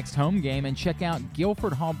flock next home game and check out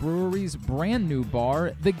Guilford Hall Brewery's brand new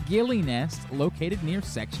bar, the Gilly Nest, located near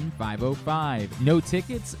Section 505. No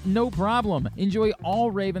tickets? No problem. Enjoy all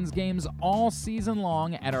Ravens games all season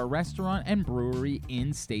long at our restaurant and brewery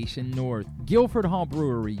in Station North. Guilford Hall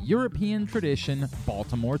Brewery, European tradition,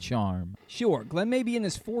 Baltimore charm. Sure, Glenn may be in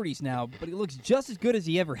his 40s now, but he looks just as good as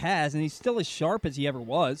he ever has, and he's still as sharp as he ever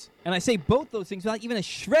was. And I say both those things without even a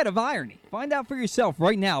shred of irony. Find out for yourself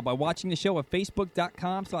right now by watching the show at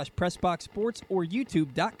facebook.com/PressBoxSports or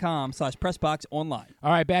youtube.com/PressBoxOnline.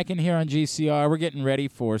 All right, back in here on GCR. We're getting ready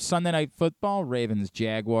for Sunday Night Football,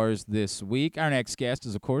 Ravens-Jaguars this week. Our next guest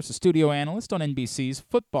is, of course, a studio analyst on NBC's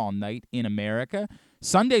Football Night in America.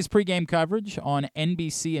 Sunday's pregame coverage on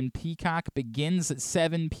NBC and Peacock begins at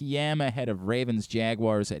 7 p.m. ahead of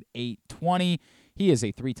Ravens-Jaguars at 8:20. He is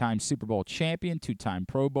a three-time Super Bowl champion, two-time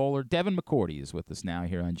Pro Bowler. Devin McCourty is with us now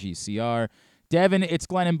here on GCR. Devin, it's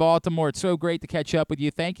Glenn in Baltimore. It's so great to catch up with you.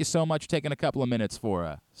 Thank you so much for taking a couple of minutes for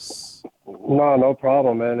us. No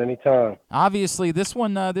problem, man. Anytime. Obviously, this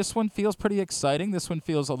one feels pretty exciting. This one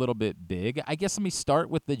feels a little bit big. I guess let me start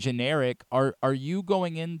with the generic. Are you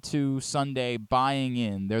going into Sunday buying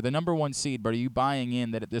in? They're the number one seed, but are you buying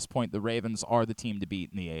in that at this point the Ravens are the team to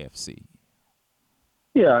beat in the AFC?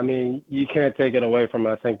 Yeah, I mean, you can't take it away from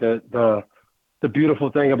it. I think that the beautiful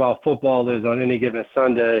thing about football is on any given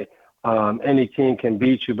Sunday, any team can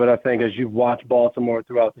beat you. But I think as you've watched Baltimore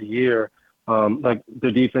throughout the year, like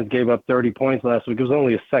the defense gave up 30 points last week. It was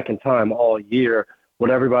only a second time all year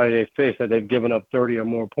with everybody they faced that they've given up 30 or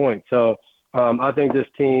more points. So I think this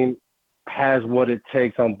team has what it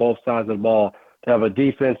takes on both sides of the ball to have a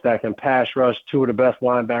defense that can pass rush, two of the best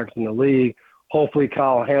linebackers in the league. Hopefully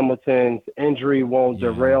Kyle Hamilton's injury won't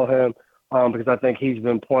derail him because I think he's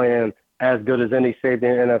been playing as good as any safety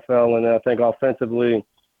in the NFL. And I think offensively,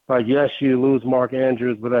 yes, you lose Mark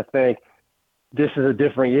Andrews, but I think this is a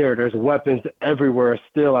different year. There's weapons everywhere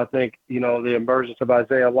still. I think, the emergence of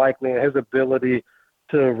Isaiah Likely and his ability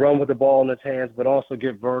to run with the ball in his hands, but also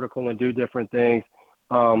get vertical and do different things.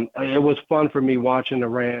 It was fun for me watching the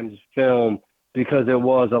Rams film because it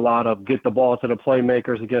was a lot of get the ball to the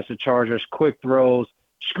playmakers against the Chargers, quick throws,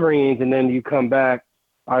 screens, and then you come back,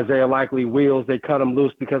 Isaiah Likely wheels, they cut him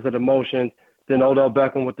loose because of the motions, then Odell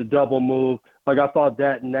Beckham with the double move. I thought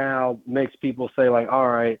that now makes people say, all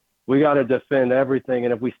right, we got to defend everything,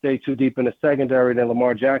 and if we stay too deep in the secondary, then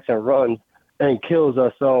Lamar Jackson runs and kills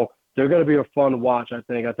us. So they're going to be a fun watch, I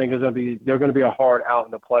think. I think they're going to be a hard out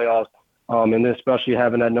in the playoffs, and especially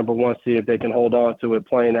having that number one seed, if they can hold on to it,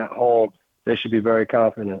 playing at home, they should be very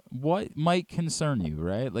confident. What might concern you,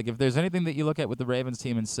 right? Like if there's anything that you look at with the Ravens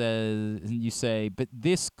team and you say, but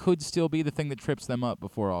this could still be the thing that trips them up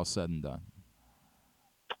before all's said and done.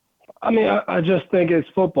 I mean, I just think it's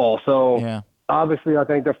football. So yeah. Obviously I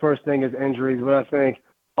think the first thing is injuries, but I think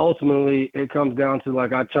ultimately it comes down to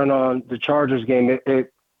I turned on the Chargers game.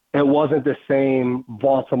 It wasn't the same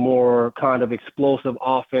Baltimore kind of explosive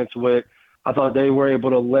offense with I thought they were able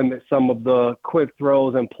to limit some of the quick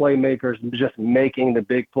throws and playmakers just making the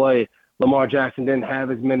big play. Lamar Jackson didn't have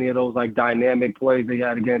as many of those dynamic plays they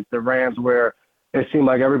had against the Rams where it seemed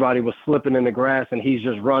like everybody was slipping in the grass and he's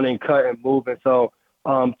just running, cutting, moving. So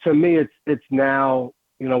to me, it's now,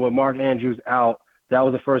 with Mark Andrews out, that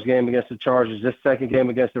was the first game against the Chargers. This second game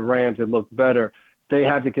against the Rams, it looked better. They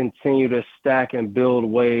have to continue to stack and build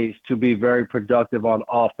ways to be very productive on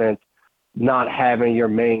offense, not having your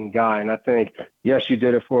main guy. And I think, yes, you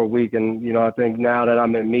did it for a week. And, I think now that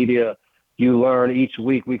I'm in media, you learn each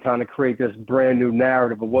week we kind of create this brand new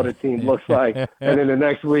narrative of what a team looks like. And then the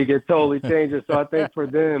next week it totally changes. So I think for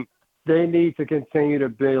them, they need to continue to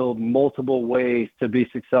build multiple ways to be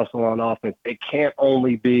successful on offense. It can't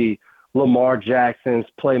only be Lamar Jackson's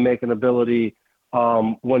playmaking ability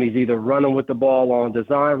when he's either running with the ball on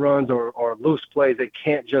design runs or loose plays. It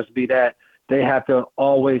can't just be that. They have to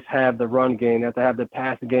always have the run game. They have to have the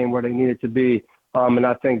passing game where they need it to be. And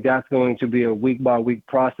I think that's going to be a week-by-week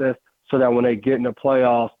process so that when they get in the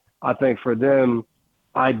playoffs, I think for them,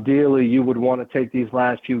 ideally you would want to take these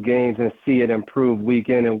last few games and see it improve week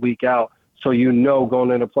in and week out. So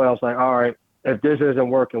going into playoffs, like, all right, if this isn't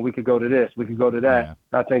working, we could go to this, we could go to that.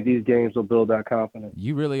 Yeah. I think these games will build that confidence.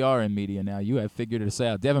 You really are in media now. You have figured this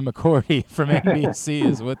out. Devin McCourty from NBC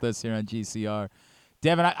is with us here on GCR.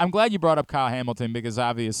 Devin, I'm glad you brought up Kyle Hamilton because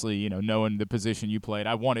obviously, knowing the position you played,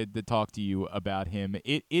 I wanted to talk to you about him.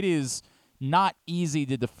 It is not easy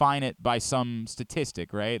to define it by some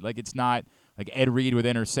statistic, right? Like it's not like Ed Reed with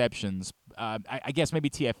interceptions. I guess maybe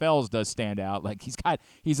TFLs does stand out. Like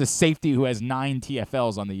he's a safety who has 9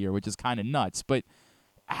 TFLs on the year, which is kind of nuts. But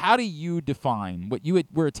how do you define what you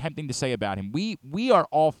were attempting to say about him? We are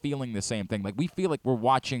all feeling the same thing. Like we feel like we're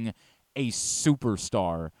watching a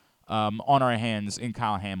superstar on our hands in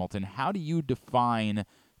Kyle Hamilton. How do you define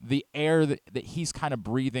the air that he's kind of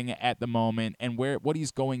breathing at the moment and what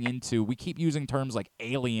he's going into? We keep using terms like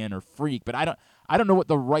alien or freak, but I don't know what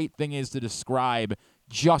the right thing is to describe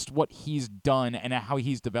just what he's done and how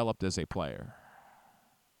he's developed as a player.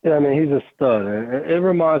 Yeah, I mean, he's a stud. It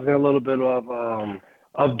reminds me a little bit of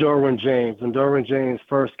Derwin James. When Derwin James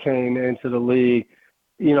first came into the league,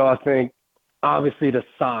 I think obviously the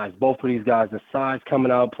size, both of these guys, the size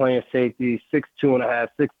coming out playing safety, 6'2.5",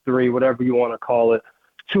 6'3", whatever you want to call it,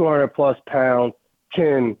 200-plus pounds,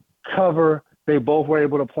 can cover. They both were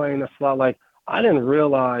able to play in the slot. Like, I didn't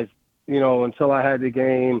realize, until I had the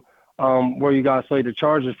game where you guys played the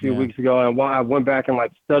Chargers a few weeks ago, and while I went back and,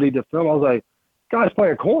 studied the film, I was like, guy's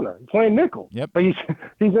playing corner, he's playing nickel. Yep. But he's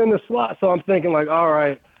in the slot. So I'm thinking, all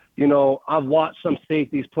right, I've watched some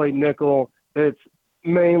safeties play nickel. It's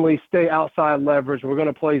mainly stay outside leverage. We're going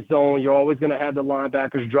to play zone. You're always going to have the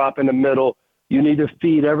linebackers drop in the middle. You need to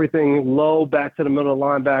feed everything low back to the middle of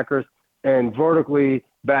linebackers and vertically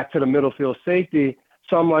back to the middle field safety.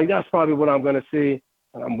 So I'm like, that's probably what I'm going to see.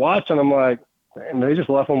 And I'm watching. I'm like, man, they just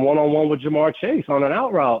left him one-on-one with Jamar Chase on an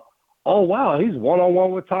out route. Oh, wow, he's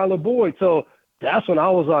one-on-one with Tyler Boyd. So that's when I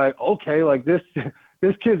was like, okay,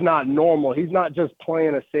 this kid's not normal. He's not just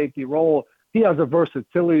playing a safety role. He has the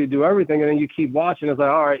versatility to do everything. And then you keep watching. It's like,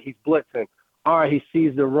 all right, he's blitzing. All right, he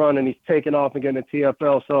sees the run and he's taking off and getting a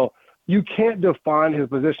TFL. So you can't define his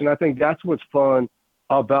position. I think that's what's fun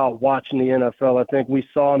about watching the NFL. I think we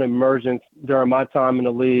saw an emergence during my time in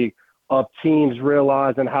the league of teams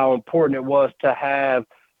realizing how important it was to have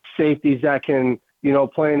safeties that can,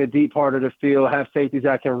 play in the deep part of the field, have safeties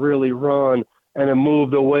that can really run, and it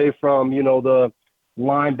moved away from, the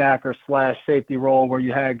linebacker / safety role where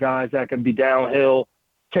you had guys that could be downhill,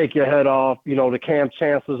 take your head off, the Cam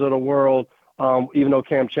Chancellors of the world, even though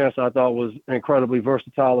Cam Chancellor I thought was incredibly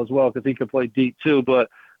versatile as well because he could play deep too. But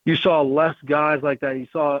you saw less guys like that. You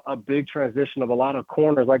saw a big transition of a lot of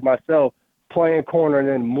corners like myself playing corner and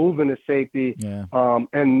then moving to safety. Yeah.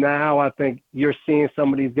 And now I think you're seeing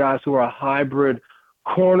some of these guys who are hybrid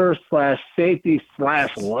corner / safety /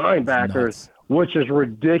 linebackers, which is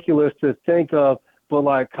ridiculous to think of.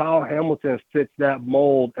 But Kyle Hamilton fits that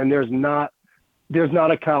mold, and there's not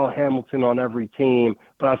a Kyle Hamilton on every team,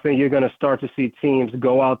 but I think you're going to start to see teams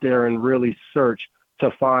go out there and really search to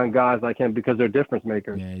find guys like him because they're difference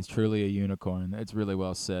makers. Yeah, he's truly a unicorn. That's really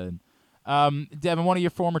well said. Devin, one of your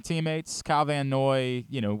former teammates, Kyle Van Noy,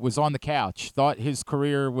 was on the couch, thought his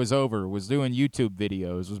career was over, was doing YouTube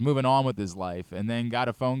videos, was moving on with his life, and then got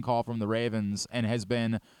a phone call from the Ravens and has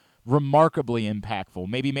been remarkably impactful.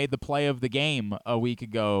 Maybe made the play of the game a week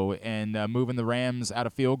ago and moving the Rams out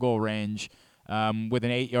of field goal range with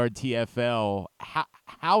an 8-yard TFL.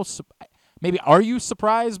 Maybe are you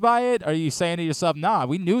surprised by it? Are you saying to yourself, nah,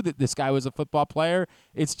 we knew that this guy was a football player.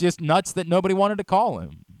 It's just nuts that nobody wanted to call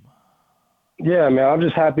him. Yeah, man, I'm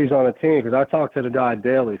just happy he's on the team because I talk to the guy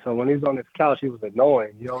daily. So when he's on this couch, he was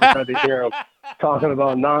annoying. You always had to hear him talking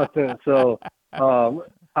about nonsense. So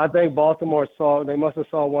I think Baltimore they must have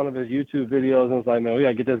saw one of his YouTube videos and was like, man, we got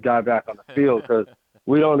to get this guy back on the field because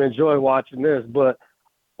we don't enjoy watching this. But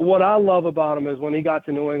what I love about him is when he got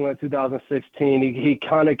to New England in 2016, he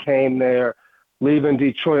kind of came there, leaving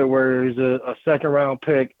Detroit where he's a second-round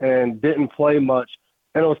pick and didn't play much.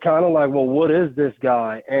 And it was kind of like, well, what is this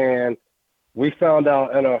guy? And we found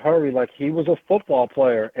out in a hurry, he was a football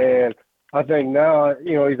player. And I think now,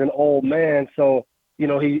 he's an old man. So,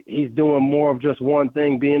 he's doing more of just one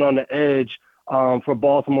thing, being on the edge for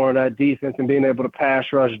Baltimore, that defense, and being able to pass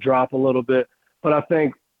rush, drop a little bit. But I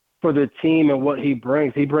think for the team and what he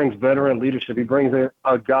brings veteran leadership. He brings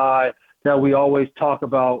a guy that we always talk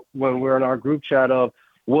about when we're in our group chat of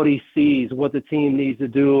what he sees, what the team needs to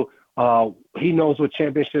do. He knows what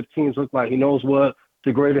championship teams look like. He knows what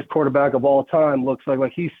the greatest quarterback of all time looks like.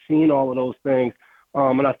 Like, he's seen all of those things.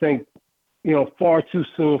 And I think, far too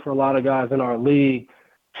soon for a lot of guys in our league,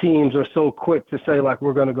 teams are so quick to say, like,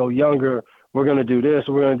 we're going to go younger, we're going to do this,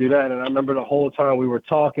 we're going to do that. And I remember the whole time we were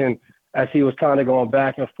talking as he was kind of going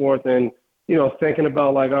back and forth and, thinking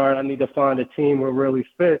about, like, all right, I need to find a team where it really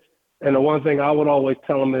fits. And the one thing I would always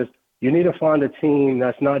tell him is you need to find a team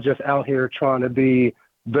that's not just out here trying to be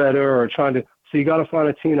better or so you got to find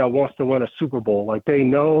a team that wants to win a Super Bowl. Like, they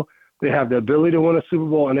know they have the ability to win a Super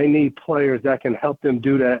Bowl, and they need players that can help them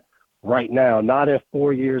do that right now, not in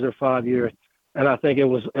 4 years or 5 years. And I think it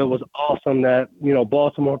was awesome that,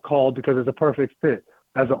 Baltimore called because it's a perfect fit.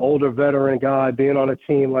 As an older veteran guy, being on a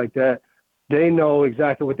team like that, they know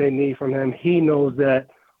exactly what they need from him. He knows that,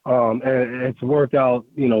 and it's worked out,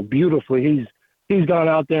 beautifully. He's gone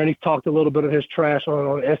out there and he's talked a little bit of his trash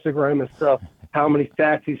on Instagram and stuff, how many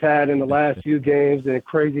sacks he's had in the last few games, and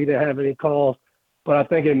crazy to have any calls. But I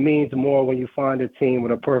think it means more when you find a team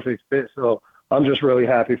with a perfect fit. So I'm just really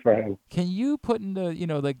happy for him. Can you put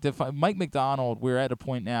into, Mike McDonald, we're at a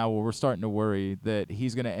point now where we're starting to worry that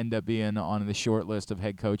he's going to end up being on the short list of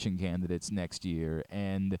head coaching candidates next year.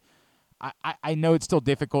 And I know it's still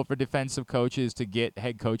difficult for defensive coaches to get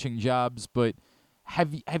head coaching jobs, but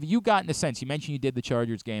have you gotten a sense, you mentioned you did the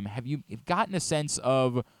Chargers game, have you gotten a sense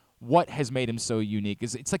of what has made him so unique?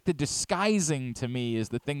 It's like the disguising to me is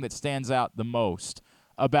the thing that stands out the most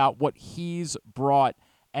about what he's brought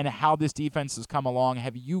and how this defense has come along.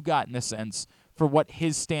 Have you gotten a sense for what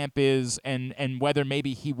his stamp is and whether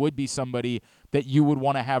maybe he would be somebody that you would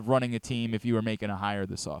want to have running a team if you were making a hire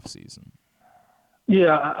this offseason?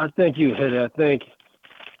 Yeah, I think you hit it. I think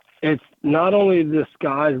it's not only the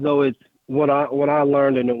disguise, though. It's what I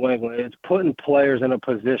learned in New England. It's putting players in a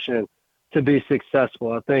position to be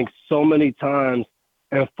successful. I think so many times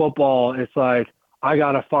in football, it's like, I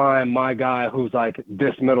got to find my guy who's like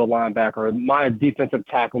this middle linebacker. My defensive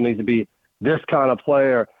tackle needs to be this kind of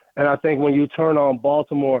player. And I think when you turn on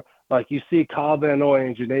Baltimore, like you see Kyle Van Noy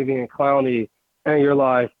and Jadeveon Clowney, and you're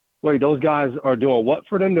like, wait, those guys are doing what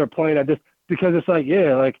for them? They're playing at this. Because it's like,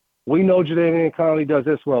 yeah, like we know Jadeveon Clowney does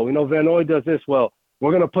this well. We know Van Noy does this well.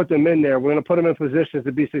 We're going to put them in there. We're going to put them in positions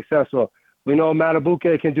to be successful. We know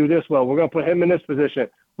Matabuke can do this well. We're going to put him in this position.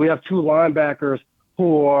 We have two linebackers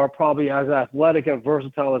who are probably as athletic and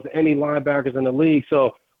versatile as any linebackers in the league.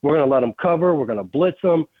 So we're going to let them cover. We're going to blitz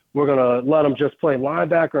them. We're going to let them just play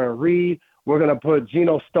linebacker and read. We're going to put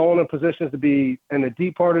Geno Stone in positions to be in the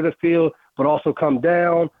deep part of the field, but also come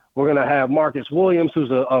down. We're going to have Marcus Williams,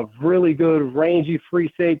 who's a really good, rangy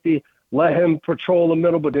free safety. Let him patrol the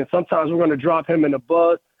middle, but then sometimes we're going to drop him in the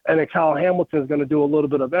buzz, and then Kyle Hamilton's going to do a little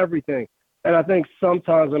bit of everything. And I think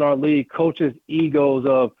sometimes in our league, coaches' egos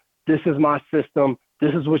of, this is my system,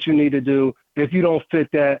 this is what you need to do. If you don't fit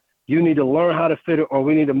that, you need to learn how to fit it or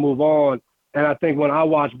we need to move on. And I think when I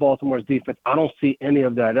watch Baltimore's defense, I don't see any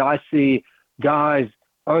of that. I see guys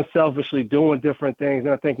unselfishly doing different things.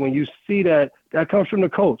 And I think when you see that, that comes from the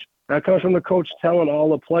coach. That comes from the coach telling all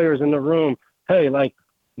the players in the room, hey, like,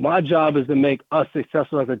 my job is to make us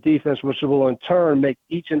successful as a defense, which will in turn make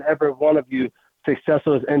each and every one of you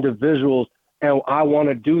successful as individuals. And I want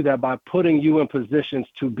to do that by putting you in positions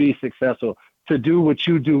to be successful, to do what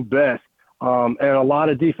you do best. And a lot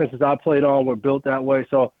of defenses I played on were built that way.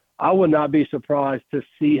 So I would not be surprised to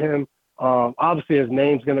see him. Obviously, his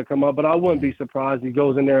name's going to come up, but I wouldn't be surprised he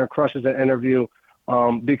goes in there and crushes an interview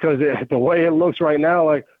because the way it looks right now,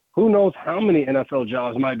 like, who knows how many NFL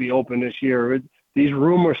jobs might be open this year. These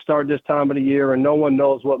rumors start this time of the year, and no one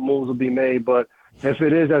knows what moves will be made. But if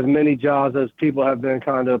it is as many jobs as people have been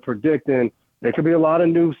kind of predicting, there could be a lot of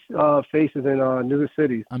new faces in new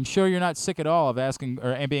cities. I'm sure you're not sick at all of asking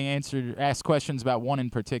or being asked questions about one in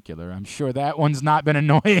particular. I'm sure that one's not been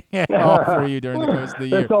annoying at all for you during the course of the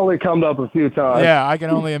year. It's only come up a few times. Yeah, I can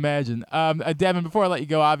only imagine. Devin, before I let you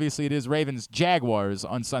go, obviously it is Ravens-Jaguars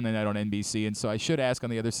on Sunday night on NBC, and so I should ask on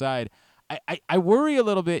the other side, I worry a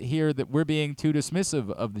little bit here that we're being too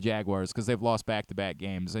dismissive of the Jaguars because they've lost back-to-back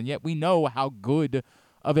games, and yet we know how good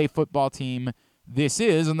of a football team this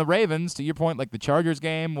is. And the Ravens, to your point, like the Chargers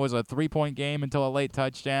game was a 3-point game until a late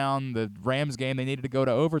touchdown. The Rams game, they needed to go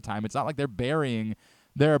to overtime. It's not like they're burying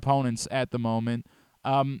their opponents at the moment.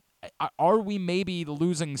 Are we maybe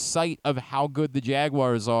losing sight of how good the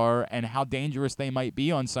Jaguars are and how dangerous they might be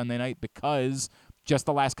on Sunday night because just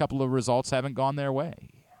the last couple of results haven't gone their way?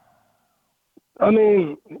 I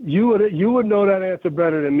mean, you would know that answer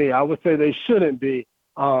better than me. I would say they shouldn't be.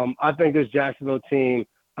 I think this Jacksonville team,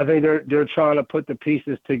 I think they're trying to put the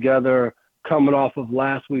pieces together coming off of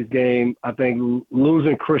last week's game. I think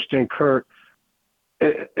losing Christian Kirk,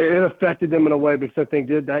 it affected them in a way because I think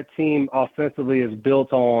that team offensively is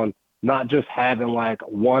built on not just having like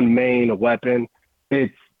one main weapon.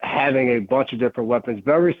 It's having a bunch of different weapons,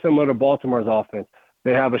 very similar to Baltimore's offense.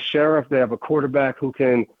 They have a sheriff. They have a quarterback who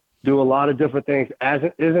can do a lot of different things,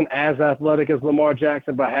 isn't as athletic as Lamar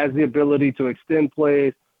Jackson, but has the ability to extend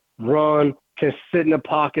plays, run, can sit in the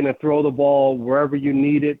pocket and throw the ball wherever you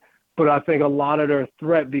need it. But I think a lot of their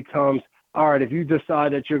threat becomes, all right, if you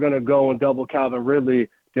decide that you're going to go and double Calvin Ridley,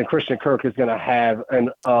 then Christian Kirk is going to have an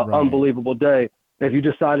unbelievable day. If you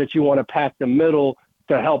decide that you want to pack the middle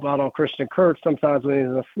to help out on Christian Kirk, sometimes when he's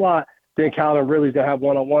in the slot, then Calvin Ridley's going to have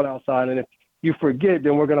one-on-one outside. And if you forget,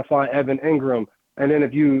 then we're going to find Evan Ingram. And then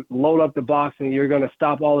if you load up the box and you're going to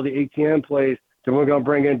stop all of the ATM plays, then we're going to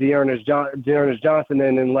bring in Dearness Johnson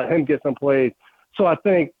in and let him get some plays. So I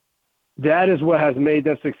think that is what has made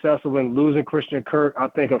them successful in losing Christian Kirk. I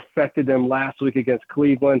think affected them last week against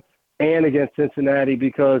Cleveland and against Cincinnati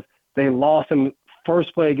because they lost him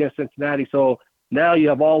first play against Cincinnati. So now you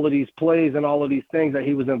have all of these plays and all of these things that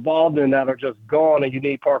he was involved in that are just gone, and you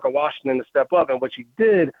need Parker Washington to step up, and which he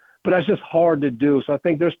did, but that's just hard to do. So I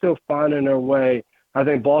think they're still finding their way. I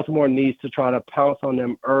think Baltimore needs to try to pounce on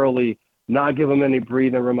them early, not give them any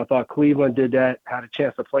breathing room. I thought Cleveland did that, had a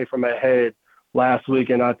chance to play from ahead last week,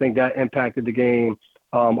 and I think that impacted the game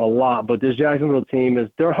a lot. But this Jacksonville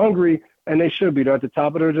team they're hungry, and they should be. They're at the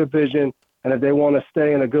top of their division, and if they want to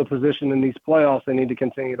stay in a good position in these playoffs, they need to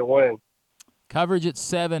continue to win. Coverage at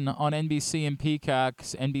 7 on NBC and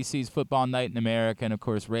Peacock's NBC's Football Night in America, and, of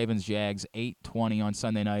course, Ravens-Jags, 8:20 on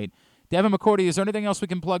Sunday night. Devin McCourty, is there anything else we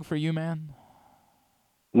can plug for you, man?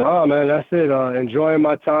 No, man, that's it. Enjoying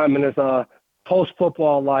my time in this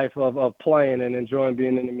post-football life of playing and enjoying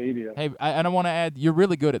being in the media. Hey, I want to add, you're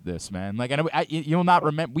really good at this, man. Like, you'll not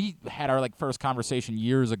remember. We had our first conversation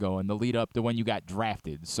years ago in the lead up to when you got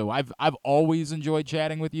drafted. So I've always enjoyed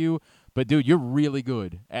chatting with you. But dude, you're really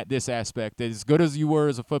good at this aspect. As good as you were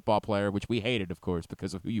as a football player, which we hated, of course,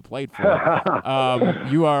 because of who you played for.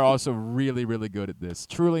 You are also really, really good at this.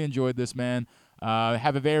 Truly enjoyed this, man.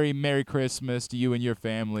 Have a very Merry Christmas to you and your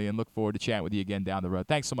family, and look forward to chatting with you again down the road.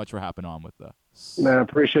 Thanks so much for hopping on with us. Man, I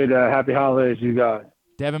appreciate that. Happy holidays, you guys.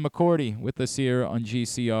 Devin McCourty with us here on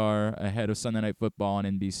GCR ahead of Sunday Night Football on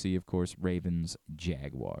NBC, of course,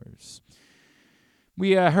 Ravens-Jaguars.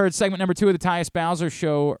 We heard segment number 2 of the Tyus Bowser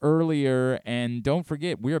Show earlier, and don't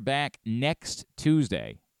forget, we're back next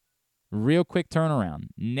Tuesday. Real quick turnaround.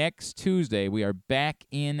 Next Tuesday, we are back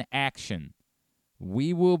in action.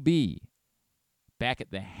 We will be back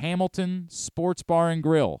at the Hamilton Sports Bar and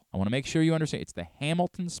Grill. I want to make sure you understand. It's the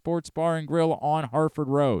Hamilton Sports Bar and Grill on Harford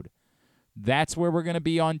Road. That's where we're going to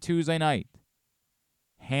be on Tuesday night.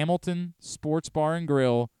 Hamilton Sports Bar and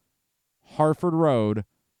Grill, Harford Road,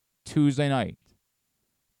 Tuesday night.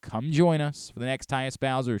 Come join us for the next Tyus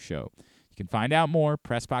Bowser Show. You can find out more,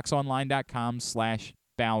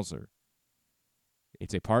 PressBoxOnline.com/Bowser.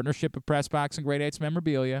 It's a partnership of PressBox and Great 8's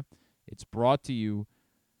Memorabilia. It's brought to you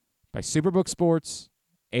by Superbook Sports,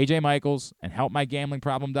 AJ Michaels, and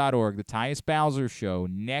HelpMyGamblingProblem.org. The Tyus Bowser Show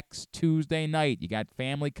next Tuesday night. You got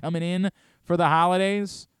family coming in for the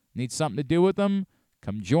holidays? Need something to do with them?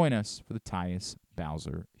 Come join us for the Tyus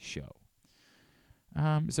Bowser Show.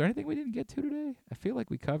 Is there anything we didn't get to today? I feel like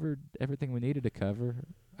we covered everything we needed to cover.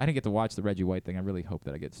 I didn't get to watch the Reggie White thing. I really hope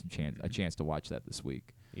that I get a chance to watch that this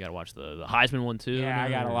week. You got to watch the Heisman one, too? Yeah, I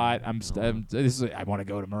got a lot. I want to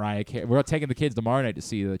go to Mariah Carey. We're taking the kids tomorrow night to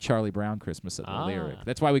see the Charlie Brown Christmas at the Lyric.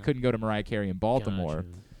 That's why we couldn't go to Mariah Carey in Baltimore.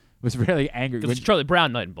 Gotcha. Was really angry. It's Charlie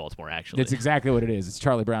Brown night in Baltimore, actually. That's exactly what it is. It's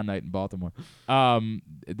Charlie Brown night in Baltimore.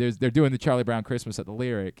 They're doing the Charlie Brown Christmas at the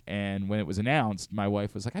Lyric, and when it was announced, my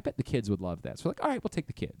wife was like, I bet the kids would love that. So we're like, all right, we'll take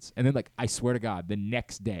the kids. And then, I swear to God, the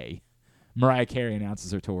next day, Mariah Carey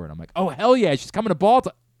announces her tour, and I'm like, oh, hell yeah, she's coming to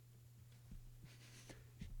Baltimore.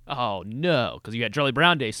 Oh, no, because you got Charlie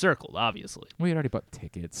Brown Day circled, obviously. We had already bought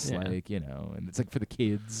tickets, and it's for the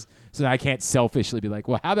kids. So I can't selfishly be like,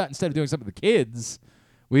 well, how about instead of doing something for the kids,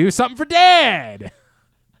 we do something for Dad?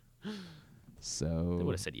 So they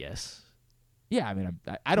would have said yes. Yeah, I mean,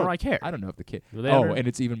 I don't care. I don't know if the kid. And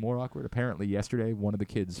it's even more awkward. Apparently, yesterday, one of the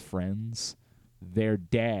kids' friends, their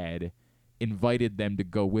dad, invited them to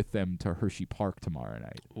go with them to Hershey Park tomorrow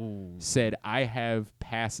night. Ooh. Said, I have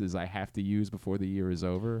passes I have to use before the year is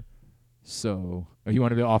over. So, you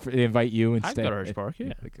want to invite you instead? I'd go to Hershey Park,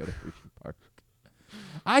 yeah. Go to Hershey Park.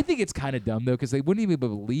 I think it's kind of dumb, though, because they wouldn't even be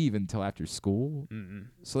able to leave until after school. Mm-mm.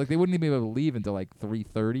 So, they wouldn't even be able to leave until,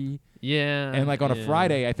 3:30. Yeah. And, on a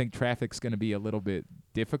Friday, I think traffic's going to be a little bit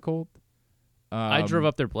difficult. I drove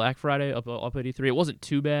up there Black Friday up 83. It wasn't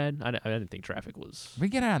too bad. I didn't think traffic was. We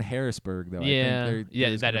get out of Harrisburg though. Yeah, I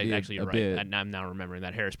think that actually you're right. bit. I'm now remembering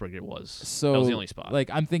that Harrisburg it was. So that was the only spot. Like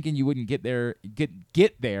I'm thinking you wouldn't get there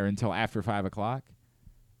until after 5 o'clock,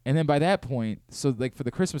 and then by that point, so like for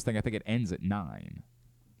the Christmas thing, I think it ends at 9.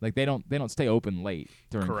 Like they don't stay open late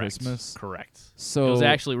during Christmas. Correct. So it was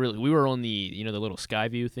actually really. We were on the the little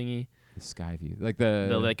Skyview thingy. The Skyview, like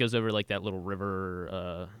that goes over like that little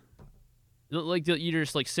river. Like you're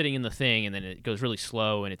just like sitting in the thing, and then it goes really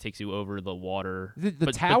slow, and it takes you over the water.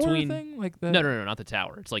 The tower thing, like the no, not the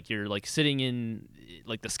tower. It's like you're like sitting in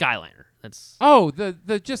like the Skyliner. That's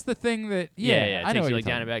the just the thing that it I know takes you like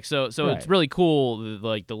down and back. So it's really cool.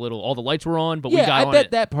 Like all the lights were on, but we got I on bet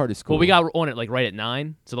it. that part is cool. Well, we got on it like right at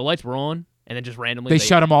 9, so the lights were on, and then just randomly they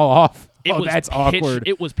shut them all off. That's pitch, awkward.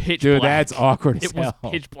 It was pitch Dude, black. that's awkward as hell. It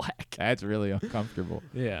was pitch black. That's really uncomfortable.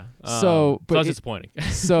 Yeah. So that's disappointing.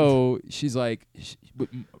 So she's like,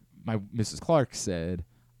 my Mrs. Clark said,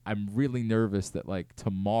 I'm really nervous that like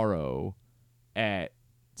tomorrow at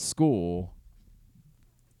school,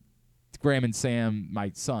 Graham and Sam,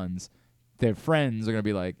 my sons, their friends are going to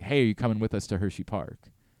be like, hey, are you coming with us to Hershey Park?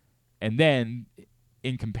 And then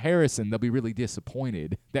in comparison, they'll be really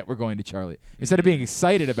disappointed that we're going to Charlie. Instead of being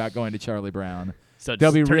excited about going to Charlie Brown, so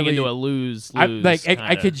they'll be turning really into a lose.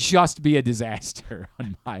 I could just be a disaster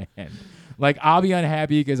on my end. Like I'll be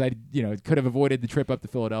unhappy because I could have avoided the trip up to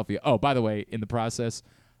Philadelphia. Oh, by the way, in the process,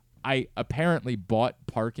 I apparently bought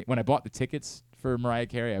parking when I bought the tickets for Mariah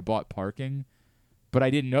Carey. I bought parking, but I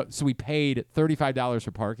didn't know. So we paid $35 for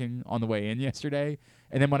parking on the way in yesterday,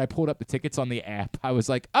 and then when I pulled up the tickets on the app, I was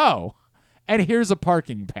like, oh. And here's a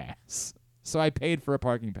parking pass. So I paid for a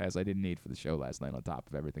parking pass I didn't need for the show last night on top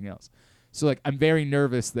of everything else. So like I'm very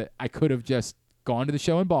nervous that I could have just gone to the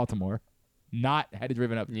show in Baltimore, not had to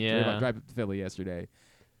drive up to Philly yesterday,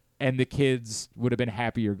 and the kids would have been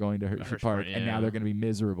happier going to Hershey Park, and now they're going to be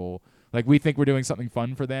miserable. Like we think we're doing something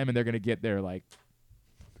fun for them, and they're going to get there like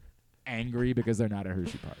angry because they're not at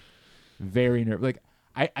Hershey Park. Very nervous. Like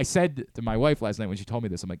I said to my wife last night when she told me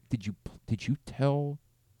this, I'm like, did you tell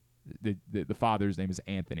the father's name is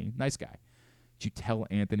Anthony, nice guy. Did you tell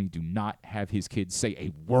Anthony do not have his kids say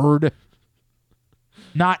a word,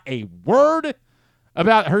 not a word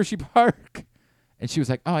about Hershey Park? And she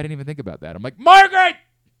was like, oh, I didn't even think about that. I'm like, Margaret,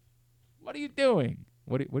 what are you doing?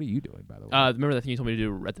 What are you doing, by the way? Remember that thing you told me to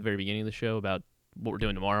do at the very beginning of the show about what we're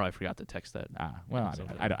doing tomorrow? I forgot to text that. Well,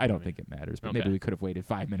 I don't think it matters, but maybe we could have waited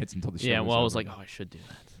 5 minutes until the show was over. I was like, oh, I should do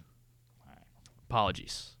that.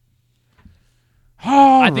 Apologies.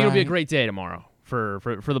 I think it'll be a great day tomorrow for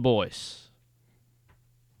the boys.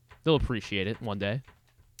 They'll appreciate it one day.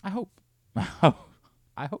 I hope. I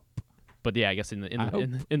hope. But yeah, I guess in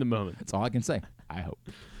the moment. That's all I can say. I hope.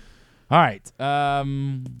 All right.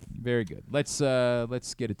 Very good. Let's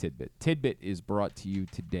get a tidbit. Tidbit is brought to you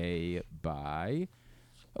today by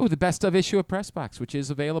the best of issue of Press Box, which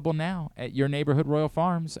is available now at your neighborhood Royal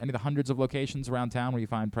Farms. Any of the hundreds of locations around town where you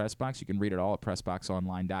find Press Box, you can read it all at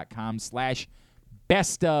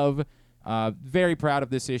pressboxonline.com/best of. Very proud of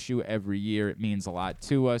this issue every year. It means a lot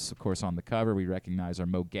to us. Of course, on the cover, we recognize our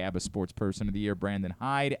Mo Gabba Sports Person of the Year, Brandon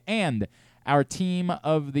Hyde, and our Team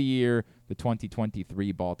of the Year, the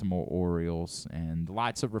 2023 Baltimore Orioles, and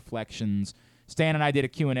lots of reflections. Stan and I did a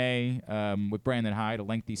Q&A with Brandon Hyde, a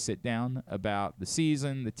lengthy sit-down about the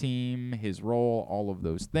season, the team, his role, all of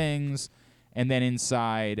those things. And then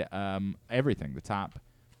inside, everything, the top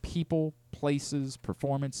people, places,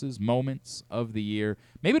 performances, moments of the year.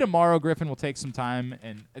 Maybe tomorrow, Griffin, will take some time,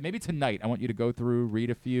 and maybe tonight I want you to go through, read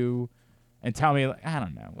a few, and tell me, I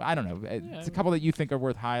don't know. It's a couple that you think are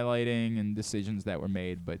worth highlighting and decisions that were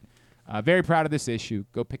made, but very proud of this issue.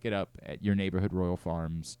 Go pick it up at your neighborhood Royal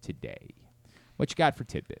Farms today. What you got for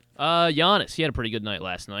tidbit? Giannis, he had a pretty good night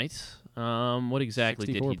last night. What exactly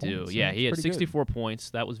did he do? Points. Yeah, he had 64 points.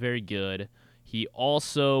 That was very good. He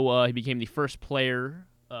also he became the first player.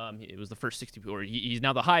 It was the first 64. He's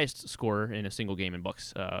now the highest scorer in a single game in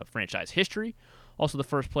Bucks franchise history. Also the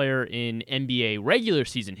first player in NBA regular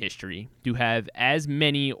season history to have as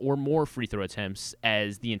many or more free throw attempts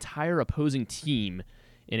as the entire opposing team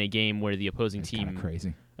in a game where the opposing team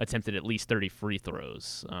attempted at least 30 free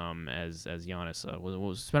throws. As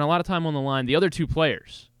Giannis spent a lot of time on the line. The other two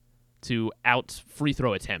players to out free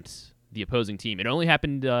throw attempts the opposing team. It only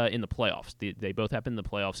happened in the playoffs. They both happened in the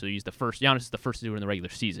playoffs. So Giannis is the first to do it in the regular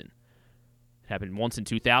season. It happened once in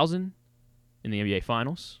 2000 in the NBA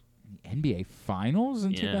Finals. NBA Finals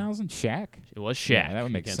in 2000? Shaq? It was Shaq. Yeah, that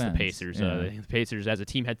would make against sense. the Pacers. Yeah. The Pacers, as a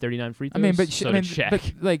team, had 39 free throws. I mean, but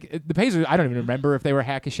Shaq. But the Pacers, I don't even remember if they were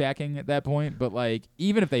hack-a-shacking at that point. But like,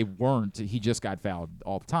 even if they weren't, he just got fouled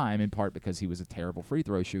all the time, in part because he was a terrible free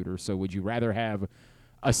throw shooter. So would you rather have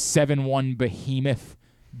a 7-1 behemoth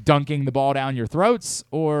dunking the ball down your throats,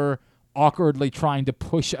 or awkwardly trying to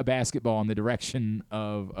push a basketball in the direction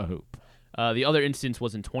of a hoop? The other instance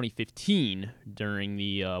was in 2015 during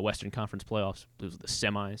the Western Conference playoffs. Those were the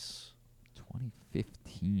semis.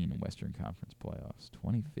 2015 Western Conference playoffs.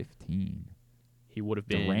 2015. He would have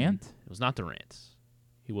been Durant? It was not Durant.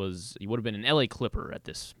 He would have been an LA Clipper at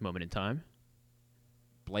this moment in time.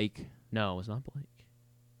 Blake? No, it was not Blake.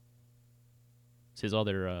 It's his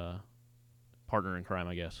other partner in crime,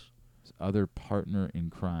 I guess. His other partner in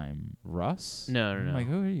crime. Russ? No. I'm like,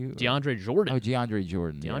 who are you? DeAndre Jordan. Oh, DeAndre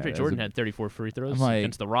Jordan. DeAndre Jordan had 34 free throws like,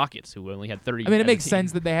 against the Rockets, who only had 30. I mean, it makes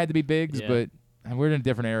sense that they had to be bigs, Yeah. but we're in a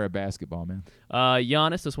different era of basketball, man.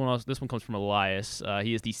 Giannis, this one comes from Elias.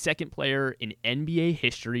 He is the second player in NBA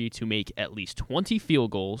history to make at least 20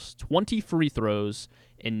 field goals, 20 free throws,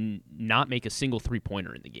 and not make a single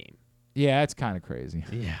three-pointer in the game. Yeah, that's kind of crazy.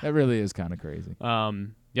 Yeah. That really is kind of crazy.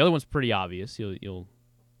 The other one's pretty obvious. You'll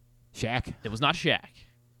Shaq? It was not Shaq.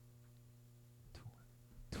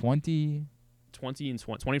 20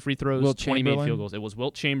 free throws, Wilt 20 made Chamberlain? field goals. It was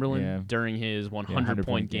Wilt Chamberlain during his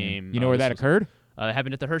 100-point game. You know where that occurred? It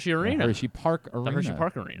happened at the Hershey Arena. Hershey Park Arena. The Hershey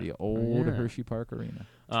Park Arena. The old Hershey Park Arena.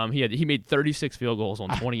 He made 36 field goals on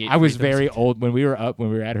 28. I was free throws. very old when we were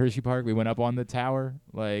at Hershey Park. We went up on the tower.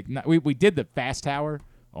 We did the fast tower.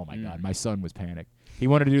 Oh my God, my son was panicked. He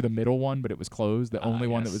wanted to do the middle one, but it was closed. The only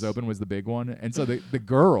one that was open was the big one. And so the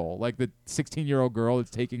girl, like the 16-year-old girl that's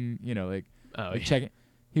taking, checking,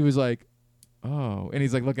 he was like, oh, and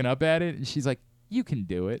he's like looking up at it, and she's like, you can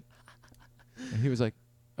do it. And he was like,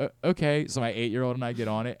 okay. So my 8-year-old and I get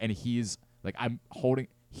on it, and he's like,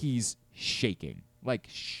 he's shaking. But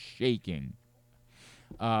he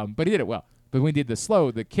did it well. But we did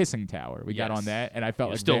the kissing tower. We got on that, and I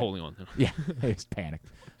felt like still holding on. Yeah, he was panicked.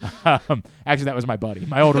 Actually, that was my buddy.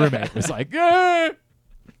 My old roommate was like, ah!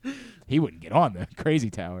 He wouldn't get on the crazy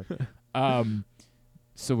tower.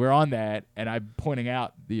 So we're on that, and I'm pointing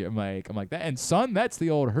out I'm like that. And son, that's the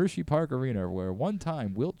old Hershey Park Arena where one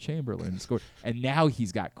time Wilt Chamberlain scored, and now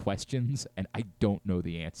he's got questions, and I don't know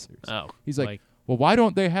the answers. Oh, he's like, well, why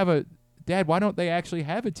don't they actually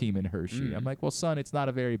have a team in Hershey? I'm like, well, son, it's not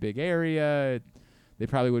a very big area. They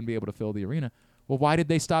probably wouldn't be able to fill the arena. Well, why did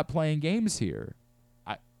they stop playing games here?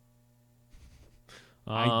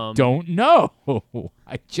 I don't know.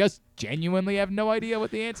 I just genuinely have no idea what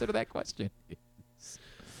the answer to that question is.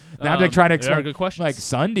 Now I'm like trying to explain. Good questions. Like,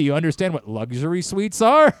 son, do you understand what luxury suites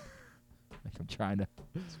are? I'm trying to.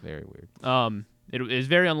 It's very weird. It is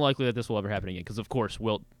very unlikely that this will ever happen again because, of course,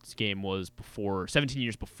 Wilt's game was 17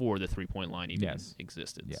 years before the three-point line even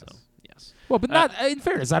existed. Yes. So, yes. Well, but not in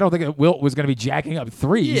fairness, I don't think that Wilt was going to be jacking up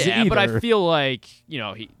threes. Yeah, either. but I feel like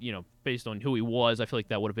based on who he was, I feel like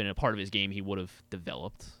that would have been a part of his game he would have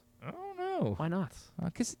developed. I don't know. Why not?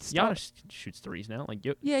 Because it's Giannis shoots threes now.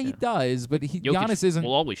 He does, but Giannis isn't.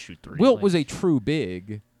 Will always shoot threes. Wilt was a true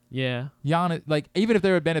big. Yeah. Giannis, even if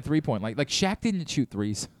there had been a 3-point, like Shaq didn't shoot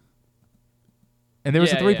threes. And there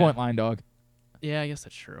was a 3-point line, dog. Yeah, I guess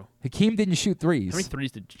that's true. Hakeem didn't shoot threes. How many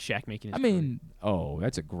threes did Shaq make in his career?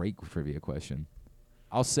 That's a great trivia question.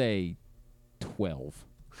 I'll say 12.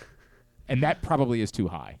 And that probably is too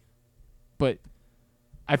high. But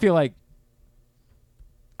I feel like,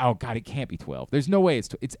 oh, God, it can't be 12. There's no way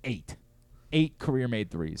it's 8. 8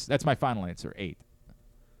 career-made threes. That's my final answer, 8.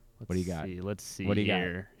 What do you got? Let's see what do you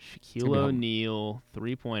here. Shaquille O'Neal,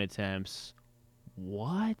 3-point attempts.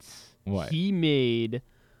 What? He made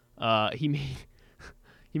one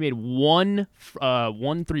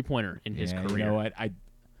 3-pointer in his career. You know what? I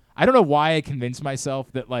don't know why I convinced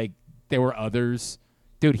myself that there were others.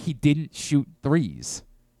 Dude, he didn't shoot threes.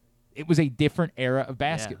 It was a different era of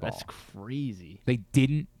basketball. Yeah, that's crazy.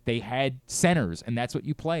 They had centers, and that's what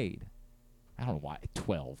you played. I don't know why.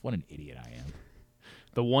 12. What an idiot I am.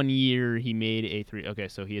 The 1 year he made a 3. Okay,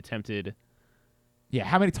 so he attempted. Yeah,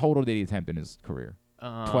 how many total did he attempt in his career?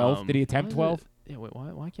 12? Did he attempt 12? Yeah, wait,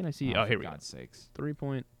 why can't I see? Oh, here we go. For God's sakes.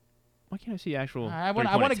 3-point. Why can't I see actual? I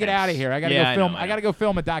want to get out of here. I got to go film. I got to go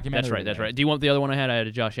film a documentary. That's right. Do you want the other one I had? I had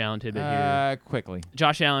a Josh Allen tidbit here. Quickly.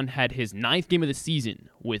 Josh Allen had his 9th game of the season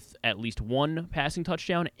with at least 1 passing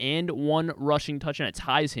touchdown and 1 rushing touchdown. It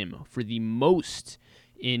ties him for the most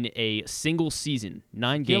in a single season.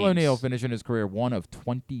 9 games. Shaquille O'Neal finishing his career 1 of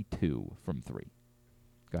 22 from 3.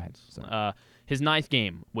 Go ahead. Sorry. His 9th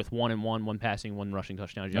game with 1 passing, 1 rushing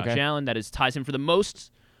touchdown. Josh Allen, that ties him for the most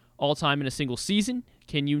all-time in a single season.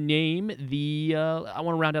 Can you name the? I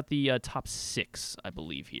want to round out the top 6, I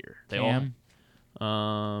believe here. They Cam.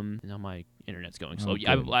 Now my internet's going slow.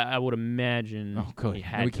 Oh, I would imagine. Oh, good. We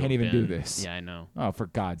had We to can't have even do been. this. Yeah, I know. Oh, for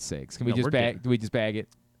God's sakes! Can No, we just we're bag? good. Do we just bag it?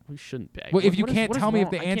 We shouldn't bag. Well, if you What is- can't what is tell me if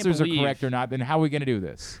wrong? the I can't answers are believe- correct or not, then how are we gonna do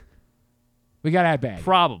this? We gotta have bag.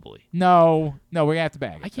 Probably. No, we're gonna have to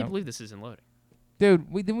bag it. I can't No. believe this isn't loading. Dude,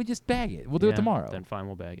 then we just bag it. We'll do it Yeah, tomorrow. Then fine,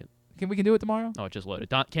 we'll bag it. We can do it tomorrow? Oh, it just loaded.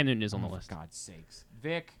 Cam Newton is on the list. For God's sakes.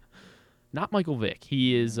 Vic. Not Michael Vick.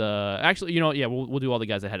 He is actually, we'll do all the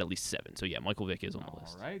guys that had at least 7. So yeah, Michael Vick is on the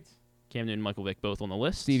list. All right. Cam Newton, Michael Vick, both on the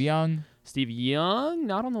list. Steve Young. Steve Young,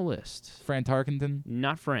 not on the list. Fran Tarkenton.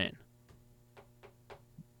 Not Fran.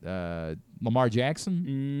 Lamar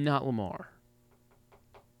Jackson. Not Lamar.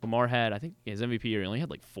 Lamar had, I think, his MVP year, he only had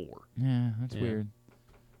like 4. Yeah, that's weird.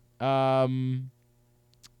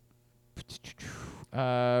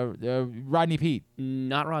 Rodney Peete.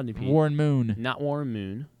 Not Rodney Peete. Warren Moon. Not Warren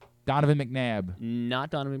Moon. Donovan McNabb. Not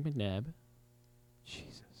Donovan McNabb.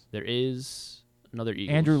 Jesus. There is another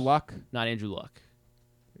Eagles. Andrew Luck. Not Andrew Luck.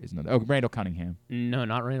 Is another. Oh, Randall Cunningham. No,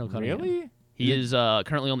 not Randall Cunningham. Really? He is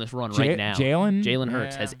currently on this run right now. Jalen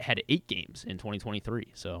Hurts has had 8 games in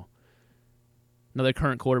 2023. So another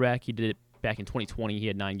current quarterback. He did it back in 2020. He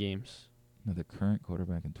had 9 games. Another current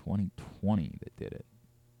quarterback in 2020 that did it.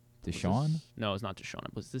 Deshaun? No, it's not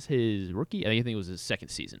Deshaun. Was this his rookie? I think it was his second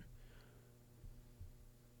season.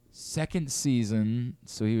 Second season,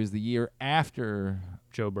 so he was the year after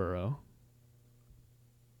Joe Burrow.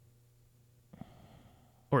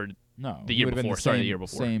 Or no, the year before. Sorry, the year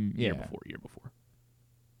before. Same, year yeah. before.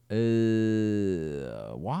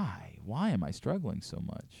 Why? Why am I struggling so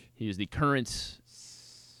much? He is the current.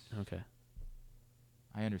 Okay.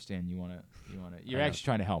 I understand you want to. You're actually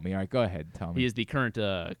trying to help me. All right, go ahead. Tell me. He is the current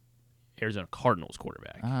Arizona Cardinals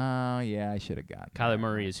quarterback. Oh, yeah, I should have gotten Kyler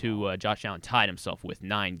Murray is who Josh Allen tied himself with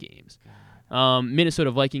 9 games.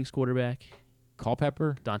 Minnesota Vikings quarterback.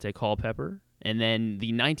 Culpepper. Dante Culpepper. And then the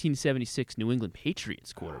 1976 New England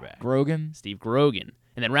Patriots quarterback. Grogan. Steve Grogan.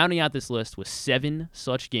 And then rounding out this list with 7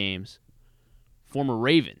 such games, former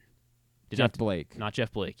Raven. Jeff Blake. Not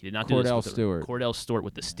Jeff Blake. He did not Cordell do this with Stewart. Cordell Stewart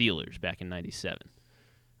with the Steelers back in 97.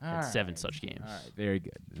 Had 7 such games. All right, very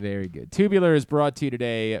good, very good. Tubular is brought to you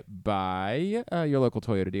today by your local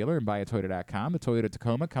Toyota dealer and buyatoyota.com. The Toyota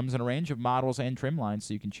Tacoma comes in a range of models and trim lines,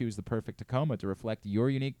 so you can choose the perfect Tacoma to reflect your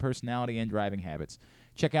unique personality and driving habits.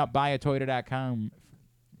 Check out buyatoyota.com.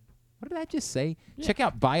 What did I just say? Yeah. Check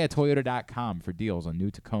out buyatoyota.com for deals on new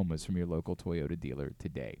Tacomas from your local Toyota dealer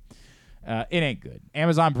today. It ain't good.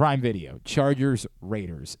 Amazon Prime Video. Chargers,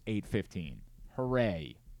 Raiders, 8:15.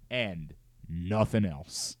 Hooray. And nothing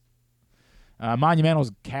else.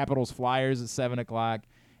 Monumentals, Capitals, Flyers at 7 o'clock.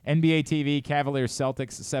 NBA TV, Cavaliers,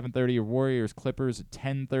 Celtics at 7:30. Warriors, Clippers at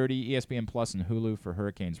 10:30. ESPN Plus and Hulu for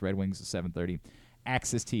Hurricanes, Red Wings at 7:30.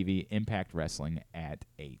 Access TV, Impact Wrestling at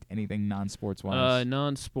 8. Anything non-sports-wise?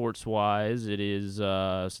 Non-sports-wise, it is,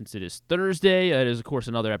 since it is Thursday, it is, of course,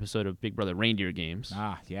 another episode of Big Brother Reindeer Games.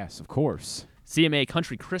 Ah, yes, of course. CMA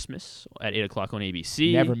Country Christmas at 8 o'clock on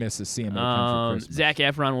ABC. Never miss a CMA Country Christmas. Zac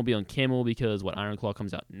Efron will be on Kimmel because, Iron Claw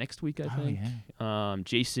comes out next week, I think. Yeah.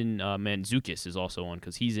 Jason Mantzoukas is also on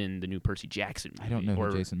because he's in the new Percy Jackson movie. I don't know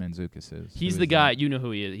who Jason Mantzoukas is. He's the guy, you know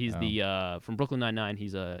who he is. He's the, from Brooklyn Nine-Nine,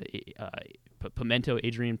 he's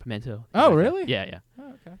Adrian Pimento. Oh, really? Yeah.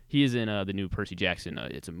 Oh, okay. He is in the new Percy Jackson.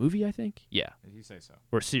 It's a movie, I think. Yeah. Did you say so?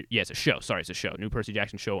 Yeah, it's a show. Sorry, it's a show. New Percy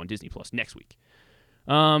Jackson show on Disney Plus next week.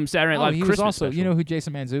 Saturday Night Live he Christmas was also, special. you know who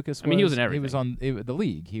Jason Mantzoukas was? I mean, he was in everything. He was on The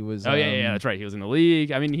League. He was. Oh, yeah, that's right. He was in The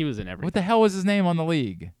League. I mean, he was in everything. What the hell was his name on The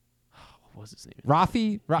League? What was his name?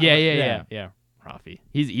 Rafi? Yeah. Rafi.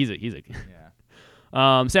 He's a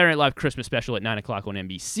yeah. Saturday Night Live Christmas special at 9 o'clock on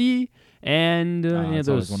NBC. And that's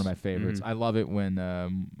always one of my favorites. I love it when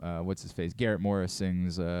what's his face? Garrett Morris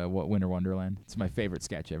sings Winter Wonderland. It's my favorite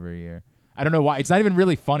sketch every year. I don't know why. It's not even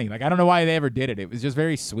really funny. Like, I don't know why they ever did it. It was just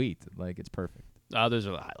very sweet. Like, it's perfect. Those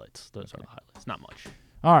are the highlights. Not much.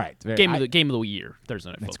 All right. Game of the year. Thursday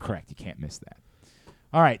Night Football. That's correct. You can't miss that.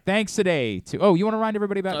 All right. Thanks today to. Oh, you want to remind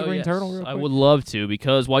everybody about the Green Turtle real quick? I would love to,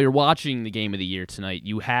 because while you're watching the game of the year tonight,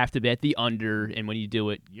 you have to bet the under, and when you do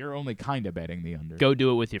it, you're only kind of betting the under. Go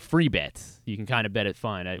do it with your free bet. You can kind of bet it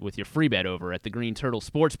fine with your free bet over at the Green Turtle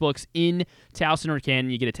Sportsbooks in Towson or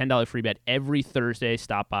Canton. You get a $10 free bet every Thursday.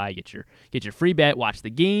 Stop by, get your free bet, watch the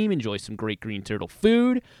game, enjoy some great Green Turtle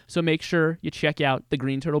food. So make sure you check out the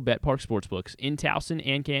Green Turtle Bet Park Sportsbooks in Towson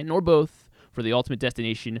and Canton, or both, for the ultimate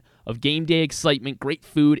destination of game day excitement, great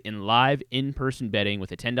food, and live in-person betting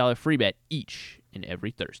with a $10 free bet each and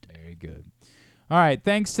every Thursday. Very good. All right,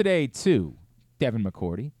 thanks today to Devin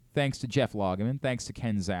McCourty, Thanks to Jeff Lageman. Thanks to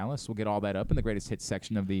Ken Zalis. We'll get all that up in the greatest hits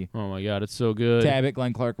section of the Oh, my God, it's so good. tab at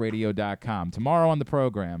GlennClarkRadio.com. Tomorrow on the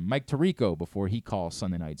program, Mike Tirico before he calls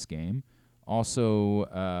Sunday night's game. Also,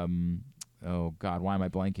 oh, God, why am I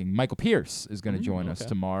blanking? Michael Pierce is going to join us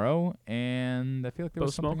tomorrow. And I feel like there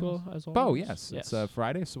was something else. As always? Bo, yes. It's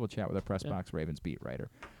Friday, so we'll chat with our Press Box Ravens beat writer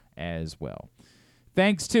as well.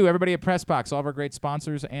 Thanks to everybody at PressBox, all of our great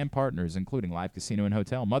sponsors and partners, including Live Casino and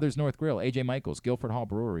Hotel, Mother's North Grill, AJ Michaels, Guilford Hall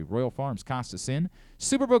Brewery, Royal Farms, Costas Inn,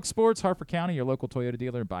 Superbook Sports, Hartford County, your local Toyota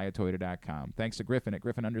dealer, and buyatoyota.com. Thanks to Griffin at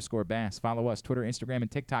Griffin_Bass. Follow us, Twitter, Instagram, and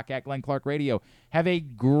TikTok at Glenn Clark Radio. Have a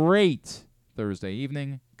great Thursday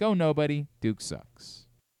evening. Go nobody. Duke sucks.